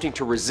with attempting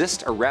to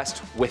resist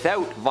arrest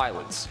without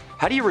violence.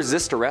 How do you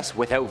resist arrest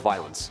without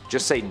violence?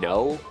 Just say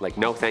no, like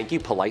no thank you,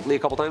 politely a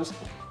couple times?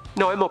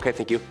 No, I'm okay,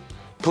 thank you.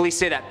 Police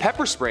say that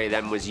pepper spray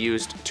then was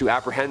used to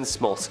apprehend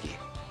Smolsky.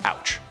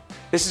 Ouch.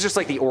 This is just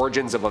like the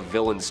origins of a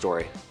villain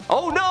story.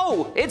 Oh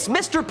no, it's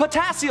Mr.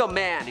 Potassium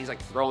Man. He's like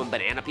throwing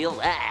banana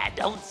peels.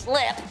 Don't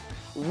slip.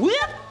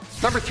 Whip.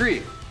 Number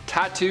 3.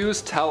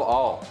 Tattoos tell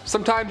all.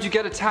 Sometimes you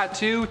get a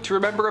tattoo to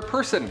remember a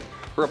person,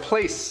 or a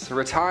place,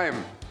 or a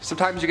time.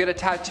 Sometimes you get a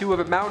tattoo of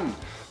a mountain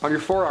on your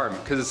forearm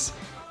because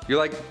you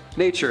like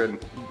nature and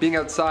being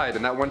outside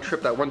and that one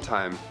trip that one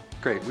time.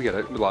 Great, we get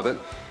it, we love it.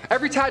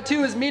 Every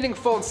tattoo is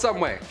meaningful in some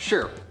way,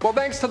 sure. Well,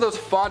 thanks to those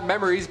fond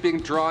memories being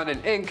drawn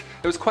in ink,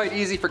 it was quite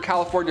easy for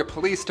California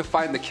police to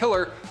find the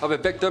killer of a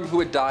victim who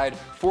had died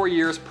 4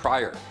 years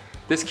prior.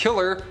 This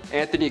killer,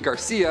 Anthony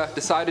Garcia,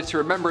 decided to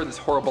remember this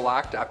horrible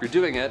act after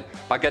doing it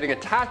by getting a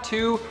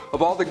tattoo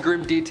of all the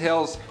grim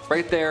details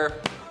right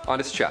there on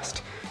his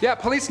chest. Yeah,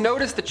 police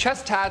noticed the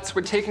chest tats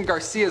when taking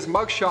Garcia's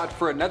mugshot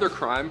for another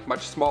crime,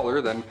 much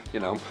smaller than,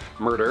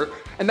 murder,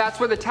 and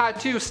that's when the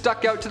tattoo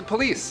stuck out to the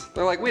police.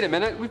 They're like, wait a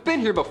minute, we've been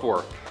here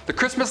before. The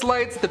Christmas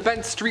lights, the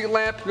bent street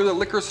lamp near the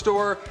liquor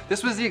store,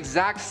 this was the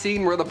exact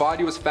scene where the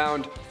body was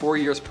found 4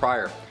 years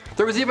prior.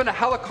 There was even a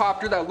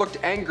helicopter that looked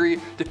angry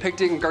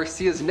depicting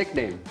Garcia's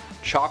nickname,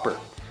 Chopper.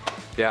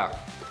 Yeah,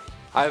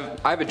 I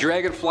have a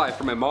dragonfly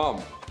for my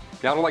mom.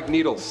 Yeah, I don't like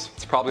needles,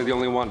 it's probably the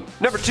only one.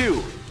 Number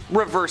 2,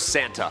 reverse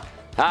Santa.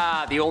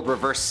 Ah, the old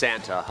reverse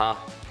Santa, huh?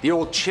 The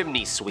old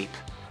chimney sweep.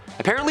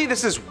 Apparently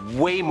this is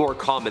way more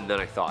common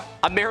than I thought.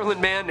 A Maryland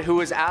man who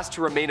was asked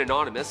to remain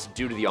anonymous,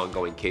 due to the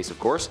ongoing case of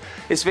course,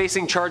 is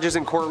facing charges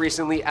in court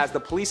recently as the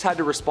police had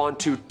to respond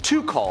to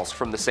 2 calls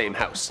from the same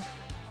house.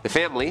 The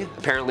family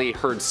apparently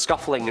heard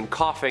scuffling and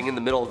coughing in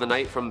the middle of the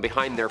night from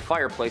behind their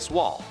fireplace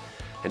wall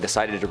and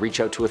decided to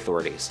reach out to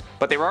authorities.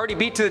 But they were already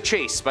beat to the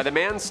chase by the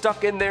man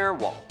stuck in their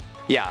wall.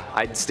 Yeah,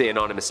 I'd stay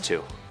anonymous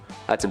too.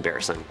 That's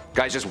embarrassing.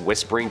 Guys just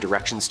whispering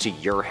directions to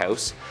your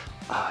house.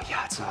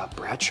 Yeah, it's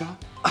Bradshaw?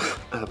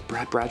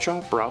 Brad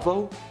Bradshaw?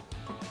 Bravo?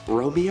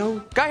 Romeo?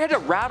 Guy had to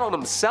rat on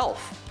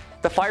himself.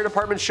 The fire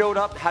department showed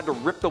up, had to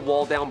rip the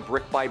wall down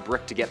brick by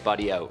brick to get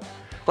Buddy out.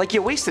 Like,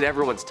 you wasted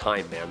everyone's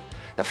time, man.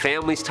 The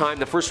family's time,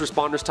 the first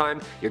responders'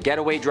 time, your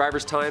getaway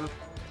driver's time.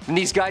 And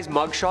these guys'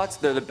 mugshots,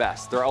 they're the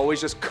best. They're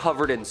always just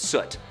covered in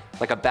soot,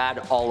 like a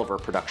bad Oliver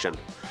production.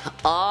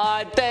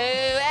 I'd do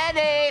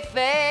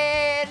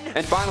anything!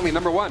 And finally,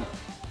 number 1.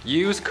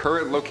 Use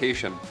current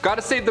location.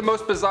 Gotta save the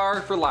most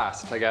bizarre for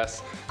last, I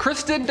guess.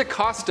 Kristen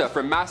DaCosta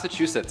from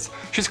Massachusetts.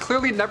 She's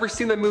clearly never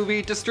seen the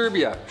movie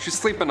Disturbia. She's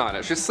sleeping on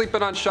it. She's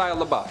sleeping on Shia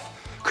LaBeouf.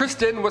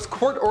 Kristen was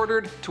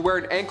court-ordered to wear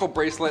an ankle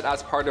bracelet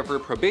as part of her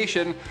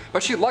probation,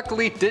 but she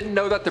luckily didn't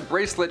know that the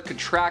bracelet could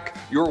track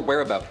your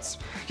whereabouts.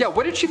 Yeah,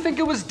 what did she think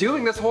it was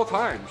doing this whole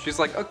time? She's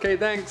like, okay,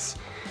 thanks.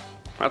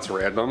 That's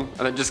random.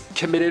 And then just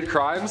committed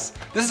crimes?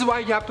 This is why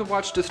you have to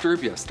watch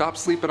Disturbia. Stop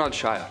sleeping on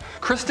Shia.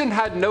 Kristen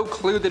had no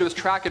clue that it was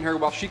tracking her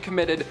while she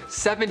committed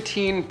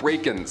 17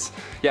 break-ins.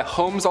 Yeah,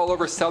 homes all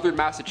over southern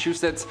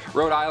Massachusetts,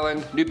 Rhode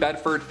Island, New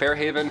Bedford,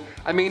 Fairhaven.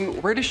 I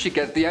mean, where does she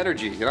get the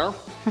energy,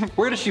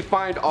 Where does she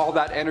find all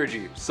that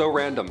energy? So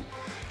random.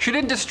 She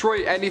didn't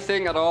destroy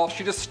anything at all.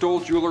 She just stole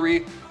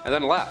jewelry and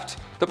then left.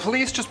 The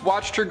police just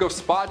watched her go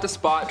spot to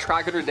spot,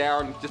 tracking her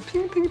down, just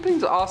ping, ping,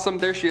 ping, awesome,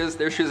 there she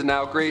is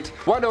now, great.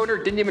 One owner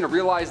didn't even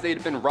realize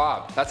they'd been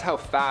robbed. That's how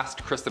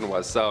fast Kristen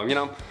was, so,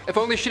 if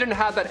only she didn't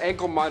have that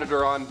ankle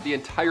monitor on the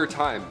entire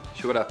time,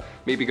 she would've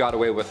maybe got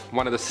away with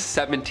one of the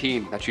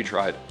 17 that she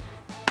tried.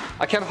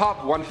 I can't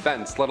hop one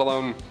fence, let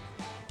alone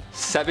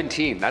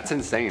 17, that's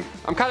insane.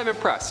 I'm kind of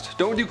impressed.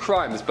 Don't do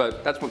crimes,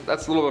 but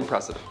that's a little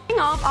impressive.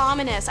 Off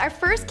ominous. Our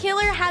first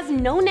killer has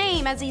no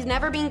name as he's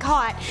never been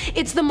caught.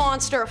 It's the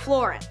Monster of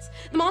Florence.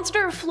 The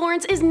Monster of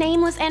Florence is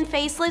nameless and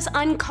faceless,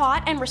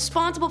 uncaught, and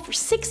responsible for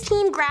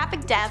 16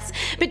 graphic deaths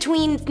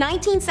between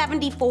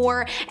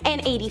 1974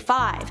 and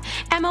 85.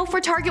 MO for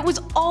target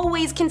was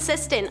always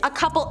consistent, a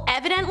couple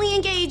evidently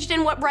engaged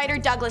in what writer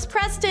Douglas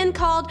Preston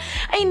called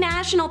a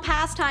national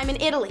pastime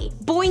in Italy,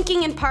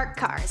 boinking in parked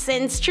cars,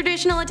 since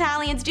traditional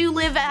Italians do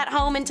live at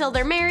home until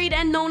they're married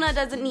and Nona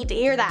doesn't need to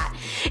hear that.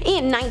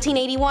 In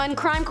 1981,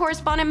 crime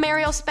correspondent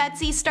Mario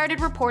Spezzi started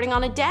reporting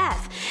on a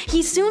death.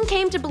 He soon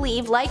came to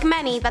believe, like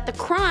many, that the the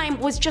crime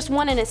was just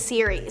one in a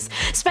series.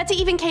 Spezzi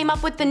even came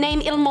up with the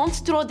name Il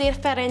Monstro di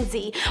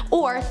Firenze,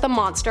 or the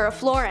Monster of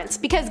Florence,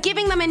 because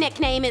giving them a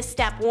nickname is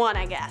step one,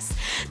 I guess.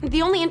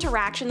 The only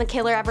interaction the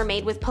killer ever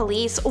made with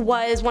police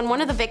was when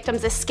one of the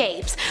victims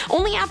escapes,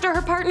 only after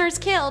her partner is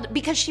killed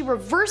because she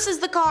reverses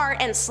the car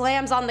and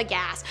slams on the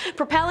gas,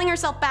 propelling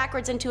herself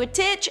backwards into a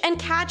ditch and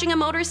catching a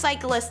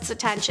motorcyclist's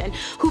attention,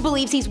 who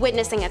believes he's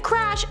witnessing a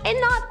crash and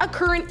not a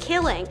current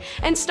killing,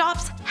 and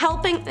stops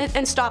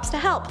to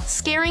help,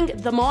 scaring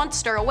the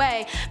monster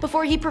away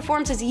before he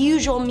performs his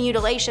usual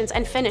mutilations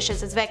and finishes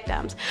his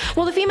victims.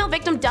 While the female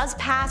victim does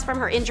pass from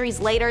her injuries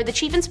later, the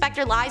chief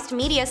inspector lies to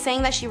media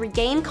saying that she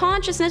regained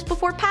consciousness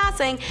before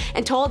passing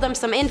and told them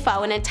some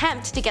info in an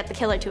attempt to get the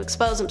killer to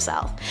expose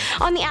himself.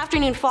 On the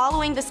afternoon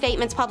following the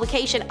statement's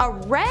publication, a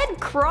Red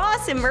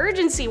Cross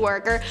emergency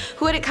worker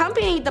who had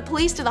accompanied the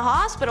police to the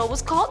hospital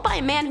was called by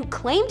a man who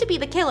claimed to be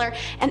the killer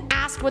and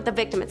asked what the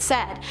victim had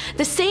said.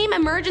 The same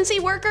emergency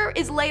worker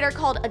is later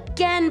called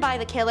again by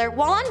the killer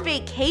while on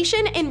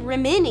vacation in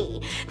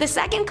Rimini. The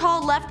second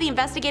call left the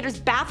investigators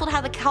baffled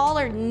how the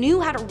caller knew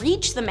how to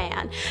reach the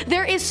man.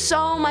 There is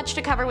so much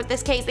to cover with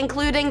this case,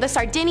 including the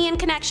Sardinian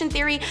connection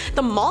theory,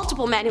 the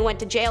multiple men who went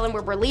to jail and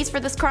were released for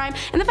this crime,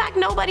 and the fact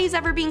nobody's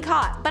ever been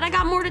caught. But I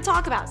got more to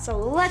talk about, so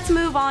let's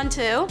move on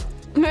to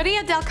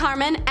Maria del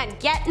Carmen and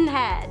getting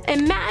head.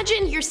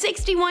 Imagine your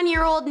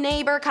 61-year-old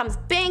neighbor comes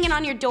banging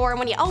on your door, and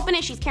when you open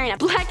it, she's carrying a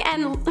black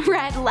and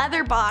red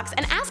leather box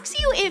and asks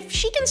you if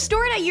she can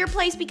store it at your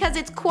place because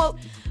it's, quote,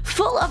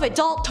 full of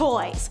adult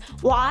toys.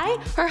 Why?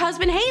 Her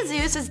husband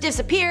Jesus has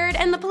disappeared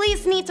and the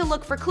police need to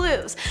look for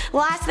clues.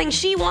 Last thing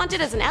she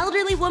wanted as an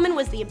elderly woman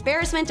was the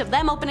embarrassment of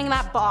them opening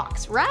that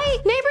box, right?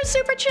 Neighbor's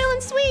super chill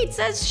and sweet,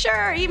 says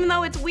sure, even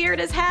though it's weird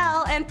as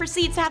hell, and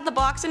proceeds to have the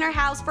box in her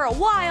house for a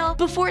while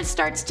before it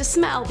starts to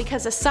smell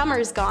because the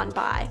summer's gone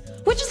by.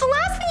 Which is the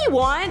last thing you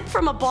want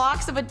from a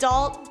box of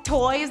adult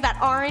toys that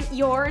aren't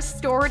yours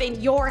stored in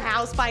your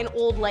house by an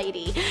old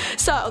lady.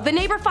 So the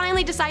neighbor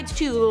finally decides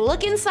to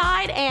look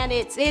inside, and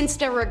it's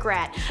instant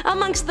regret.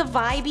 Amongst the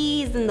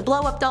Vibies and the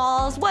blow-up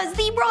dolls was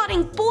the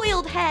rotting,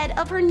 boiled head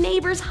of her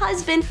neighbor's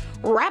husband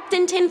wrapped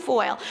in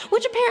tinfoil,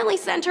 which apparently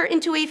sent her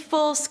into a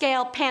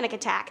full-scale panic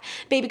attack.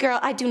 Baby girl,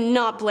 I do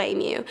not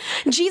blame you.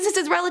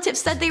 Jesus' relatives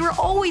said they were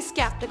always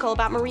skeptical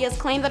about Maria's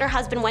claim that her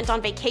husband went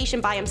on vacation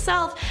by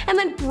himself and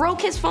then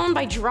broke his phone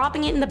by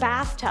dropping it in the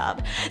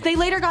bathtub. They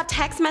later got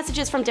text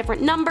messages from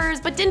different numbers,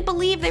 but didn't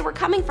believe they were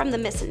coming from the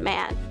missing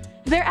man.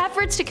 Their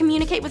efforts to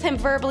communicate with him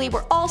verbally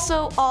were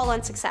also all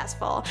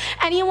unsuccessful.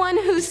 Anyone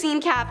who's seen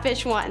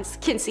Catfish once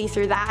can see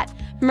through that.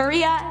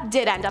 Maria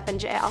did end up in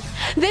jail.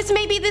 This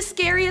may be the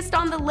scariest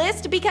on the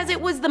list because it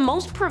was the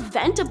most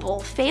preventable,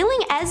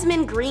 failing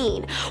Esmond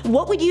Green.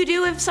 What would you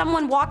do if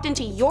someone walked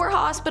into your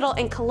hospital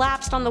and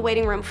collapsed on the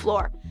waiting room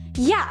floor?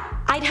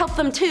 Yeah, I'd help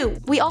them too.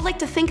 We all like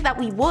to think that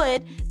we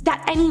would,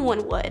 that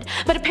anyone would,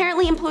 but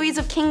apparently employees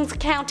of Kings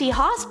County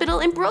Hospital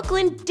in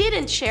Brooklyn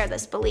didn't share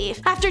this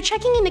belief. After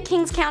checking into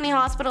Kings County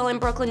Hospital in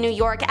Brooklyn, New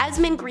York,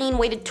 Esmond Green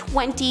waited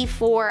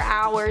 24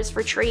 hours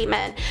for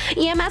treatment.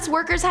 EMS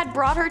workers had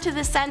brought her to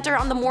the center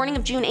on the morning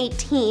of June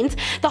 18th.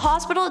 The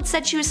hospital had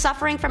said she was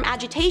suffering from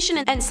agitation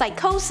and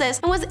psychosis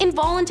and was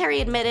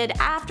involuntarily admitted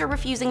after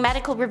refusing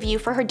medical review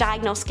for her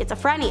diagnosed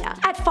schizophrenia.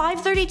 At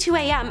 5:32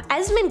 a.m.,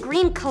 Esmond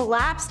Green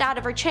collapsed out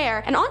of her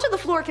chair and onto the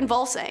floor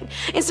convulsing.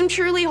 In some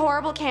truly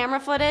horrible camera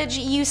footage,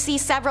 you see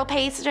several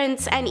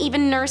patients and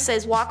even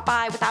nurses walk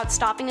by without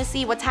stopping to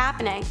see what's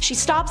happening. She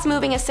stops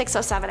moving at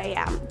 6:07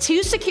 a.m.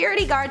 2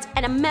 security guards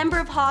and a member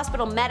of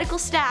hospital medical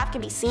staff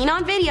can be seen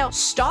on video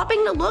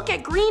stopping to look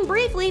at Green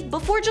briefly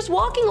before just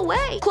walking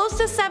away. Close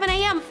to 7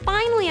 a.m.,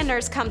 finally a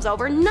nurse comes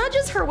over,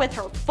 nudges her with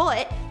her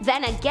foot,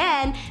 then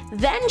again,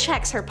 then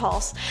checks her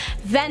pulse.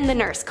 Then the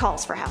nurse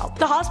calls for help.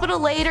 The hospital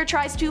later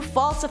tries to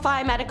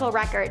falsify medical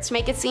records to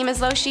make it seem as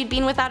though she'd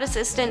been without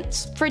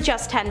assistance for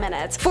just 10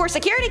 minutes. 4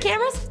 security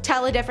cameras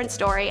tell a different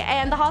story,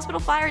 and the hospital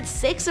fired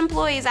 6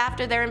 employees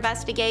after their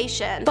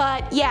investigation.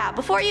 But yeah,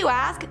 before you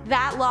ask,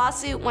 that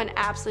lawsuit went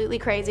absolutely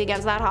crazy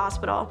against that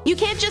hospital. You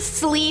can't just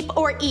sleep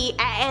or eat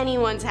at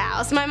anyone's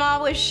house. My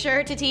mom was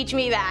sure to teach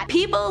me that.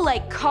 People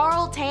like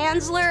Carl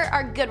Tanzler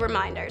are good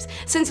reminders,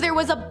 since there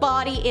was a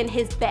body in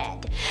his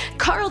bed.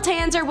 Carl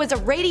Tanzler was a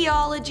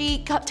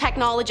radiology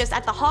technologist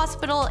at the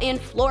hospital in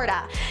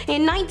Florida.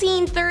 In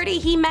 1930,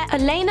 he met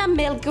Elena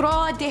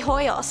Milgro de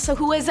Hoyos,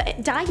 who was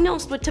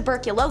diagnosed with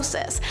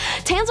tuberculosis.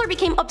 Tanzler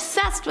became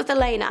obsessed with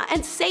Elena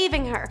and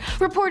saving her,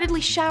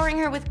 reportedly showering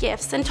her with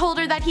gifts, and told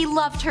her that he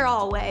loved her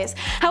always.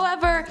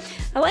 However,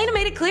 Elena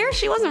made it clear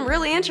she wasn't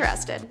really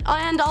interested,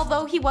 and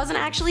although he wasn't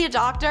actually a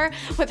doctor,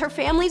 with her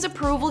family's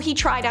approval he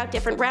tried out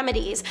different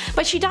remedies.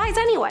 But she dies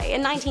anyway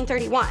in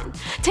 1931.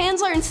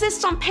 Tanzler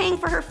insists on paying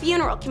for her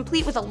funeral,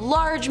 complete with a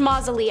large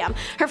mausoleum.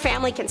 Her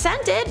family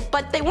consented,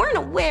 but they weren't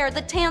aware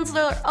that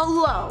Tanzler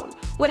alone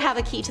would have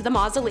a key to the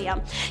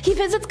mausoleum. He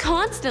visits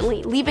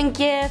constantly, leaving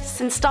gifts,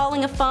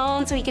 installing a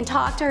phone so he can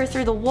talk to her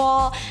through the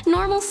wall,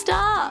 normal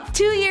stuff.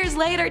 2 years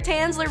later,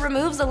 Tanzler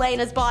removes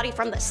Elena's body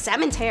from the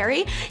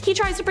cemetery. He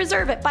tries to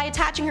preserve it by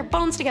attaching her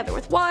bones together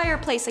with wire,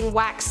 placing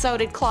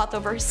wax-coated cloth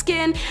over her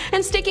skin,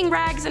 and sticking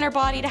rags in her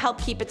body to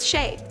help keep its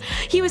shape.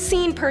 He was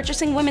seen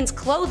purchasing women's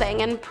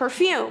clothing and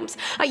perfumes.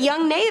 A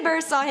young neighbor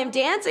saw him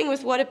dancing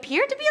with what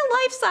appeared to be a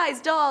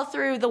life-size doll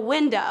through the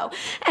window.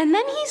 And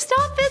then he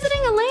stopped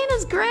visiting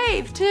Elena's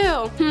grave,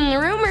 too.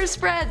 Rumors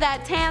spread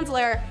that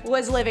Tanzler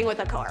was living with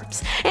a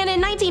corpse. And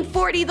in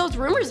 1940, those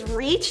rumors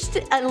reached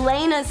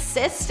Elena's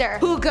sister,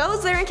 who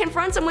goes there and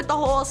confronts him with the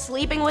whole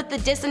sleeping with the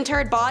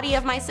disinterred body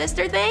of my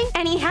sister thing,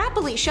 and he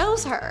happily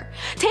shows her.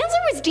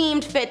 Tanzler was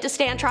deemed fit to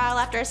stand trial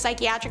after a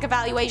psychiatric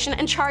evaluation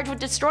and charged with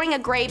destroying a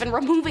grave and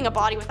removing a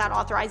body without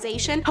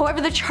authorization.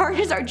 However, the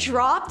charges are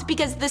dropped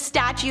because the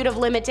statute of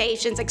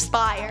limitations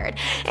expired.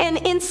 An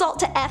insult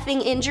to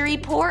effing injury,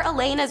 poor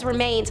Elena's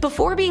remains,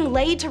 before being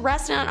laid to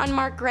rest in an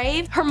unmarked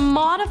grave, her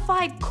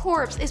modified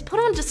corpse is put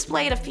on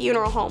display at a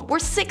funeral home where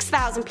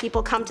 6,000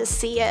 people come to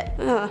see it.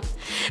 Ugh.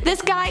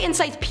 This guy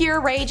incites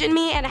pure rage in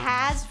me and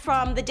has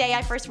from the day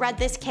I first read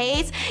this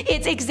case.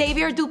 It's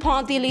Xavier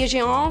Dupont de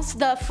Ligons,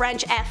 the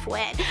French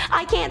F-wit.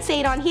 I can't say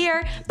it on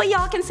here, but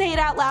y'all can say it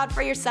out loud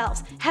for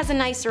yourselves. Has a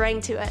nice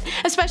ring to it,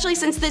 especially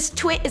since this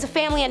twit is a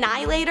family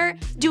annihilator,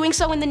 doing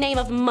so in the name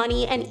of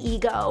money and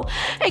ego.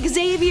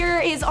 Xavier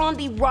is on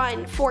the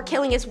run for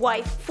killing his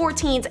wife, 4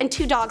 teens, and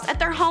 2 dogs at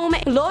their home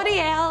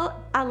L'Oréal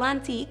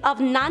Atlantique of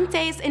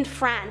Nantes in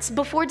France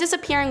before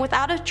disappearing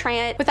without a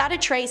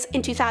trace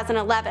in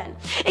 2011.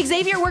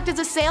 Xavier worked as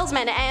a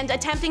salesman and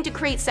attempting to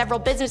create several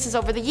businesses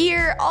over the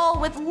year, all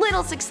with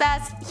little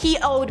success. He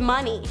owed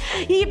money.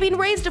 He had been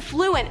raised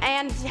affluent,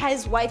 and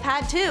his wife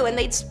had too, and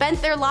they'd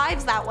spent their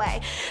lives that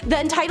way. The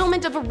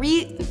entitlement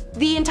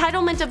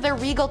of their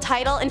regal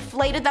title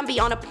inflated them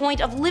beyond a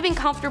point of living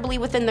comfortably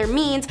within their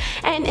means,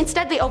 and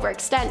instead they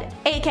overextended,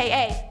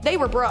 aka they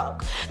were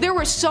broke. There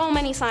were so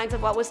many signs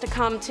of what was to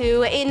come too.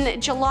 In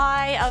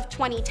July of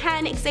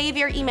 2010,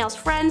 Xavier emails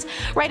friends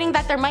writing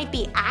that there might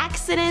be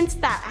accidents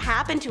that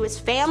happened to his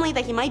family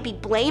that he might be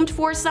blamed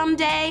for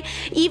someday.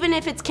 Even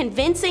if it's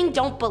convincing,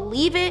 don't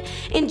believe it.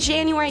 In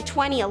January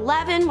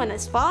 2011, when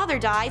his father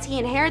dies, he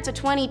inherits a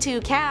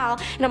 .22 cal,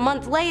 and a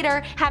month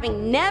later,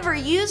 having never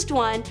used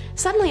one,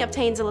 suddenly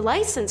obtains a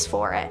license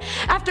for it.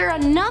 After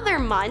another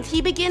month,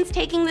 he begins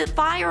taking the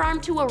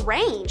firearm to a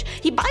range.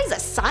 He buys a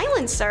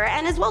silencer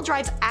and as well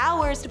drives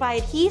hours to buy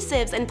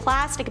adhesives and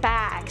plastic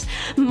bags.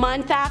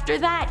 Month after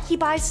that, he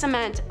buys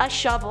cement, a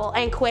shovel,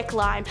 and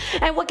quicklime.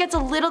 And what gets a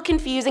little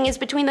confusing is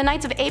between the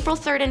nights of April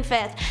 3rd and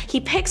 5th, he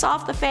picks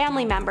off the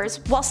family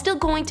members while still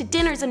going to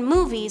dinners and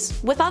movies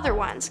with other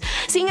ones.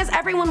 Seeing as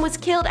everyone was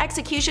killed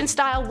execution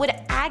style, would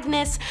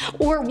Agnes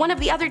or one of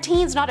the other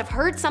teens not have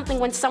heard something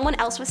when someone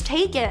else was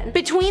taken?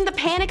 Between the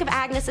panic of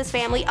Agnes's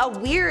family, a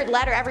weird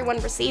letter everyone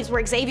receives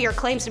where Xavier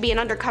claims to be an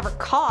undercover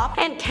cop,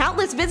 and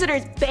countless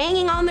visitors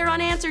banging on their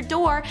unanswered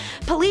door,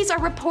 police are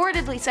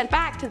reportedly sent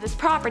back to this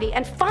property,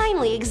 and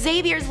finally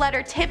Xavier's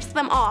letter tips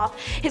them off,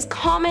 his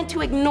comment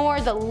to ignore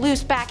the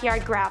loose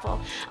backyard gravel.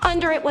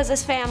 Under it was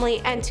his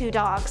family and 2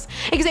 dogs.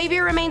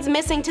 Xavier remains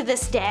missing to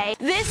this day.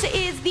 This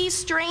is the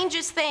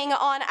strangest thing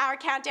on our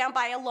countdown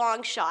by a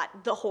long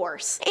shot, the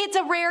horse. It's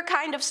a rare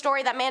kind of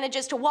story that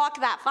manages to walk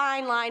that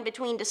fine line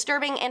between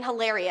disturbing and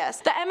hilarious.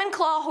 The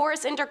Claw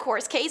horse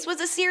intercourse case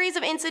was a series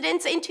of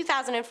incidents in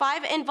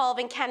 2005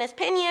 involving Kenneth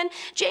Pinion,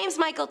 James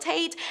Michael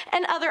Tate,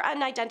 and other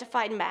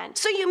unidentified men.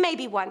 So you may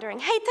be wondering,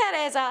 hey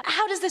Teresa,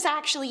 how does this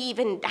actually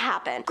even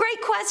happen?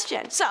 Great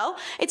question. So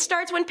it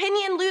starts when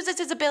Pinion loses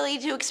his ability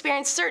to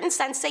experience certain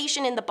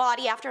sensation in the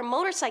body after a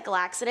motorcycle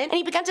accident, and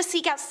he began to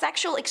seek out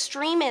sexual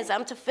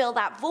extremism to fill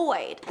that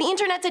void. The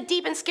internet's a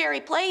deep and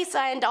scary place,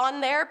 and on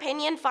there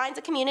Pinion finds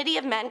a community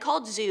of men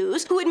called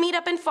zoos who would meet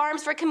up in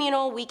farms for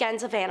communal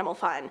weekends of animal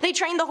fun. They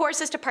train the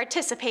horses to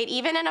participate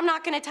even, and I'm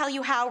not going to tell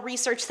you how.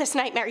 Research this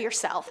nightmare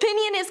yourself.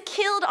 Pinion is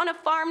killed on a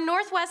farm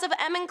northwest of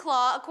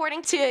Enumclaw,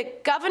 according to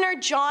Governor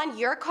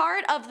John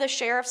Urquhart of the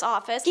sheriff's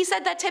office. He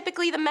said that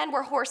typically the men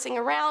were horsing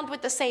around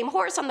with the same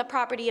horse on the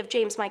property of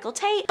James Michael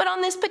Tate, but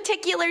on this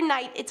particular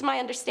night, it's my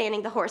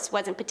understanding the horse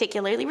wasn't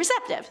particularly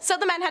receptive, so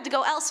the men had to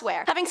go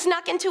elsewhere. Having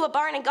snuck into a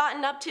barn and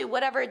gotten up to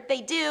whatever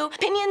they do,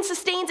 Pinion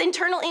sustains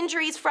internal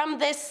injuries from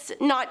this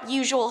not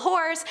usual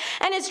horse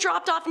and is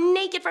dropped off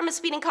naked from a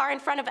speeding car in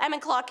front of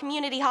Enumclaw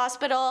Community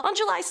Hospital on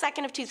July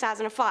 2nd of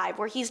 2005,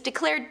 where he's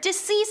declared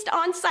deceased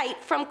on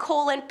site from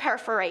colon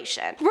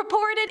perforation.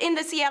 Reported in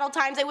the Seattle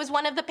Times, it was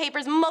one of the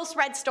paper's most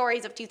read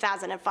stories of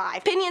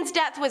 2005. Pinion's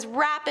death was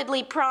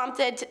rapidly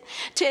prompted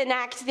to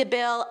enact the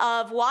bill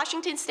of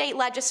Washington State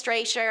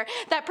Legislature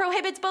that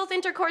prohibits both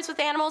intercourse with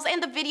animals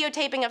and the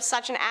videotaping of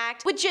such an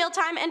act, with jail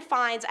time and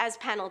fines as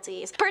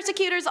penalties.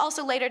 Persecutors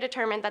also later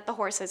determined that the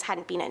horses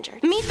hadn't been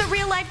injured. Meet the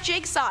real-life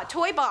Jigsaw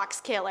toy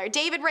box killer.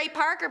 David Ray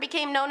Parker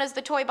became known as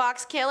the toy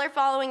box killer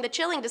following the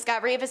chilling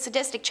discovery of his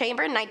sadistic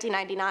chamber in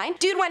 1999.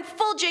 Dude went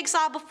full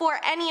Jigsaw before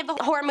any of the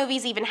horror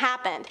movies even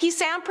happened. He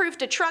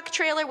soundproofed a truck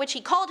trailer, which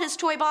he called his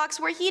toy box,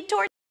 where he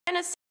tortured and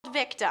assault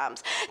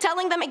victims,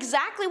 telling them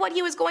exactly what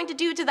he was going to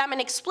do to them in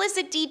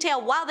explicit detail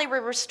while they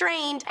were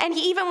restrained, and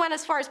he even went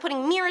as far as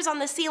putting mirrors on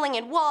the ceiling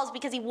and walls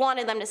because he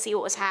wanted them to see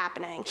what was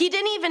happening. He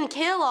didn't even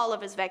kill all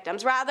of his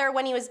victims. Rather,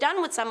 when he was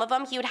done with some of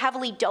them, he would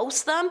heavily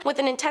dose them with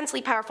an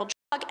intensely powerful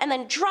drug and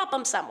then drop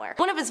them somewhere.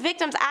 One of his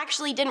victims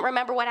actually didn't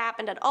remember what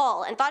happened at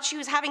all and thought she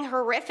was having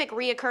horrific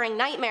reoccurring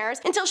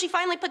nightmares until she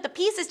finally put the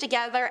pieces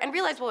together and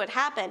realized what had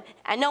happened,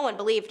 and no one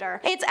believed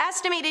her. It's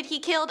estimated he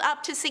killed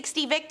up to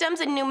 60 victims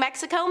in New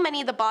Mexico.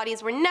 Many of the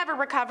bodies were never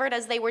recovered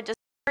as they were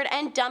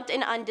and dumped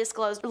in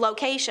undisclosed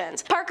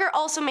locations. Parker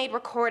also made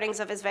recordings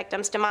of his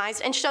victims'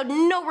 demise and showed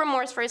no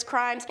remorse for his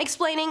crimes,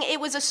 explaining, "It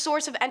was a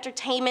source of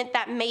entertainment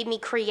that made me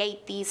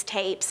create these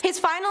tapes." His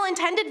final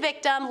intended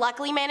victim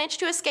luckily managed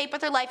to escape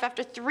with her life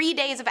after 3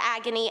 days of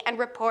agony and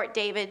report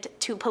David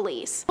to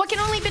police. What can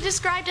only be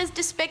described as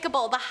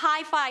despicable, the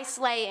hi-fi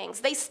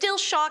slayings. They still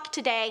shock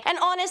today, and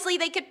honestly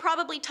they could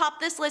probably top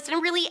this list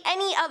and really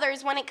any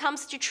others when it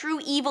comes to true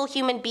evil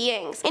human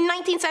beings. In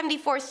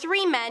 1974,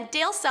 3 men,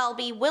 Dale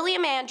Selby,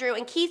 William Andrew,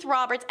 and Keith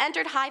Roberts,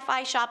 entered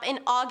Hi-Fi Shop in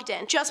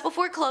Ogden just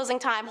before closing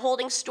time,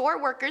 holding store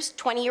workers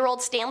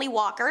 20-year-old Stanley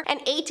Walker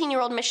and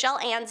 18-year-old Michelle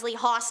Ansley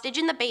hostage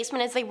in the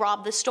basement as they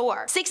robbed the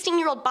store.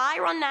 16-year-old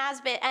Byron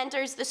Nasbitt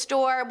enters the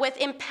store with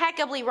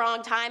impeccably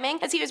wrong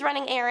timing as he was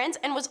running errands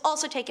and was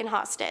also taken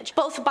hostage.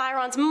 Both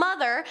Byron's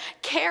mother,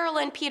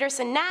 Carolyn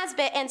Peterson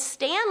Nasbitt, and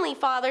Stanley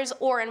fathers,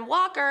 Orrin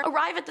Walker,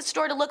 arrive at the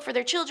store to look for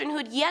their children who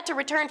had yet to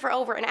return for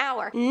over an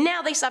hour.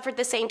 Now they suffered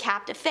the same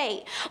captive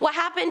fate. What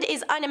happened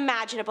is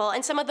unimaginable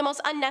and some of the most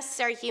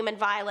unnecessary human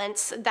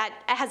violence that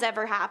has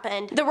ever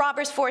happened. The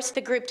robbers forced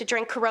the group to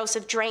drink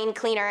corrosive drain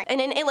cleaner in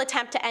an ill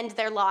attempt to end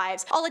their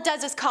lives. All it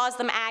does is cause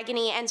them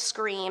agony and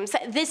screams.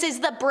 This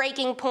is the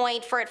breaking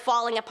point for it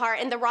falling apart,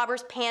 and the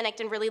robbers panicked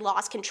and really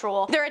lost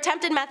control. Their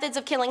attempted methods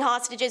of killing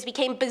hostages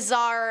became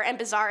bizarre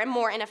and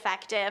more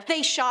ineffective.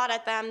 They shot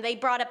at them, they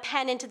brought a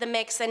pen into the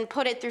mix and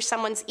put it through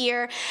someone's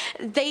ear.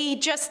 They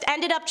just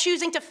ended up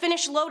choosing to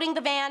finish loading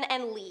the van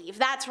and leave.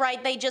 That's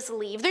right, they just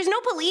leave. There's no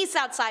police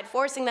outside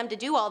forcing them to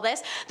do all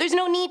this. There's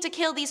no need to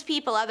kill these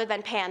people other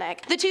than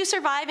panic. The 2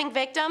 surviving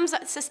victims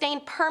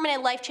sustained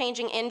permanent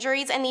life-changing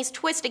injuries, and these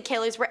twisted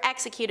killers were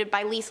executed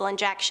by lethal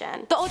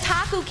injection. The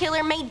otaku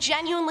killer may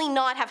genuinely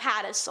not have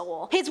had a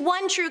soul. His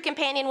one true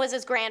companion was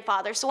his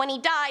grandfather, so when he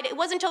died, it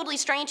wasn't totally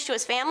strange to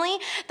his family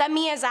that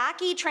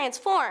Miyazaki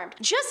transformed.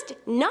 Just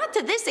not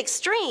to this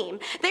extreme.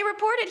 They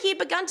reported he had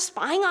begun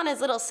spying on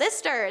his little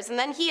sisters, and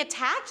then he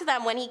attacked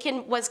them when he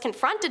was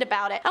confronted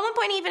about it. At one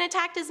point he even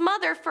attacked his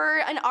mother for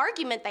an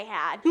argument they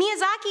had.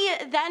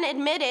 Miyazaki then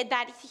admitted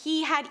that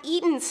he had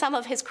eaten some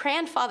of his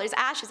grandfather's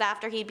ashes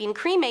after he'd been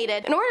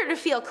cremated in order to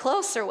feel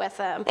closer with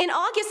him. In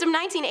August of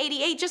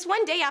 1988, just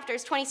one day after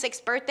his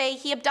 26th birthday,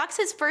 he abducts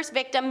his first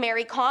victim,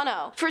 Mary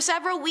Cano. For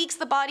several weeks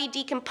the body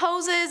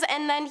decomposes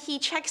and then he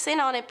checks in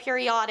on it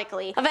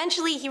periodically.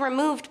 Eventually he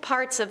removed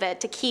parts of it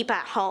to keep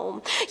at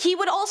home. He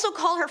would also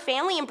call her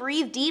family and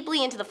breathe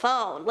deeply into the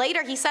phone.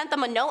 Later he sent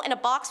them a note and a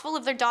box full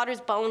of their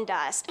daughter's bone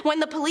dust. When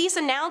the police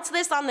announced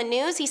this on the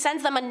news, he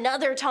sends them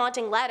another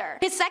taunting letter.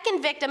 His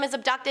second victim is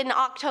abducted in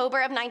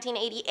October of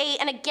 1988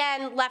 and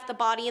again left the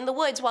body in the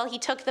woods while he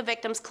took the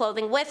victim's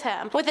clothing with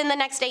him. Within the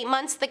next 8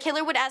 months, the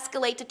killer would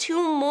escalate to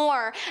 2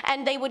 more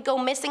and they would go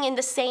missing in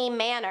the same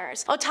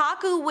manners.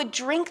 Otaku would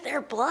drink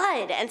their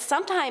blood and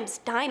sometimes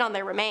dine on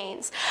their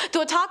remains. The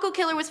otaku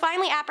killer was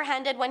finally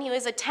apprehended when he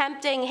was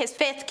attempting his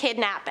 5th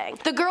kidnapping.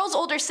 The girl's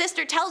older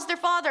sister tells their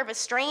father of a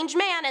strange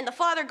man and the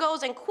father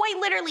goes and quite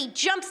literally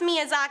jumps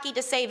Miyazaki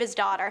to save his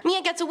daughter.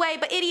 Mia gets away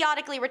but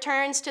idiotically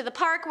returns to the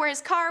park where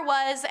his car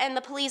was and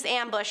the police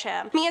ambush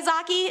him.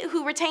 Miyazaki,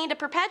 who retained a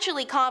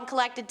perpetually calm,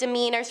 collected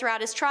demeanor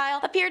throughout his trial,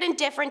 appeared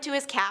indifferent to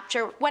his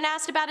capture. When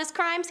asked about his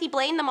crimes, he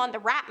blamed them on the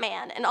Rat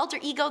Man, an alter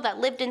ego that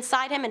lived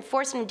inside him and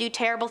forced him to do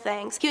terrible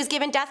things. He was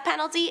given death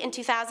penalty in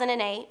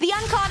 2008. The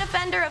uncaught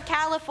offender of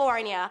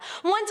California.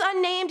 Once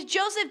unnamed,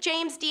 Joseph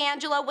James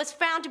D'Angelo was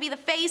found to be the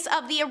face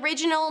of the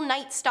original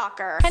Night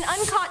Stalker, an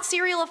uncaught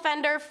serial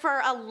offender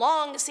for a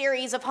long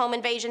series of home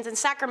invasions in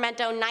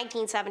Sacramento in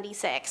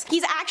 1976.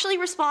 He's actually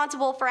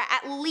responsible for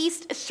at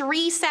least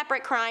 3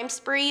 separate crime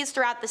sprees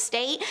throughout the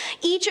state,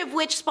 each of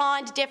which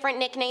spawned different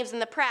nicknames in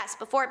the press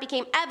before it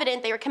became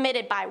evident they were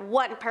committed by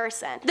one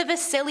person. The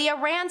Visalia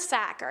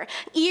Ransacker,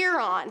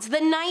 Earons, the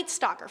Night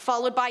Stalker,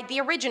 followed by the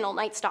original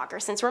Night Stalker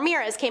since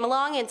Ramirez came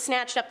along and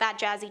snatched up that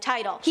jazzy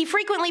title. He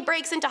frequently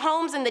breaks into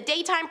homes in the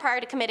daytime prior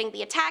to committing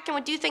the attack and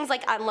would do things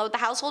like unload the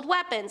household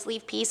weapons,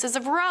 leave pieces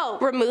of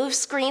rope, remove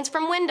screens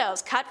from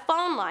windows, cut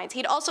phone lines.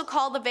 He'd also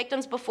call the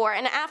victims before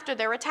and after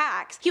their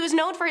attacks. He was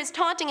known for his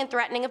taunting and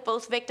threatening of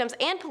both victims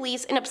and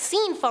police in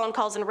obscene phone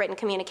calls and written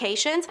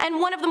communications, and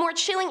one of the more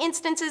chilling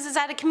instances is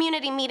at a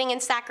community meeting in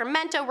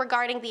Sacramento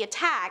regarding the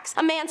attacks.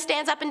 A man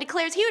stands up and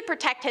declares he would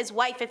protect his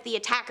wife if the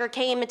attacker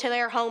came into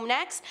their home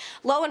next.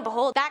 Lo and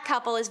behold, that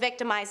couple is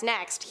victimized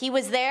next. He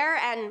was there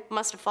and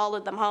must have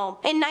followed them home.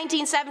 In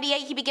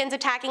 1978, he begins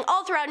attacking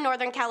all throughout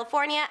Northern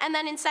California, and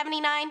then in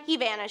 79, he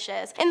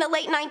vanishes. In the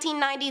late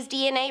 1990s,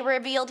 DNA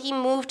revealed he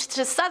moved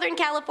to Southern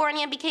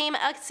California and became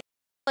a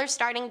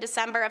starting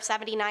December of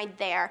 79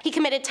 there. He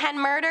committed 10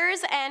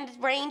 murders and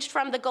ranged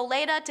from the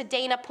Goleta to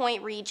Dana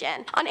Point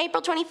region. On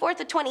April 24th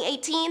of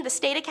 2018, the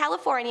state of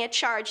California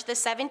charged the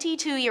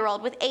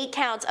 72-year-old with 8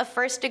 counts of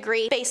first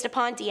degree based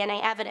upon DNA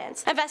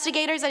evidence.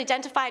 Investigators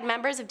identified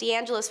members of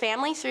D'Angelo's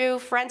family through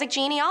forensic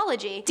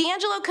genealogy.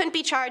 D'Angelo couldn't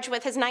be charged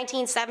with his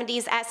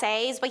 1970s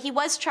SAs, but he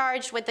was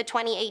charged with the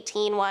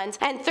 2018 ones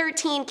and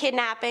 13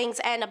 kidnappings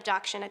and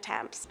abduction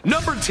attempts.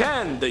 Number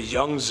 10, the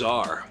young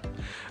czar.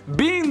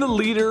 Being the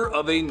leader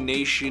of a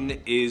nation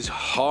is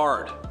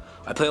hard.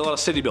 I play a lot of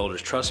city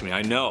builders, trust me,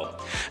 I know.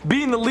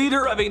 Being the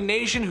leader of a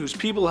nation whose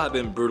people have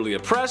been brutally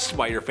oppressed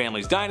by your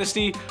family's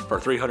dynasty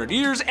for 300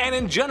 years and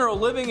in general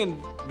living in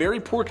very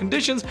poor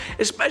conditions,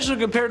 especially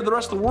compared to the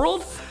rest of the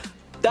world,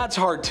 that's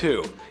hard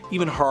too.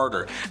 Even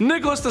harder.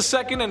 Nicholas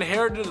II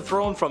inherited the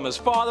throne from his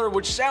father,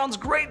 which sounds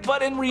great,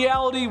 but in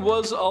reality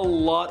was a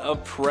lot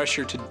of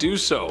pressure to do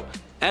so.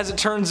 As it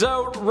turns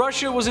out,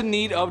 Russia was in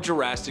need of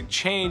drastic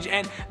change,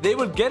 and they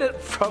would get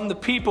it from the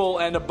people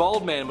and a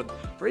bald man with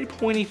very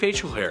pointy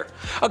facial hair.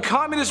 A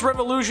communist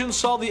revolution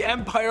saw the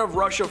Empire of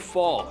Russia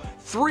fall.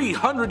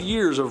 300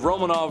 years of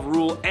Romanov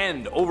rule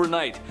end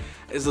overnight,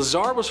 as the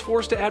Tsar was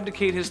forced to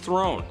abdicate his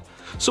throne.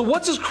 So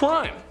what's his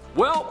crime?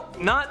 Well,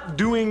 not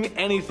doing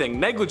anything.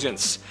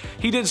 Negligence.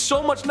 He did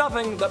so much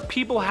nothing that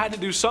people had to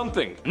do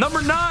something.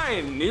 Number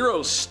 9.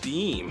 Nero's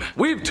steam.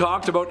 We've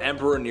talked about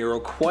Emperor Nero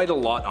quite a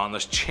lot on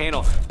this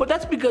channel, but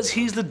that's because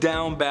he's the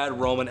down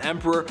bad Roman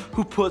emperor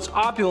who puts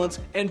opulence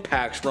in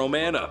Pax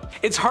Romana.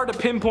 It's hard to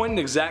pinpoint an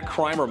exact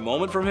crime or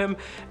moment from him,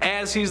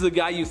 as he's the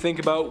guy you think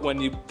about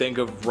when you think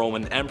of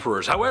Roman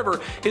emperors.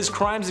 However, his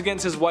crimes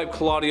against his wife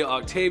Claudia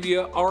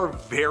Octavia are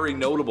very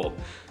notable.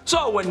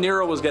 So when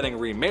Nero was getting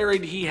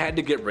remarried, he had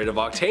to get rid of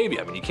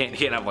Octavia. I mean, you can't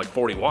have like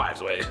 40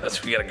 wives.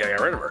 That's you gotta get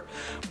rid of her.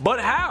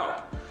 But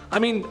how? I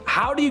mean,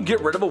 how do you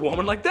get rid of a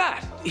woman like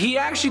that? He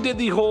actually did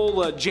the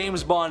whole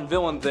James Bond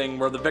villain thing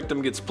where the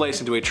victim gets placed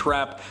into a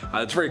trap.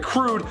 It's very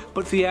crude,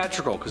 but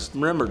theatrical, because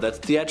remember,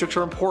 theatrics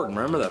are important.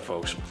 Remember that,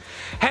 folks.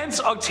 Hence,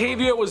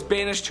 Octavia was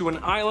banished to an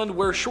island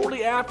where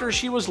shortly after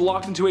she was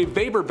locked into a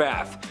vapor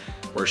bath,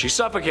 where she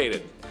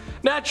suffocated.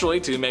 Naturally,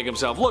 to make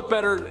himself look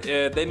better,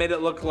 they made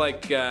it look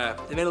like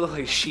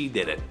she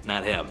did it,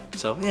 not him.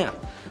 So yeah,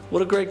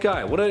 what a great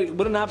guy. What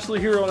an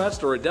absolute hero in that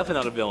story. Definitely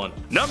not a villain.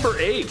 Number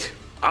 8,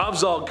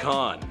 Afzal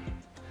Khan.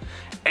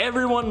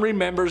 Everyone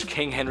remembers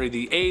King Henry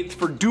VIII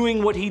for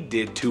doing what he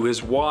did to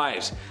his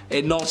wives.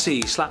 Hey,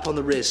 Nazi, slap on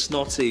the wrist,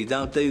 Nazi,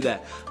 don't do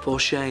that, for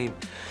shame.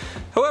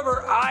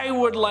 However, I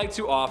would like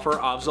to offer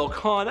Afzal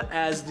Khan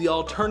as the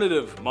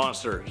alternative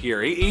monster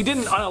here. He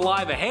didn't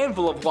unalive a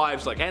handful of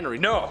wives like Henry,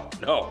 no.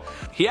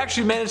 He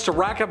actually managed to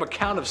rack up a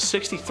count of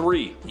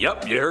 63.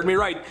 Yep, you heard me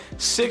right,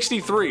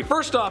 63.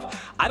 First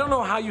off, I don't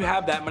know how you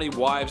have that many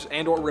wives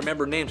and or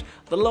remember names,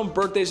 let alone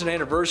birthdays and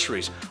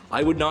anniversaries.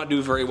 I would not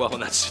do very well in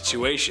that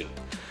situation.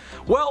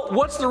 Well,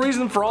 what's the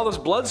reason for all this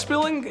blood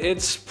spilling?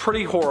 It's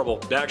pretty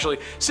horrible, actually.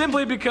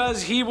 Simply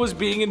because he was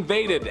being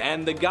invaded,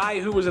 and the guy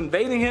who was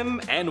invading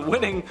him and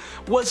winning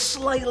was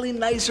slightly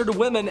nicer to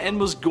women and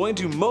was going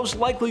to most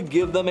likely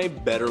give them a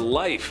better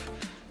life.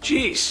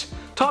 Jeez,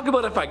 talk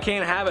about if I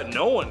can't have it,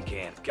 no one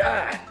can.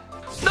 God.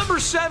 Number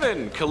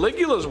 7,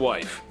 Caligula's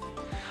wife.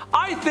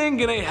 I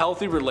think in a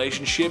healthy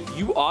relationship,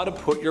 you ought to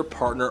put your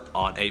partner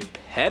on a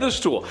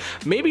pedestal.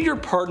 Maybe your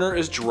partner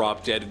is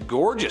drop dead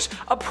gorgeous,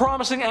 a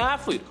promising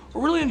athlete,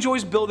 or really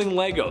enjoys building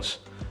Legos.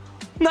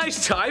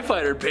 Nice TIE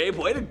fighter, babe,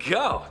 way to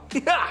go.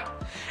 Yeah.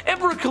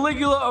 Emperor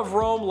Caligula of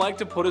Rome liked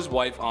to put his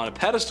wife on a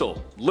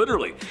pedestal,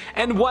 literally.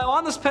 And while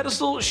on this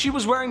pedestal, she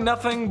was wearing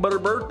nothing but her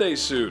birthday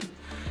suit.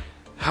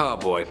 Oh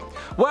boy.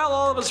 Well,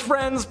 all of his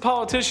friends,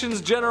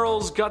 politicians,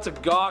 generals got to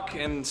gawk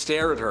and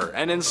stare at her,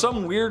 and in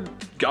some weird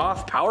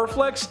goth power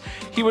flex,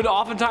 he would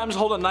oftentimes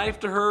hold a knife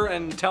to her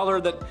and tell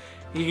her that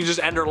he could just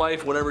end her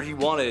life whenever he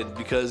wanted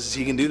because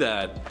he can do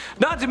that.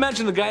 Not to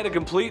mention the guy had a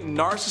complete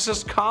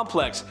narcissist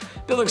complex,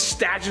 building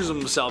statues of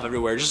himself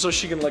everywhere just so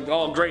she can like,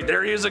 oh great,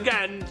 there he is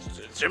again,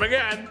 it's him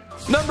again.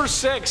 Number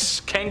 6,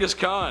 Genghis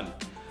Khan.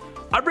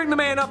 I bring the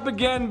man up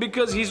again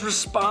because he's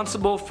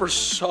responsible for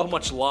so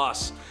much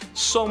loss,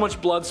 so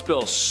much blood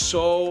spill,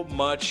 so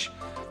much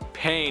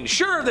pain.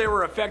 Sure, they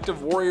were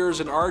effective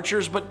warriors and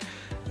archers, but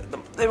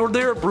they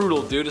were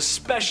brutal, dude,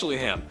 especially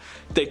him.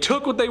 They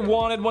took what they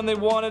wanted when they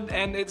wanted,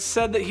 and it's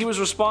said that he was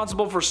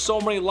responsible for so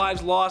many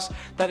lives lost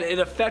that it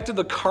affected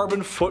the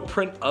carbon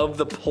footprint of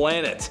the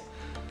planet.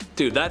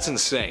 Dude, that's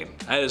insane.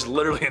 That is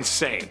literally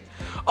insane.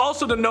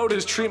 Also to note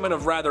his treatment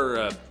of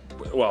rather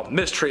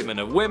mistreatment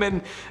of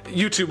women.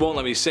 YouTube won't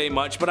let me say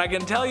much, but I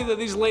can tell you that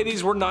these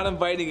ladies were not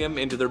inviting him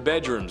into their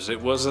bedrooms. It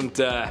wasn't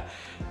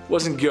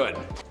good.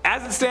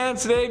 As it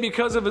stands today,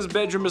 because of his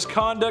bedroom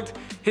misconduct,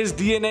 his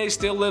DNA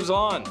still lives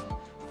on.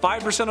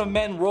 5% of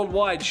men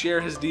worldwide share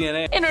his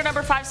DNA. In our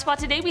number 5 spot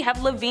today, we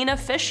have Lavina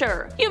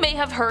Fisher. You may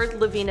have heard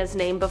Lavina's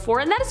name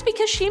before, and that is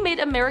because she made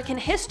American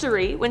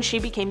history when she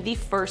became the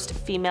first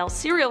female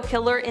serial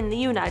killer in the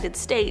United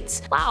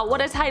States. Wow,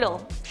 what a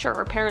title. Sure,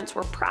 her parents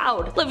were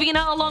proud.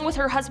 Lavina, along with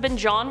her husband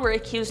John, were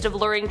accused of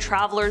luring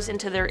travelers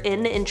into their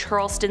inn in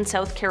Charleston,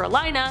 South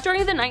Carolina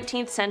during the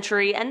 19th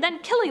century and then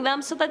killing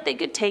them so that they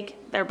could take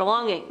their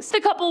belongings. The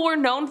couple were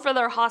known for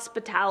their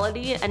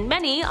hospitality, and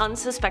many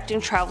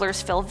unsuspecting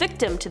travelers fell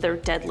victim to their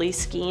deadly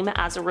scheme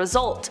as a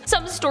result.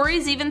 Some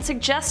stories even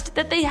suggest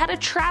that they had a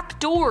trap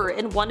door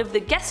in one of the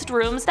guest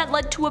rooms that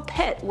led to a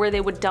pit where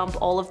they would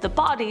dump all of the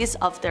bodies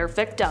of their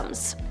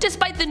victims.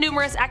 Despite the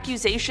numerous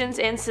accusations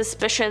and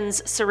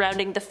suspicions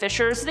surrounding the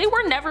Fishers, they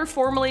were never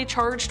formally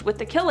charged with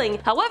the killing.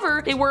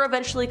 However, they were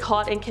eventually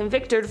caught and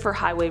convicted for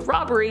highway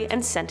robbery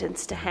and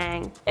sentenced to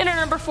hang. In our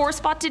number 4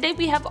 spot today,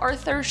 we have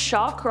Arthur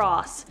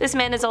Shawcross. This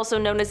man is also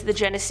known as the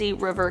Genesee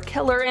River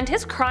Killer, and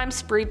his crime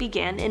spree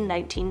began in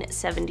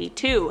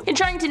 1972. In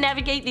trying to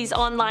navigate these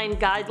online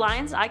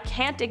guidelines, I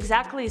can't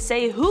exactly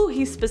say who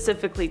he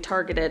specifically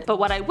targeted, but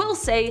what I will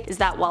say is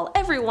that while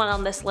everyone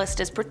on this list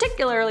is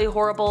particularly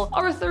horrible,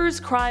 Arthur's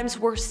crimes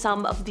were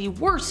some of the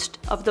worst,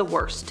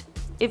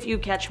 if you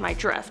catch my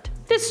drift.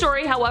 This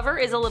story, however,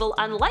 is a little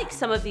unlike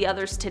some of the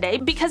others today,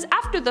 because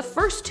after the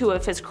first 2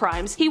 of his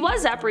crimes, he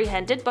was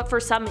apprehended, but for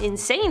some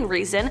insane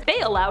reason,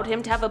 they allowed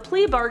him to have a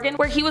plea bargain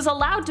where he was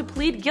allowed to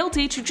plead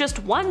guilty to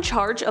just 1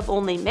 charge of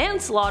only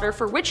manslaughter,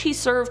 for which he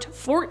served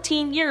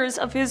 14 years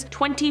of his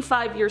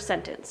 25-year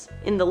sentence.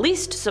 In the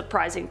least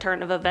surprising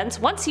turn of events,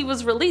 once he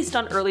was released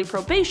on early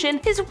probation,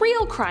 his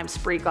real crime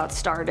spree got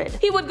started.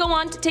 He would go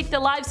on to take the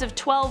lives of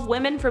 12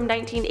 women from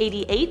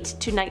 1988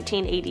 to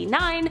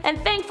 1989,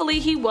 and thankfully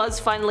he was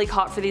finally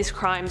caught for these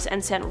crimes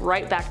and sent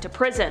right back to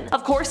prison.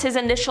 Of course, his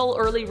initial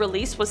early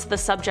release was the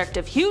subject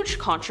of huge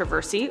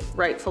controversy,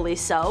 rightfully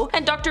so,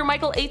 and Dr.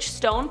 Michael H.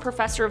 Stone,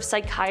 professor of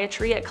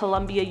psychiatry at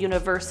Columbia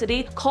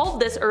University, called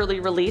this early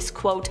release,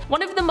 quote,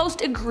 one of the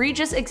most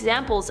egregious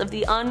examples of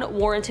the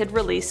unwarranted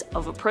release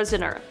of a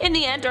prisoner. In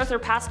the end, Arthur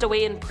passed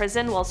away in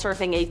prison while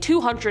serving a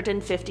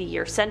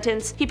 250-year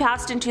sentence. He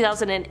passed in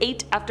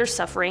 2008 after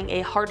suffering a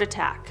heart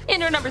attack.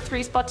 In our number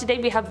 3 spot today,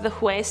 we have the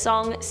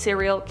Hwaesong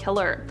serial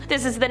killer.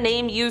 This is the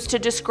name used to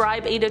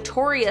describe a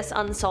notorious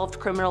unsolved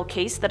criminal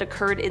case that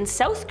occurred in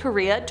South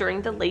Korea during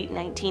the late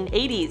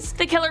 1980s.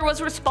 The killer was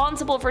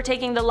responsible for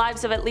taking the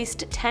lives of at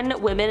least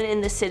 10 women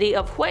in the city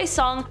of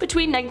Hwaesong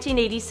between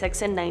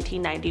 1986 and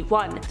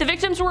 1991. The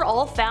victims were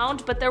all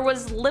found, but there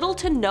was little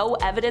to no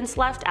evidence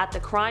left at the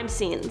crime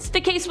scenes. The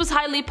case was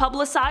highly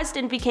publicized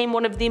and became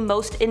one of the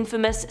most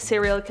infamous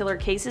serial killer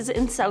cases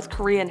in South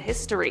Korean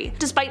history.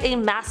 Despite a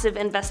massive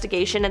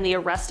investigation and the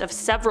arrest of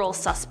several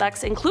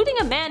suspects, including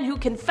a man who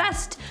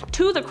confessed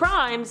to the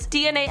crimes,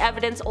 DNA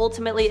evidence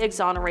ultimately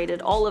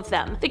exonerated all of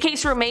them. The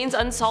case remains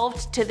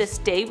unsolved to this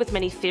day, with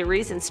many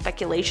theories and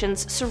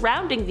speculations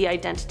surrounding the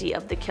identity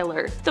of the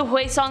killer. The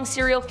Hwaesong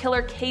serial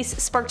killer case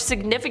sparked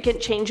significant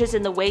changes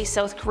in the way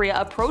South Korea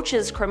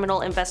approaches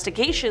criminal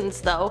investigations,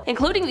 though,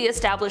 including the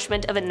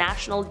establishment of a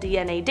national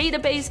DNA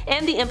database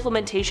and the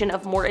implementation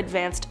of more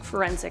advanced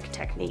forensic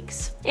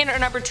techniques. In our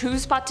number 2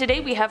 spot today,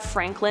 we have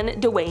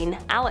Franklin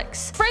Dwayne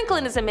Alex.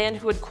 Franklin is a man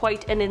who had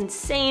quite an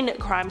insane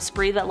crime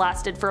spree that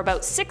lasted for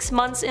about 6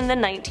 months in the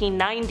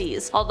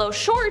 1990s. Although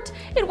short,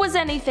 it was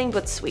anything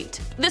but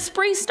sweet. The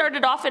spree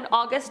started off in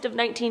August of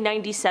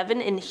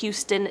 1997 in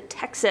Houston,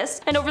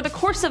 Texas, and over the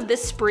course of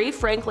this spree,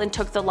 Franklin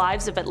took the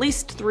lives of at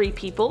least 3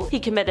 people. He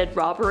committed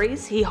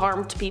robberies, he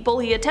harmed people,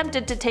 he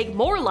attempted to take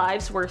more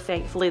lives where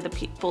thankfully the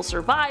people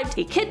survived,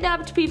 he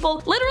kidnapped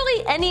people.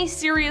 Literally any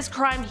serious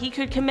crime he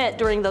could commit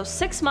during those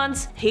 6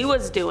 months, he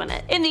was doing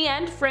it. In the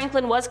end,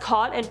 Franklin was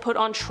caught and put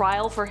on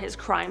trial for his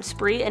crime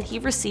spree, and he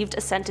received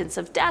a sentence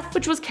of death,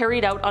 which was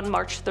carried out on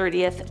March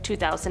 30th,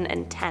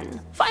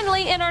 2010.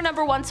 Finally, in our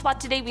number 1 spot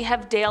today, we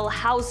have Dale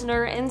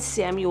Hausner and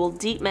Samuel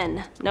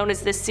Dietman. Known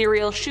as the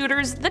serial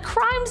shooters, the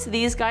crimes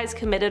these guys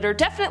committed are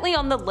definitely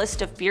on the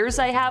list of fears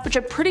I have, which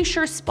I'm pretty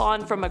sure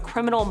spawned from a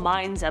Criminal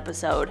Minds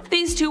episode.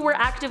 These two were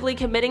actively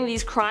committing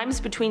these crimes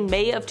between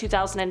May of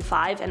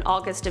 2005 and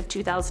August of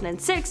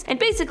 2006, and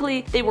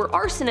basically, they were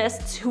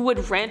arsonists who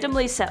would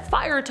randomly set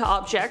fire to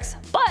objects,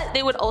 but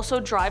they would also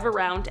drive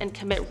around and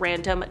commit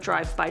random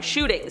drive-by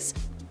shootings.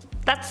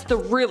 That's the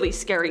really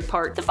scary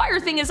part. The fire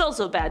thing is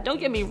also bad, don't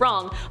get me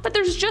wrong, but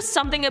there's just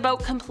something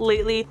about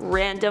completely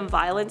random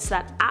violence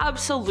that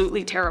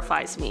absolutely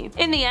terrifies me.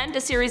 In the end,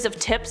 a series of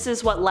tips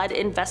is what led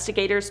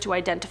investigators to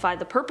identify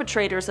the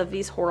perpetrators of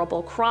these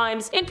horrible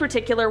crimes, in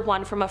particular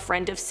one from a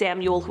friend of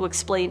Samuel who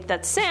explained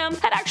that Sam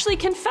had actually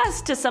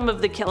confessed to some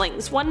of the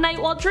killings one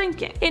night while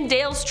drinking. In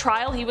Dale's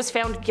trial, he was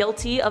found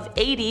guilty of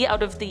 80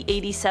 out of the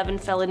 87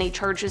 felony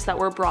charges that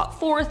were brought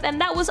forth, and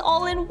that was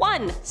all in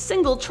one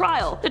single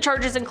trial. The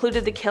charges included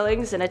included the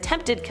killings and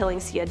attempted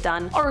killings he had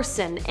done,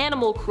 arson,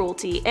 animal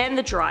cruelty, and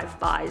the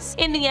drive-bys.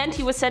 In the end,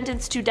 he was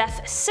sentenced to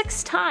death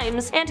 6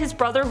 times, and his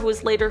brother, who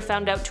was later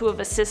found out to have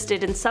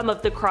assisted in some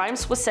of the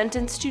crimes, was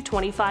sentenced to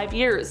 25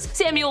 years.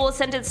 Samuel was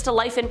sentenced to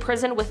life in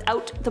prison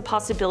without the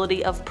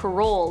possibility of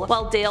parole.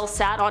 While Dale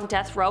sat on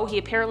death row, he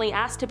apparently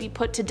asked to be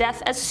put to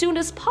death as soon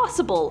as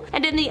possible,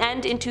 and in the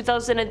end, in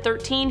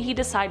 2013, he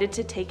decided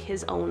to take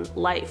his own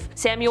life.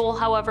 Samuel,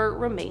 however,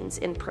 remains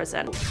in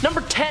prison. Number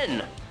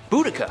 10.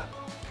 Boudica.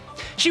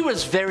 She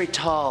was very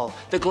tall,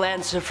 the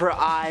glance of her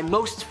eye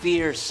most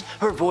fierce,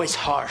 her voice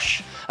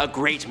harsh. A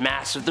great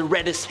mass of the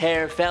reddest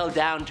hair fell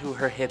down to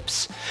her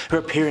hips. Her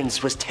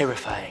appearance was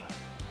terrifying.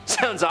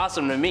 Sounds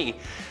awesome to me.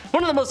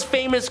 One of the most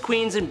famous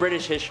queens in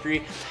British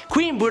history,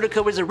 Queen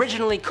Boudica was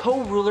originally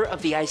co-ruler of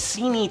the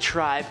Iceni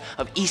tribe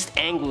of East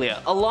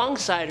Anglia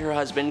alongside her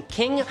husband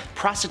King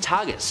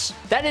Prasutagus.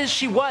 That is,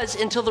 she was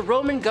until the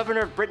Roman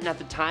governor of Britain at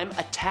the time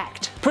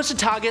attacked.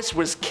 Prasutagus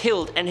was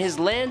killed and his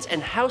lands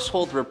and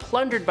household were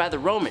plundered by the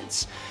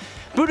Romans.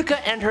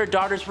 Boudica and her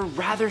daughters were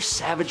rather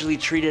savagely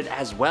treated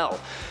as well.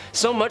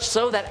 So much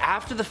so that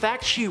after the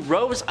fact she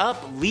rose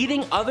up,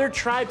 leading other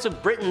tribes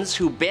of Britons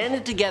who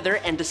banded together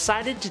and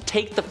decided to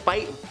take the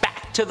fight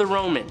back to the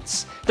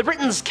Romans. The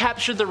Britons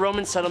captured the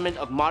Roman settlement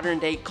of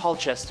modern-day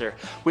Colchester,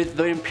 with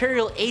the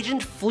imperial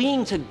agent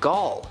fleeing to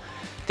Gaul.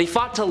 They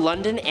fought to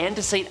London and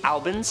to St.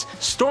 Albans,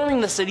 storming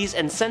the cities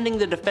and sending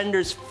the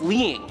defenders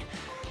fleeing.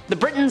 The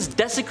Britons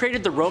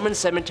desecrated the Roman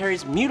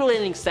cemeteries,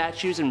 mutilating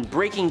statues and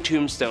breaking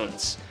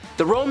tombstones.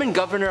 The Roman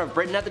governor of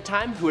Britain at the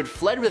time, who had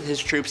fled with his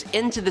troops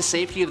into the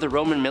safety of the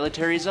Roman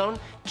military zone,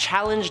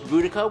 challenged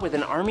Boudica with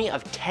an army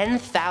of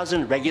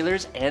 10,000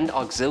 regulars and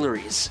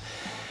auxiliaries.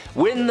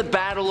 Win the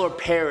battle or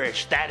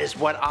perish, that is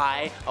what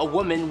I, a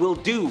woman, will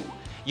do.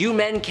 You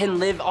men can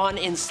live on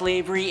in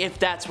slavery if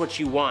that's what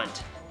you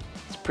want.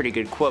 It's a pretty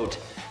good quote.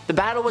 The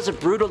battle was a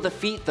brutal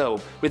defeat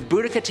though, with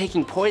Boudica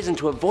taking poison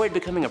to avoid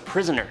becoming a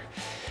prisoner.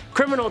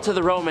 Criminal to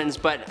the Romans,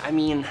 but I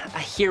mean, a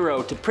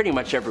hero to pretty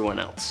much everyone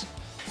else.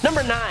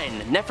 Number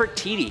 9.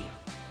 Nefertiti.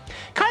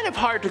 Kind of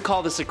hard to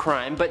call this a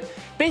crime, but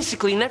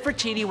basically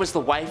Nefertiti was the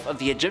wife of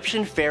the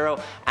Egyptian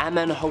pharaoh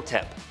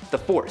Amenhotep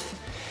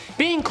IV.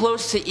 Being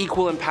close to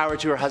equal in power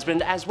to her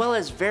husband, as well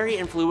as very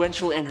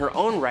influential in her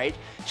own right,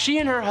 she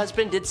and her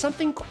husband did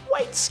something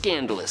quite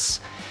scandalous.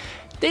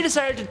 They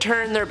decided to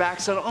turn their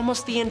backs on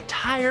almost the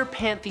entire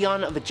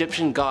pantheon of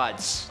Egyptian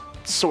gods.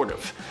 Sort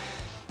of.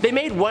 They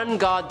made one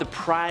god the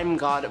prime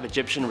god of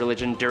Egyptian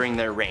religion during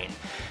their reign.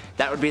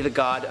 That would be the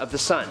god of the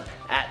sun,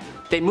 Aten.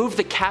 They moved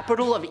the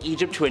capital of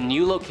Egypt to a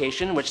new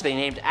location, which they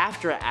named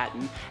after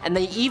Aten, and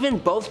they even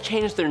both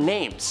changed their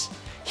names.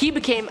 He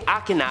became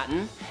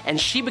Akhenaten, and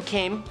she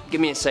became,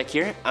 give me a sec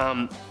here,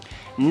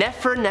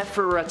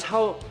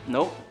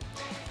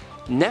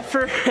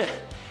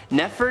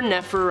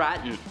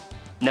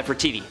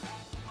 Nefertiti.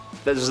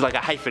 There's like a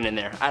hyphen in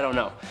there, I don't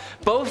know.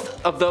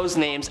 Both of those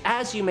names,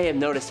 as you may have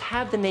noticed,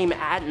 have the name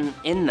Aten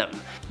in them.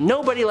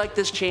 Nobody liked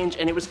this change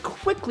and it was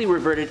quickly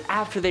reverted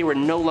after they were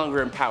no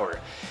longer in power.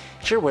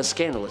 Sure was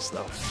scandalous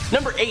though.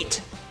 Number 8.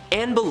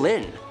 Anne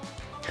Boleyn.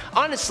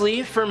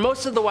 Honestly, for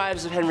most of the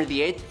wives of Henry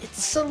VIII,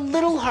 it's a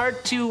little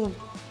hard to,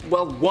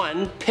 well,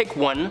 1, pick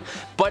one,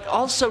 but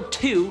also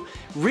 2,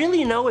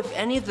 really know if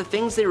any of the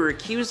things they were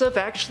accused of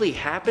actually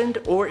happened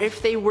or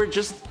if they were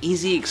just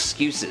easy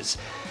excuses.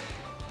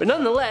 But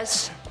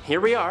nonetheless, here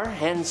we are,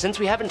 and since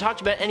we haven't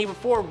talked about any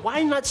before,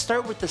 why not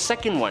start with the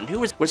second one, who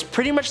was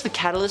pretty much the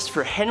catalyst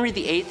for Henry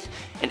VIII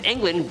and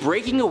England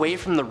breaking away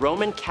from the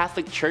Roman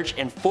Catholic Church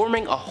and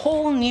forming a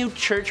whole new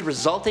church,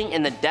 resulting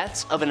in the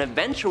deaths of an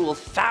eventual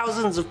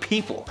thousands of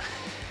people.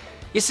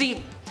 You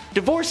see,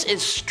 divorce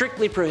is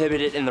strictly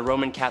prohibited in the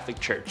Roman Catholic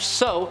Church,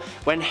 so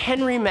when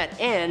Henry met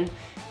Anne,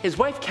 his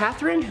wife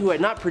Catherine, who had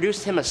not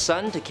produced him a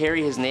son to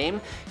carry his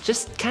name,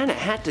 just kinda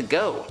had to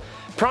go,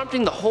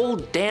 prompting the whole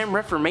damn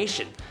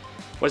Reformation.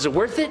 Was it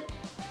worth it?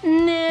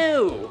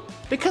 No,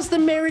 because the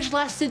marriage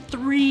lasted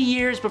 3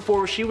 years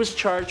before she was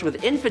charged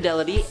with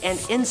infidelity and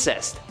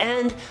incest,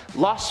 and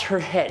lost her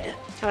head.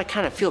 I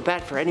kind of feel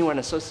bad for anyone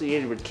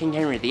associated with King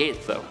Henry VIII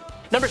though.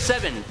 Number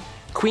 7.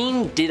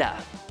 Queen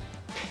Dida.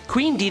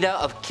 Queen Dida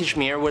of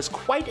Kashmir was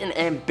quite an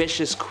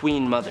ambitious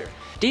queen mother.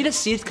 Dida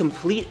seized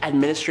complete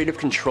administrative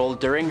control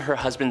during her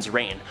husband's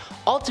reign,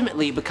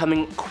 ultimately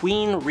becoming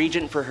queen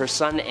regent for her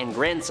son and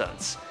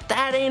grandsons.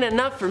 That ain't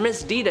enough for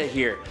Miss Dida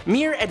here.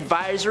 Mere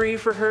advisory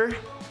for her?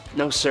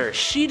 No sir,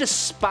 she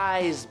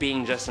despised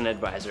being just an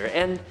advisor,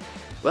 and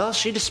well,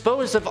 she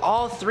disposed of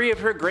all 3 of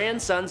her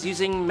grandsons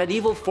using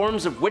medieval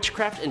forms of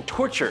witchcraft and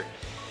torture.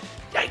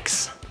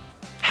 Yikes.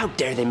 How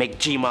dare they make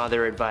Jima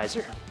their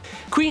advisor?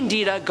 Queen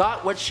Dida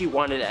got what she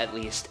wanted at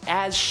least,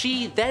 as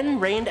she then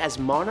reigned as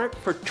monarch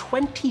for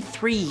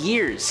 23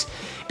 years,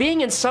 being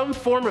in some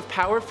form of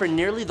power for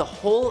nearly the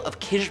whole of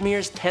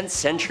Kashmir's 10th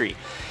century.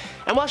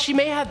 And while she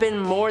may have been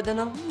more than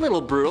a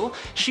little brutal,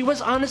 she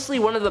was honestly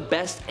one of the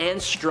best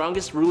and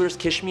strongest rulers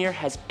Kashmir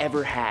has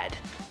ever had.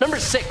 Number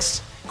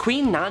 6.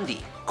 Queen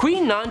Nandi.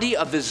 Queen Nandi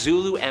of the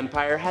Zulu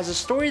Empire has a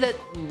story that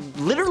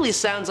literally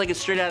sounds like it's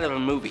straight out of a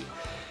movie.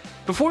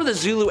 Before the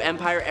Zulu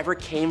Empire ever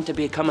came to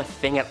become a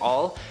thing at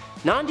all,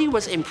 Nandi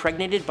was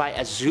impregnated by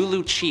a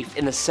Zulu chief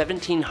in the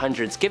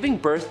 1700s, giving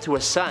birth to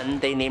a son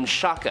they named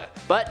Shaka.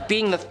 But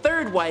being the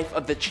third wife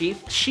of the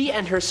chief, she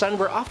and her son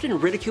were often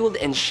ridiculed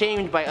and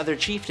shamed by other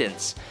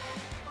chieftains.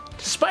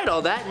 Despite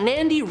all that,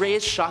 Nandi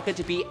raised Shaka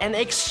to be an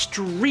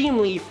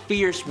extremely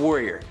fierce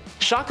warrior.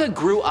 Shaka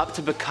grew up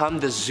to become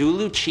the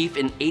Zulu chief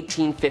in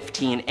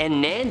 1815,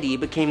 and Nandi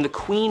became the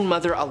queen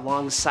mother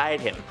alongside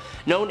him,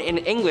 known in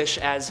English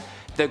as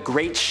the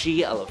Great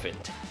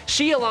She-Elephant.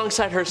 She,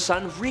 alongside her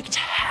son, wreaked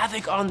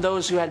havoc on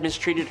those who had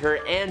mistreated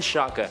her and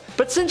Shaka.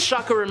 But since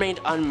Shaka remained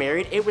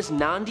unmarried, it was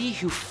Nandi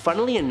who,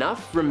 funnily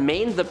enough,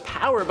 remained the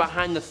power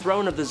behind the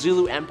throne of the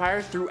Zulu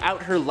Empire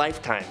throughout her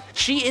lifetime.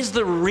 She is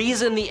the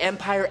reason the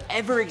empire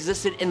ever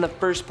existed in the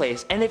first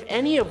place, and if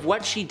any of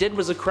what she did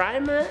was a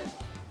crime,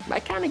 I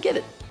kinda get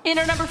it. In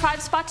our number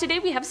 5 spot today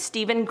we have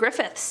Stephen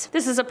Griffiths.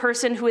 This is a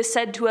person who is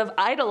said to have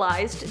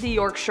idolized the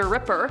Yorkshire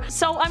Ripper,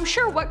 so I'm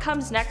sure what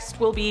comes next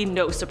will be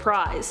no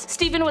surprise.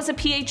 Stephen was a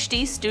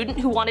PhD student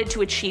who wanted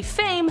to achieve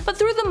fame, but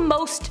through the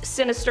most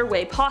sinister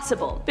way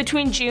possible.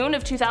 Between June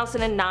of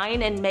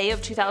 2009 and May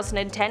of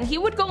 2010, he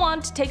would go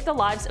on to take the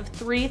lives of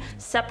 3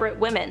 separate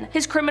women.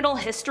 His criminal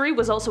history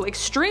was also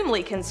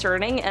extremely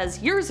concerning, as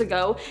years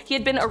ago he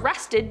had been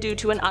arrested due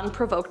to an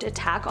unprovoked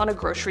attack on a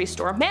grocery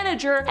store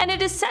manager, and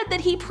it is said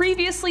that he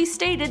previously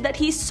stated that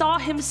he saw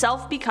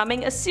himself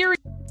becoming a serial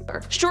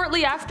killer.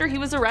 Shortly after he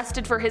was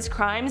arrested for his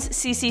crimes,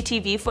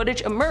 CCTV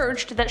footage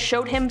emerged that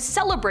showed him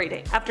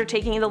celebrating after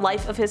taking the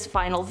life of his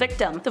final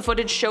victim. The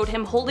footage showed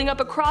him holding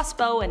up a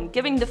crossbow and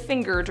giving the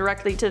finger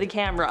directly to the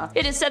camera.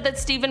 It is said that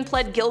Stephen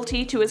pled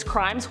guilty to his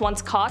crimes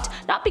once caught,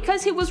 not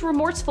because he was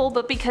remorseful,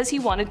 but because he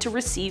wanted to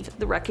receive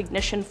the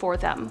recognition for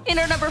them. In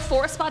our number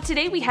 4 spot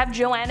today we have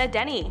Joanna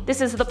Denny.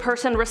 This is the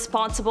person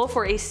responsible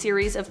for a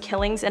series of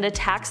killings and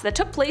attacks that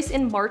took place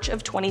in March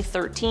of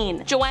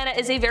 2013. Joanna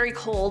is a very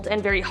cold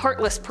and very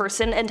heartless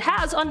person and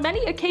has on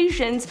many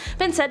occasions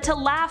been said to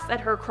laugh at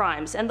her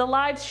crimes and the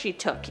lives she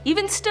took,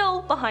 even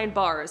still behind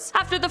bars.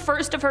 After the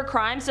first of her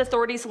crimes,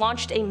 authorities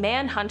launched a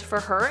manhunt for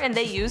her and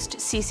they used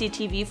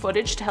CCTV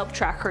footage to help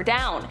track her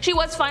down. She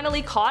was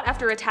finally caught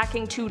after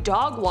attacking 2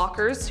 dog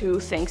walkers who,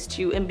 thanks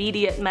to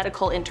immediate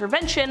medical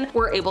intervention,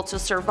 were able to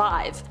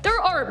survive.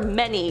 There are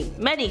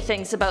many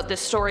things about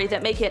this story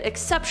that make it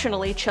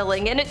exceptionally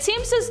chilling, and it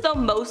seems as though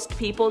most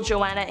people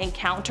Joanna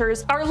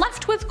encounters are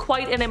left with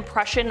quite an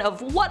impression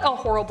of what a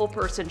horrible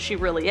person she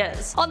really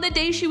is. On the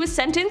day she was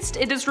sentenced,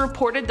 it is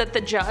reported that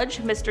the judge,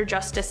 Mr.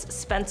 Justice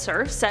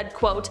Spencer, said,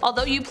 quote,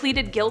 "Although you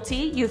pleaded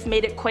guilty, you've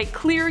made it quite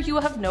clear you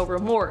have no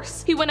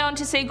remorse." He went on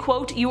to say,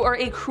 quote, "You are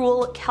a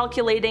cruel,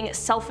 calculating,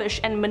 selfish,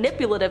 and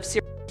manipulative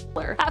serial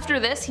killer." After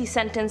this, he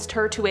sentenced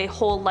her to a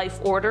whole life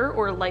order,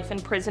 or life in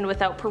prison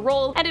without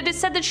parole, and it is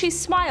said that she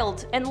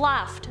smiled and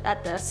laughed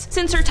at this.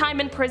 Since her time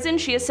in prison,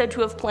 she is said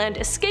to have planned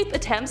escape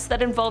attempts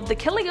that involved the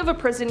killing of a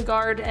prison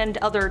guard and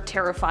other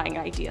terrifying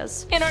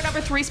ideas. In our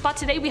number 3 spot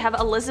today we have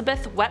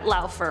Elizabeth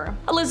Wetlaufer.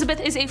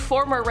 Elizabeth is a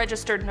former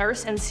registered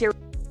nurse and serial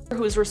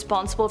who is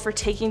responsible for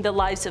taking the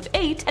lives of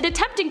 8 and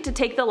attempting to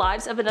take the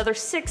lives of another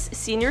 6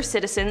 senior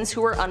citizens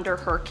who were under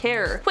her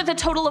care. With a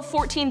total of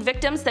 14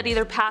 victims that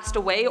either passed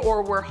away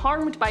or were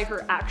harmed by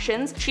her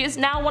actions, she is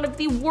now one of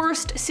the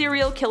worst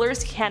serial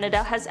killers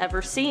Canada has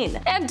ever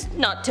seen. And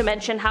not to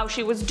mention how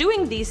she was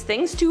doing these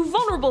things to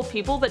vulnerable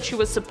people that she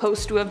was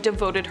supposed to have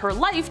devoted her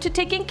life to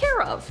taking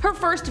care of. Her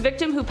first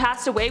victim who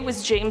passed away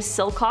was James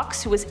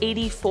Silcox, who was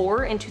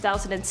 84 in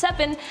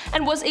 2007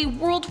 and was a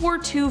World War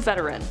II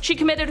veteran. She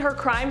committed her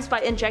crimes by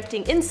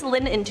injecting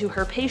insulin into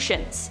her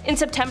patients. In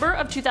September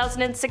of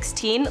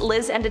 2016,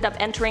 Liz ended up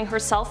entering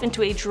herself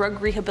into a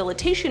drug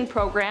rehabilitation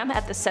program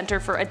at the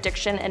Centre for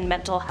Addiction and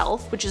Mental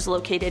Health, which is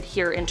located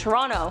here in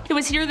Toronto. It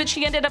was here that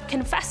she ended up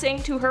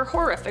confessing to her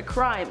horrific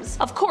crimes.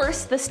 Of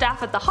course, the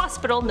staff at the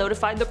hospital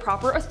notified the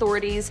proper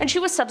authorities, and she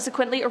was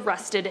subsequently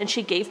arrested, and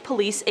she gave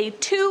police a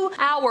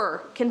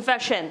 2-hour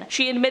confession.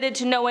 She admitted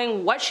to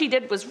knowing what she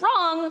did was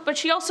wrong, but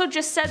she also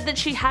just said that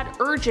she had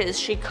urges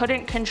she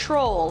couldn't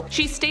control.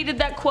 She stated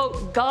that,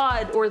 quote,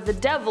 "God or the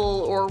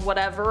devil or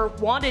whatever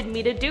wanted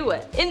me to do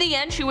it." In the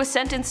end, she was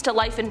sentenced to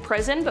life in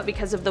prison, but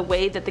because of the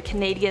way that the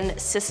Canadian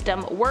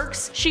system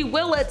works, she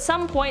will at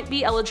some point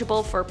be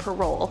eligible for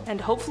parole, and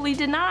hopefully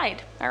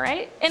denied,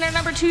 alright? In our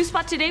number 2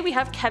 spot today we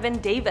have Kevin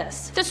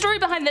Davis. The story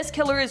behind this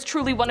killer is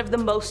truly one of the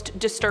most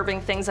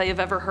disturbing things I have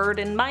ever heard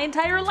in my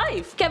entire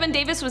life. Kevin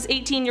Davis was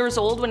 18 years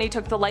old when he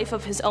took the life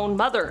of his own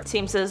mother. It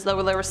seems as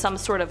though there was some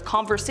sort of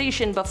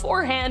conversation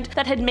beforehand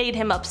that had made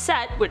him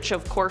upset, which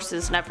of course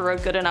is never a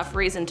good enough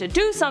reason to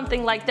do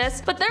something like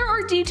this, but there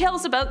are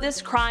details about this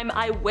crime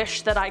I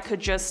wish that I could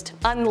just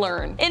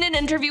unlearn. In an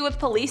interview with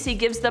police, he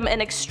gives them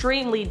an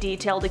extremely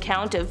detailed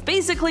account of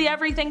basically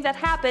everything that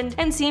happened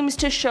and seems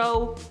to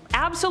show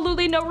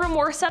absolutely no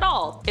remorse at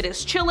all. It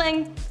is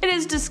chilling, it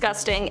is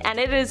disgusting, and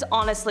it is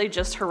honestly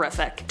just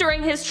horrific.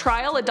 During his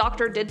trial, a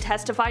doctor did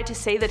testify to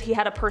say that he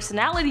had a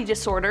personality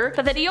disorder,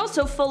 but that he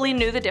also fully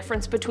knew the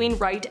difference between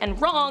right and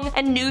wrong,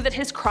 and knew that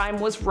his crime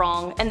was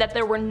wrong, and that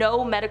there were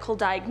no medical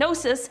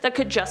diagnoses that could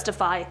could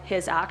justify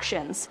his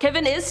actions.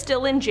 Kevin is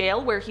still in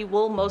jail, where he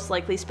will most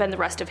likely spend the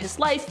rest of his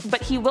life,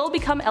 but he will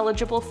become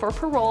eligible for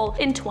parole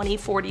in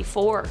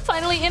 2044.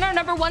 Finally, in our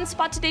number 1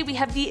 spot today, we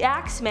have the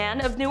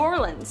Axeman of New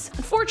Orleans.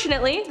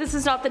 Unfortunately, this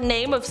is not the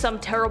name of some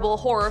terrible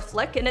horror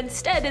flick, and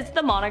instead is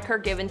the moniker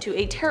given to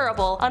a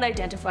terrible,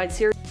 unidentified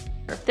serial killer.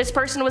 This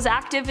person was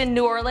active in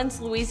New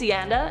Orleans,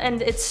 Louisiana,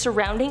 and its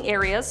surrounding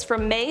areas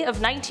from May of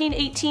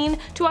 1918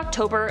 to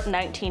October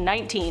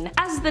 1919.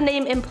 As the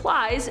name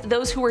implies,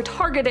 those who were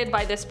targeted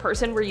by this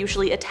person were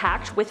usually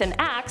attacked with an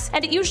axe,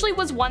 and it usually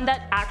was one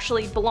that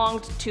actually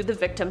belonged to the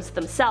victims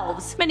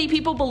themselves. Many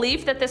people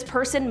believe that this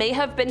person may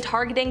have been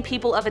targeting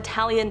people of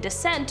Italian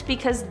descent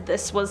because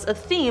this was a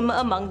theme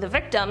among the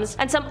victims,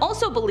 and some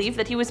also believe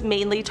that he was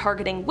mainly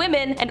targeting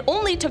women and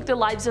only took the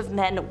lives of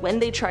men when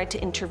they tried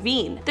to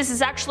intervene. This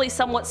is actually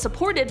somewhat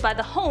supported by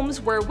the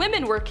homes where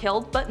women were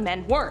killed but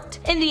men weren't.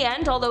 In the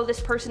end, although this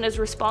person is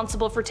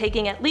responsible for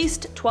taking at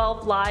least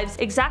 12 lives,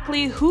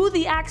 exactly who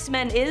the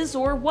Axeman is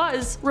or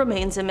was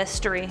remains a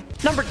mystery.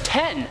 Number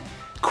 10.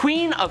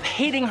 Queen of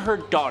hating her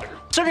daughter.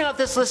 Starting off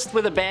this list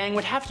with a bang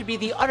would have to be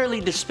the utterly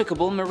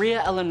despicable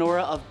Maria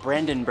Eleonora of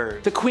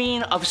Brandenburg, the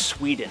Queen of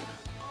Sweden.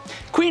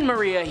 Queen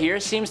Maria here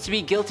seems to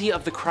be guilty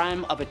of the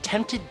crime of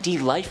attempted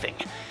delifing.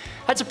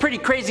 That's a pretty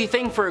crazy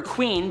thing for a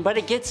queen, but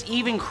it gets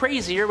even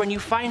crazier when you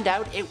find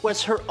out it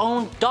was her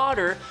own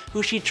daughter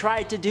who she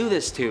tried to do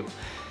this to.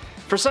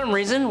 For some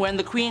reason, when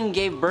the queen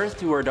gave birth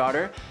to her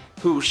daughter,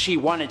 who she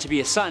wanted to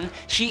be a son,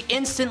 she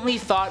instantly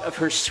thought of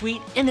her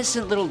sweet,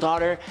 innocent little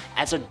daughter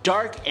as a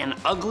dark and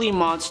ugly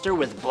monster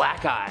with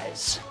black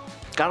eyes.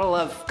 Gotta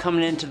love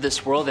coming into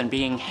this world and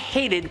being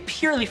hated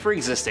purely for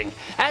existing.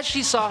 As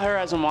she saw her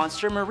as a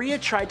monster, Maria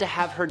tried to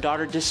have her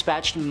daughter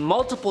dispatched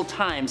multiple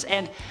times,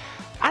 and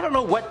I don't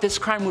know what this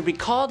crime would be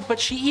called, but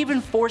she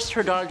even forced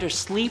her daughter to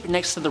sleep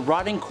next to the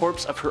rotting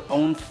corpse of her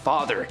own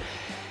father.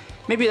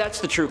 Maybe that's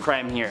the true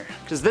crime here,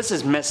 because this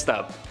is messed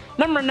up.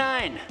 Number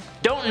 9.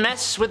 Don't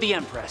mess with the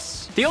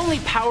Empress. The only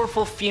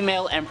powerful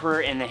female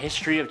emperor in the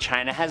history of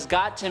China has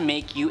got to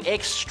make you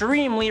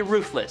extremely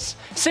ruthless,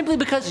 simply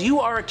because you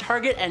are a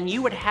target and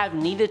you would have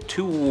needed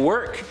to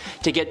work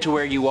to get to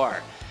where you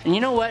are. And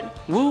you know what?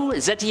 Wu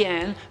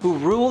Zetian, who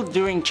ruled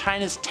during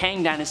China's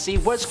Tang Dynasty,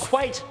 was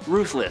quite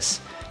ruthless.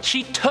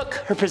 She took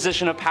her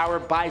position of power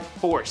by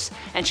force,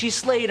 and she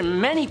slayed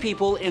many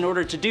people in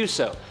order to do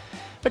so.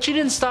 But she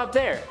didn't stop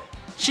there.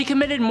 She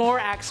committed more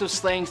acts of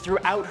slaying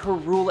throughout her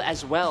rule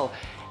as well.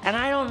 And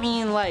I don't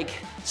mean like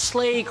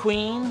slay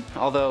queen,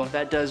 although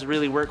that does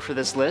really work for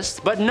this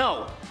list, but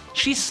no,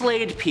 she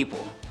slayed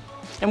people.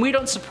 And we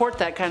don't support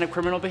that kind of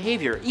criminal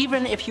behavior,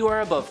 even if you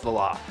are above the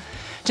law.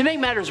 To make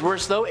matters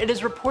worse though, it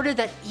is reported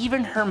that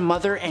even her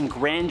mother and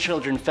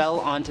grandchildren fell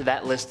onto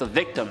that list of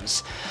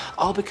victims,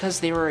 all because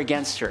they were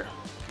against her.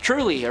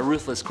 Truly a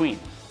ruthless queen.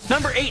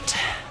 Number 8.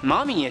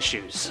 Mommy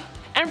issues.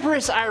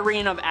 Empress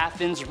Irene of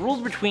Athens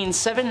ruled between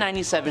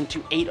 797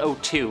 to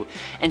 802,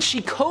 and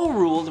she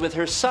co-ruled with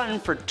her son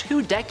for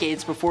 2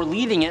 decades before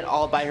leading it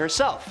all by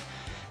herself.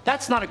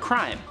 That's not a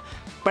crime,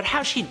 but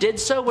how she did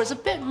so was a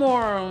bit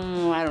more,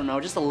 I don't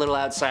know, just a little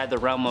outside the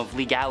realm of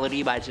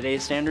legality by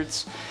today's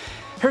standards.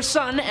 Her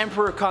son,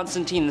 Emperor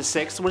Constantine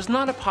VI, was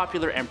not a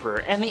popular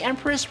emperor, and the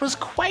empress was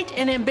quite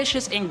an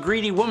ambitious and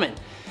greedy woman.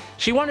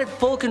 She wanted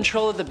full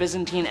control of the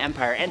Byzantine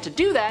Empire, and to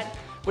do that,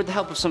 with the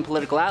help of some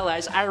political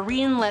allies,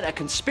 Irene led a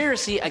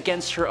conspiracy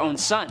against her own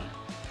son.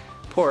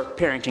 Poor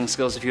parenting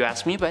skills if you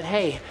ask me, but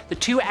hey, the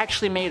two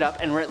actually made up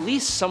and were at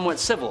least somewhat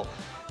civil.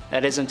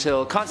 That is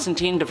until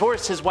Constantine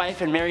divorced his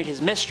wife and married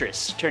his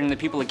mistress, turning the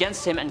people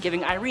against him and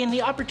giving Irene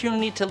the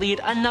opportunity to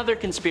lead another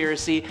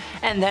conspiracy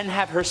and then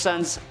have her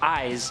son's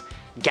eyes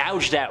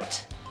gouged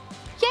out.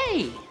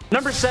 Yay!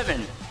 Number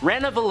 7.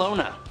 Rana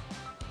Valona.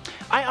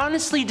 I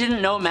honestly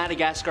didn't know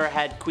Madagascar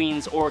had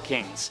queens or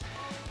kings.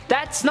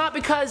 That's not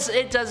because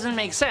it doesn't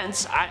make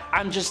sense,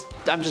 I'm just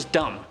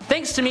dumb.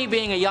 Thanks to me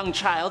being a young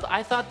child,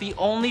 I thought the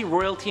only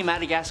royalty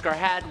Madagascar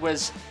had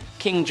was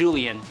King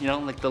Julian, you know,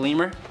 like the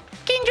lemur.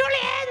 King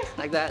Julian!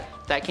 Like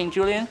that King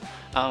Julian.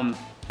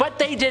 But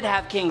they did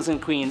have kings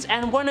and queens,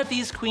 and one of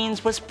these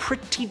queens was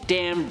pretty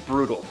damn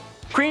brutal.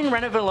 Queen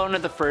Rana Valona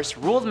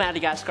I ruled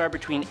Madagascar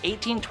between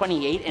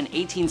 1828 and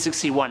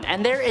 1861,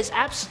 and there is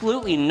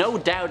absolutely no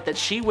doubt that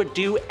she would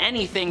do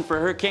anything for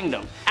her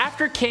kingdom.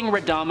 After King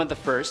Radama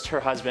I, her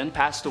husband,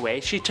 passed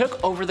away, she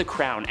took over the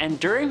crown, and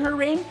during her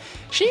reign,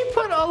 she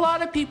put a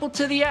lot of people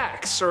to the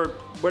axe, or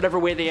whatever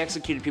way they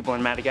executed people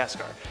in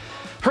Madagascar.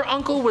 Her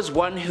uncle was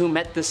one who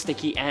met the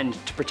sticky end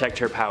to protect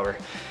her power.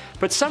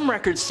 But some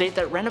records state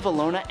that Rana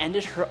Valona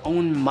ended her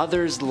own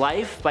mother's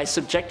life by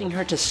subjecting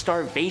her to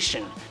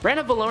starvation.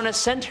 Rana Valona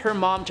sent her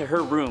mom to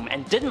her room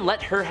and didn't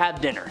let her have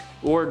dinner.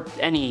 Or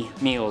any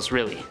meals,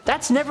 really.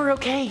 That's never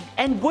okay,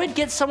 and would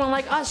get someone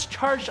like us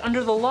charged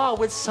under the law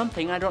with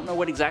something. I don't know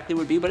what exactly it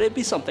would be, but it'd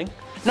be something.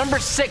 Number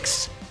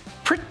 6.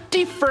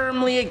 Pretty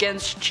firmly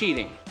against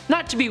cheating.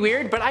 Not to be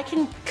weird, but I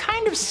can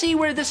kind of see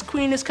where this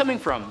queen is coming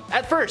from.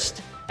 At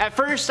first, At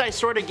first, I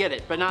sort of get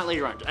it, but not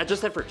later on,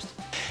 just at first.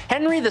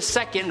 Henry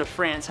II of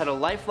France had a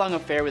lifelong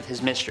affair with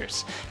his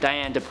mistress,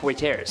 Diane de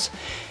Poitiers,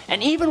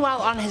 and even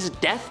while on his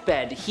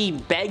deathbed, he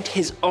begged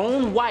his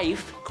own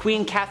wife,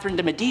 Queen Catherine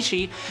de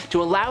Medici,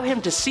 to allow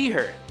him to see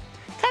her.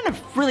 Kind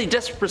of really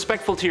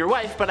disrespectful to your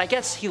wife, but I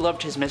guess he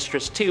loved his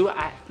mistress too.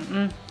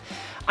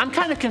 I'm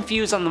kind of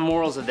confused on the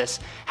morals of this.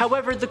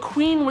 However, the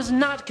Queen was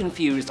not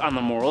confused on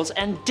the morals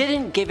and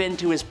didn't give in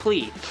to his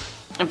plea.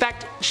 In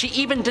fact, she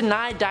even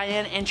denied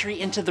Diane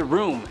entry into the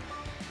room,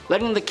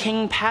 letting the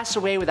king pass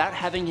away without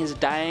having his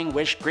dying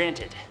wish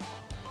granted.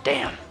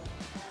 Damn.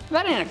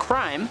 That ain't a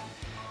crime.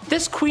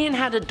 This queen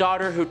had a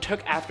daughter who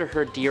took after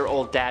her dear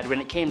old dad when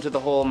it came to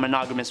the whole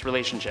monogamous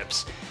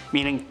relationships,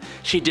 meaning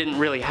she didn't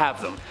really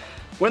have them.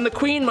 When the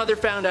queen mother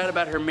found out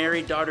about her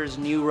married daughter's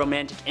new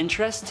romantic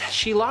interest,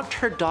 she locked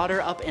her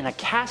daughter up in a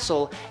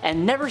castle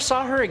and never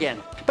saw her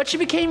again. But she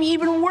became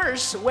even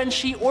worse when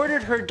she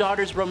ordered her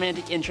daughter's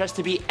romantic interest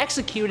to be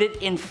executed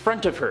in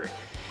front of her.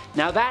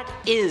 Now that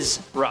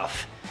is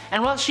rough.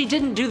 And while she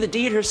didn't do the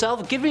deed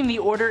herself, giving the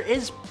order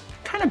is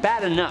kind of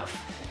bad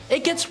enough.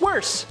 It gets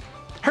worse.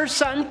 Her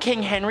son,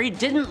 King Henry,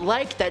 didn't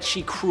like that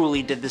she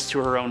cruelly did this to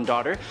her own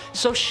daughter,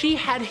 so she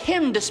had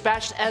him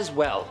dispatched as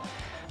well.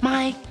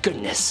 My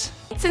goodness.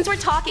 Since we're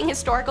talking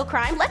historical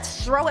crime,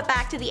 let's throw it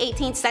back to the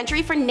 18th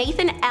century for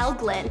Nathan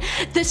Elglin,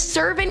 the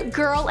servant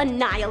girl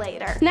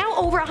annihilator. Now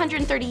over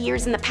 130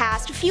 years in the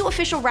past, few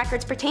official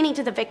records pertaining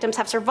to the victims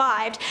have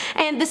survived,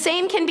 and the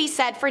same can be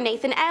said for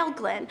Nathan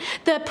Elglin,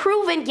 the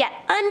proven yet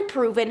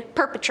unproven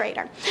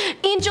perpetrator.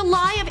 In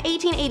July of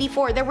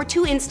 1884, there were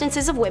 2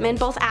 instances of women,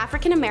 both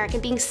African American,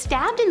 being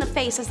stabbed in the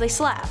face as they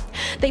slept.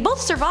 They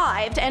both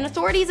survived, and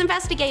authorities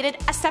investigated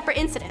as separate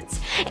incidents.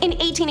 In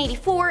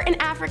 1884, an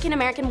African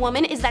American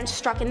woman is then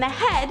struck in the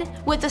head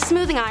with a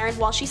smoothing iron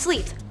while she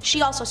sleeps.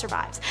 She also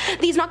survives.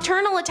 These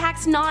nocturnal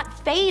attacks,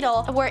 not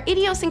fatal, were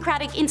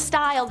idiosyncratic in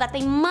style that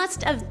they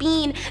must have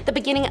been the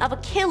beginning of a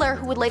killer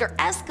who would later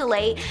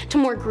escalate to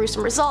more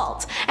gruesome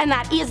results. And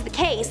that is the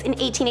case. In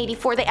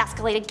 1884 they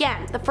escalate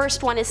again. The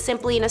first one is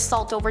simply an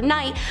assault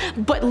overnight,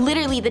 but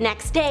literally the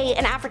next day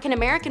an African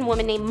American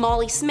woman named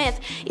Molly Smith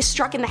is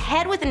struck in the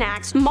head with an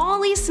axe.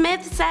 Molly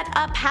Smith set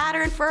a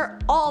pattern for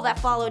all that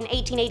followed in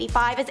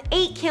 1885 as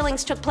 8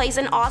 killings took place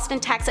in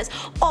Austin, Texas,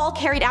 all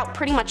carried out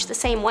pretty much the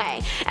same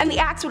way. And the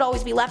axe would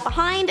always be left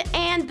behind,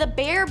 and the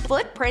bare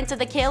footprints of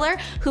the killer,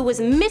 who was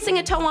missing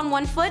a toe on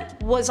one foot,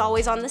 was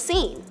always on the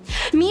scene.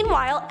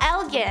 Meanwhile,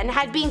 Elgin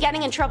had been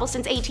getting in trouble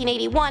since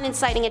 1881,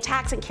 inciting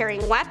attacks and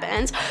carrying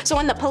weapons, so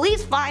when the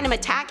police find him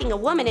attacking a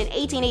woman in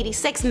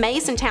 1886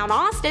 Masontown,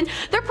 Austin,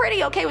 they're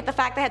pretty okay with the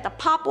fact they had to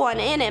pop one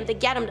in him to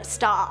get him to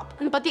stop.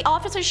 But the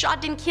officer's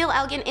shot didn't kill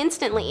Elgin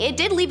instantly. It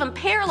did leave him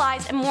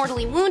paralyzed and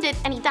mortally wounded,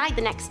 and he died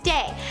the next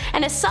day.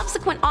 And a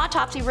subsequent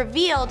autopsy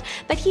revealed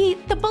that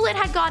the bullet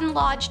had gotten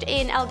lodged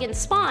in Elgin's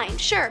spine.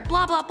 Sure,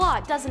 blah blah blah,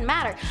 it doesn't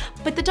matter.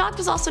 But the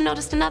doctors also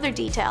noticed another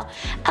detail.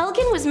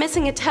 Elgin was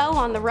missing a toe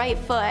on the right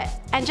foot,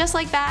 and just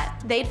like that,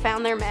 they'd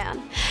found their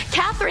man.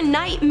 Catherine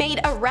Knight made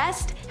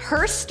arrest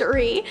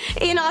history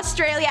in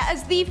Australia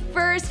as the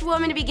first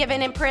woman to be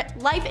given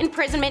life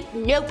imprisonment,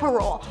 no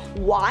parole.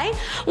 Why?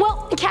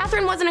 Well,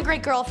 Catherine wasn't a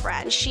great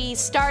girlfriend. She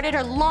started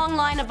her long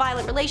line of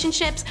violent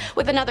relationships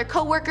with another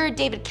co-worker,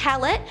 David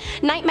Kellett.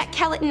 Knight met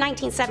Kellett in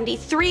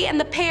 1973, and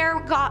the pair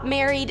got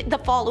married the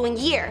following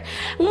year,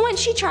 when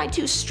she tried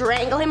to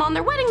strangle him on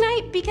their wedding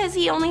night because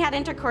he only had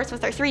intercourse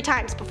with her 3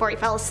 times before he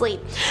fell asleep.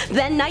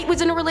 Then Knight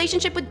was in a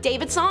relationship with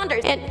David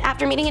Saunders, and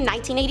after meeting in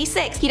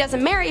 1986, he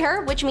doesn't marry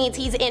her, which means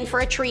he's in for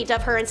a treat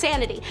of her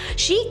insanity.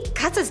 She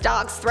cuts his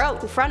dog's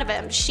throat in front of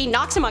him, she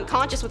knocks him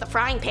unconscious with a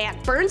frying pan,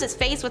 burns his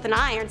face with an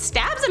iron,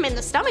 stabs him in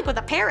the stomach with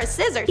a pair of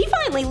scissors. He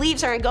finally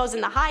leaves her and goes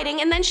into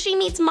hiding, and then she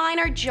meets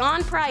miner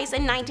John Price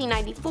in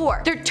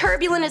 1994. They're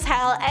turbulent as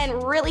hell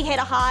and really hit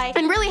a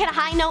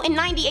high note in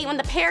 98 when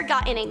the pair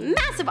got in a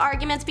massive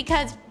arguments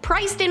because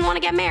Price didn't want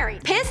to get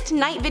married. Pissed,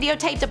 Knight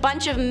videotaped a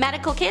bunch of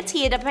medical kits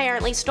he had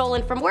apparently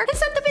stolen from work and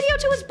sent the video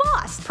to his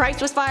boss.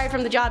 Price was fired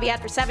from the job he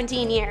had for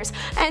 17 years.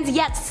 And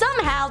yet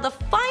somehow the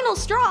final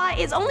straw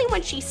is only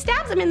when she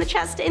stabs him in the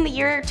chest in the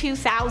year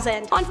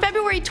 2000. On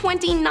February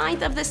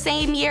 29th of the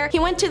same year, he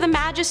went to the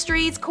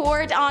magistrate's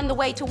court on the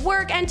way to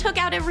work and took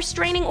out a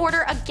restraining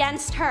order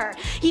against her.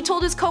 He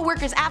told his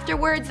co-workers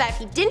afterwards that if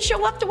he didn't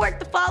show up to work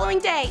the following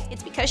day,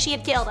 it's because she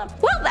had killed him.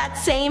 Well, that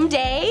same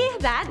day,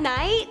 that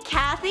night,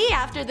 Kathy,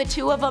 after the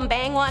 2 of them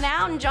bang one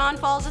out and John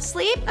falls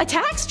asleep,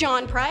 attacks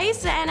John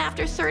Price, and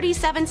after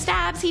 37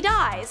 stabs, he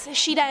dies.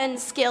 She then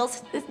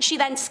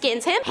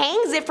skins him,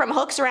 hangs it from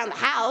hooks around the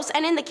house,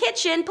 and in the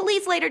kitchen,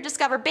 police later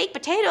discover baked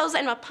potatoes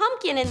and a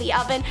pumpkin in the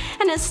oven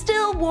and a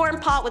still warm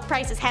pot with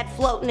Price's head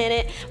floating in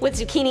it with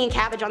zucchini and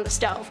cabbage on the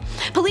stove.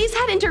 Police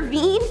had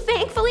intervened,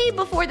 thankfully,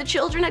 before the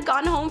children had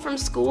gone home from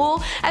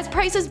school, as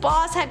Price's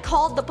boss had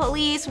called the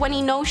police when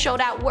he no-showed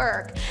at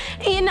work.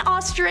 In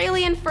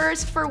Australian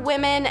first for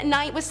women,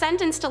 Knight was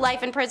sentenced to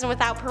life in prison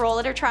without parole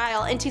at her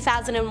trial in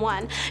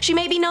 2001. She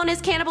may be known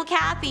as Cannibal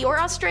Kathy or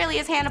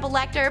Australia's Hannibal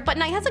Lecter, but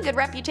Knight has a good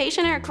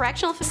reputation in her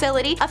correctional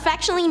facility,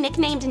 affectionately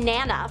nicknamed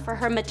Nana for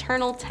her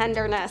maternal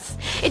tenderness.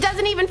 It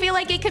doesn't even feel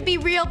like it could be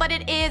real, but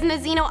it is.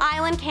 Nazino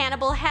Island,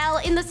 cannibal hell.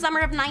 In the summer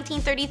of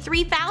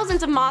 1933,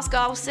 thousands of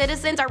Moscow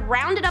citizens are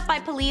rounded up by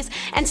police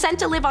and sent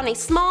to live on a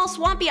small,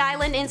 swampy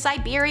island in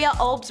Siberia,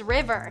 Ob's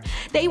River.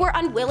 They were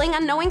unwilling,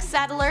 unknowing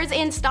settlers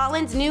in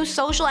Stalin's new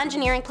social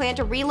engineering plan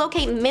to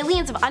relocate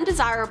millions of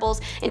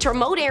undesirables into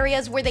remote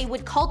areas where they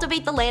would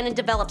cultivate the land and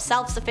develop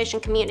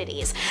self-sufficient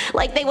communities.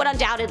 Like, they would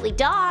undoubtedly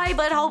die,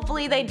 but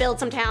hopefully they'd build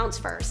some towns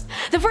first.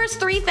 The first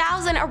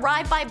 3,000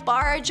 arrived by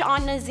barge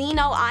on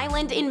Nazino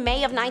Island in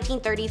May of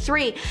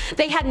 1933.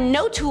 They had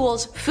no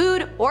tools,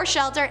 food, or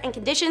shelter, and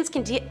conditions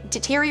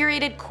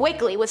deteriorated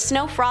quickly with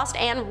snow, frost,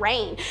 and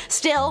rain.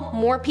 Still,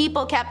 more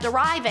people kept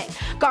arriving.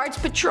 Guards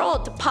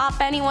patrolled to pop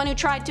anyone who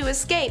tried to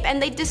escape,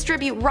 and they'd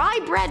distribute rye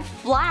bread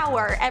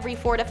flour every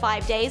 4 to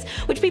 5 days,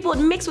 which people would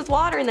mix with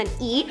water and then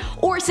eat,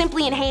 or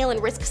simply inhale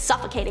and risk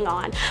suffocating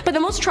on. But the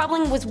most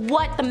troubling was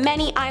what the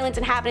many island's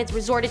inhabitants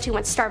resorted to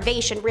when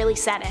starvation really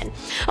set in.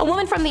 A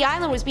woman from the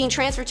island was being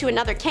transferred to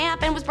another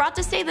camp and was brought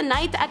to stay the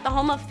night at the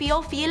home of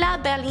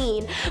Theophila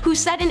Berlin, who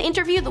said in an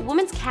interview the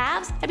woman's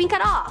calves had been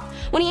cut off.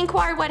 When he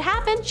inquired what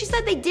happened, she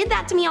said, "They did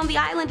that to me on the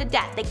island of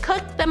death. They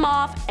cut them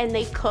off and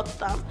they cooked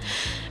them."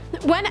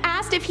 When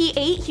asked if he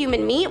ate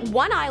human meat,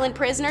 one island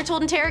prisoner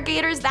told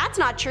interrogators, "That's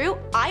not true.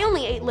 I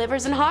only ate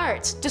livers and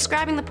hearts,"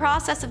 describing the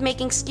process of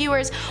making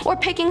skewers or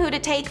picking who to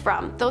take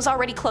from, those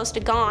already close to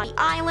gone. On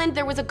the island,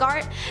 there was a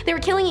guard. They were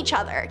killing each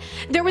other.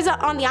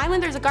 On the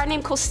island, there was a guard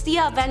named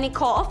Kostya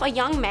Vennikov, a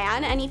young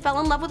man, and he fell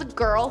in love with a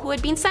girl who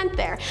had been sent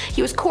there.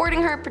 He was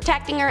courting her,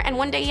 protecting her, and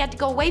one day he had to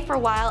go away for a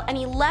while, and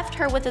he left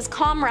her with his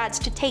comrades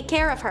to take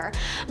care of her.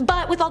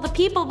 But with all the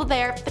people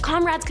there, the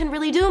comrades couldn't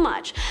really do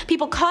much.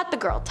 People caught the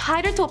girl,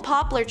 tied her to a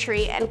poplar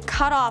tree, and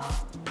cut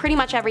off pretty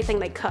much everything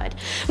they could.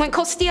 When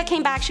Kostya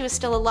came back, she was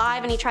still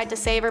alive and he tried to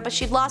save her, but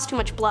she'd lost too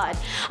much blood.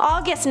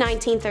 August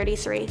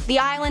 1933. The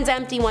island's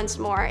empty once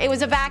more. It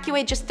was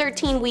evacuated just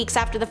 13 weeks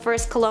after the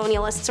first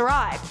colonialists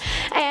arrived.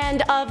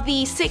 And of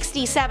the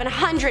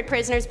 6,700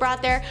 prisoners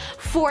brought there,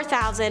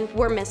 4,000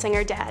 were missing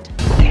or dead.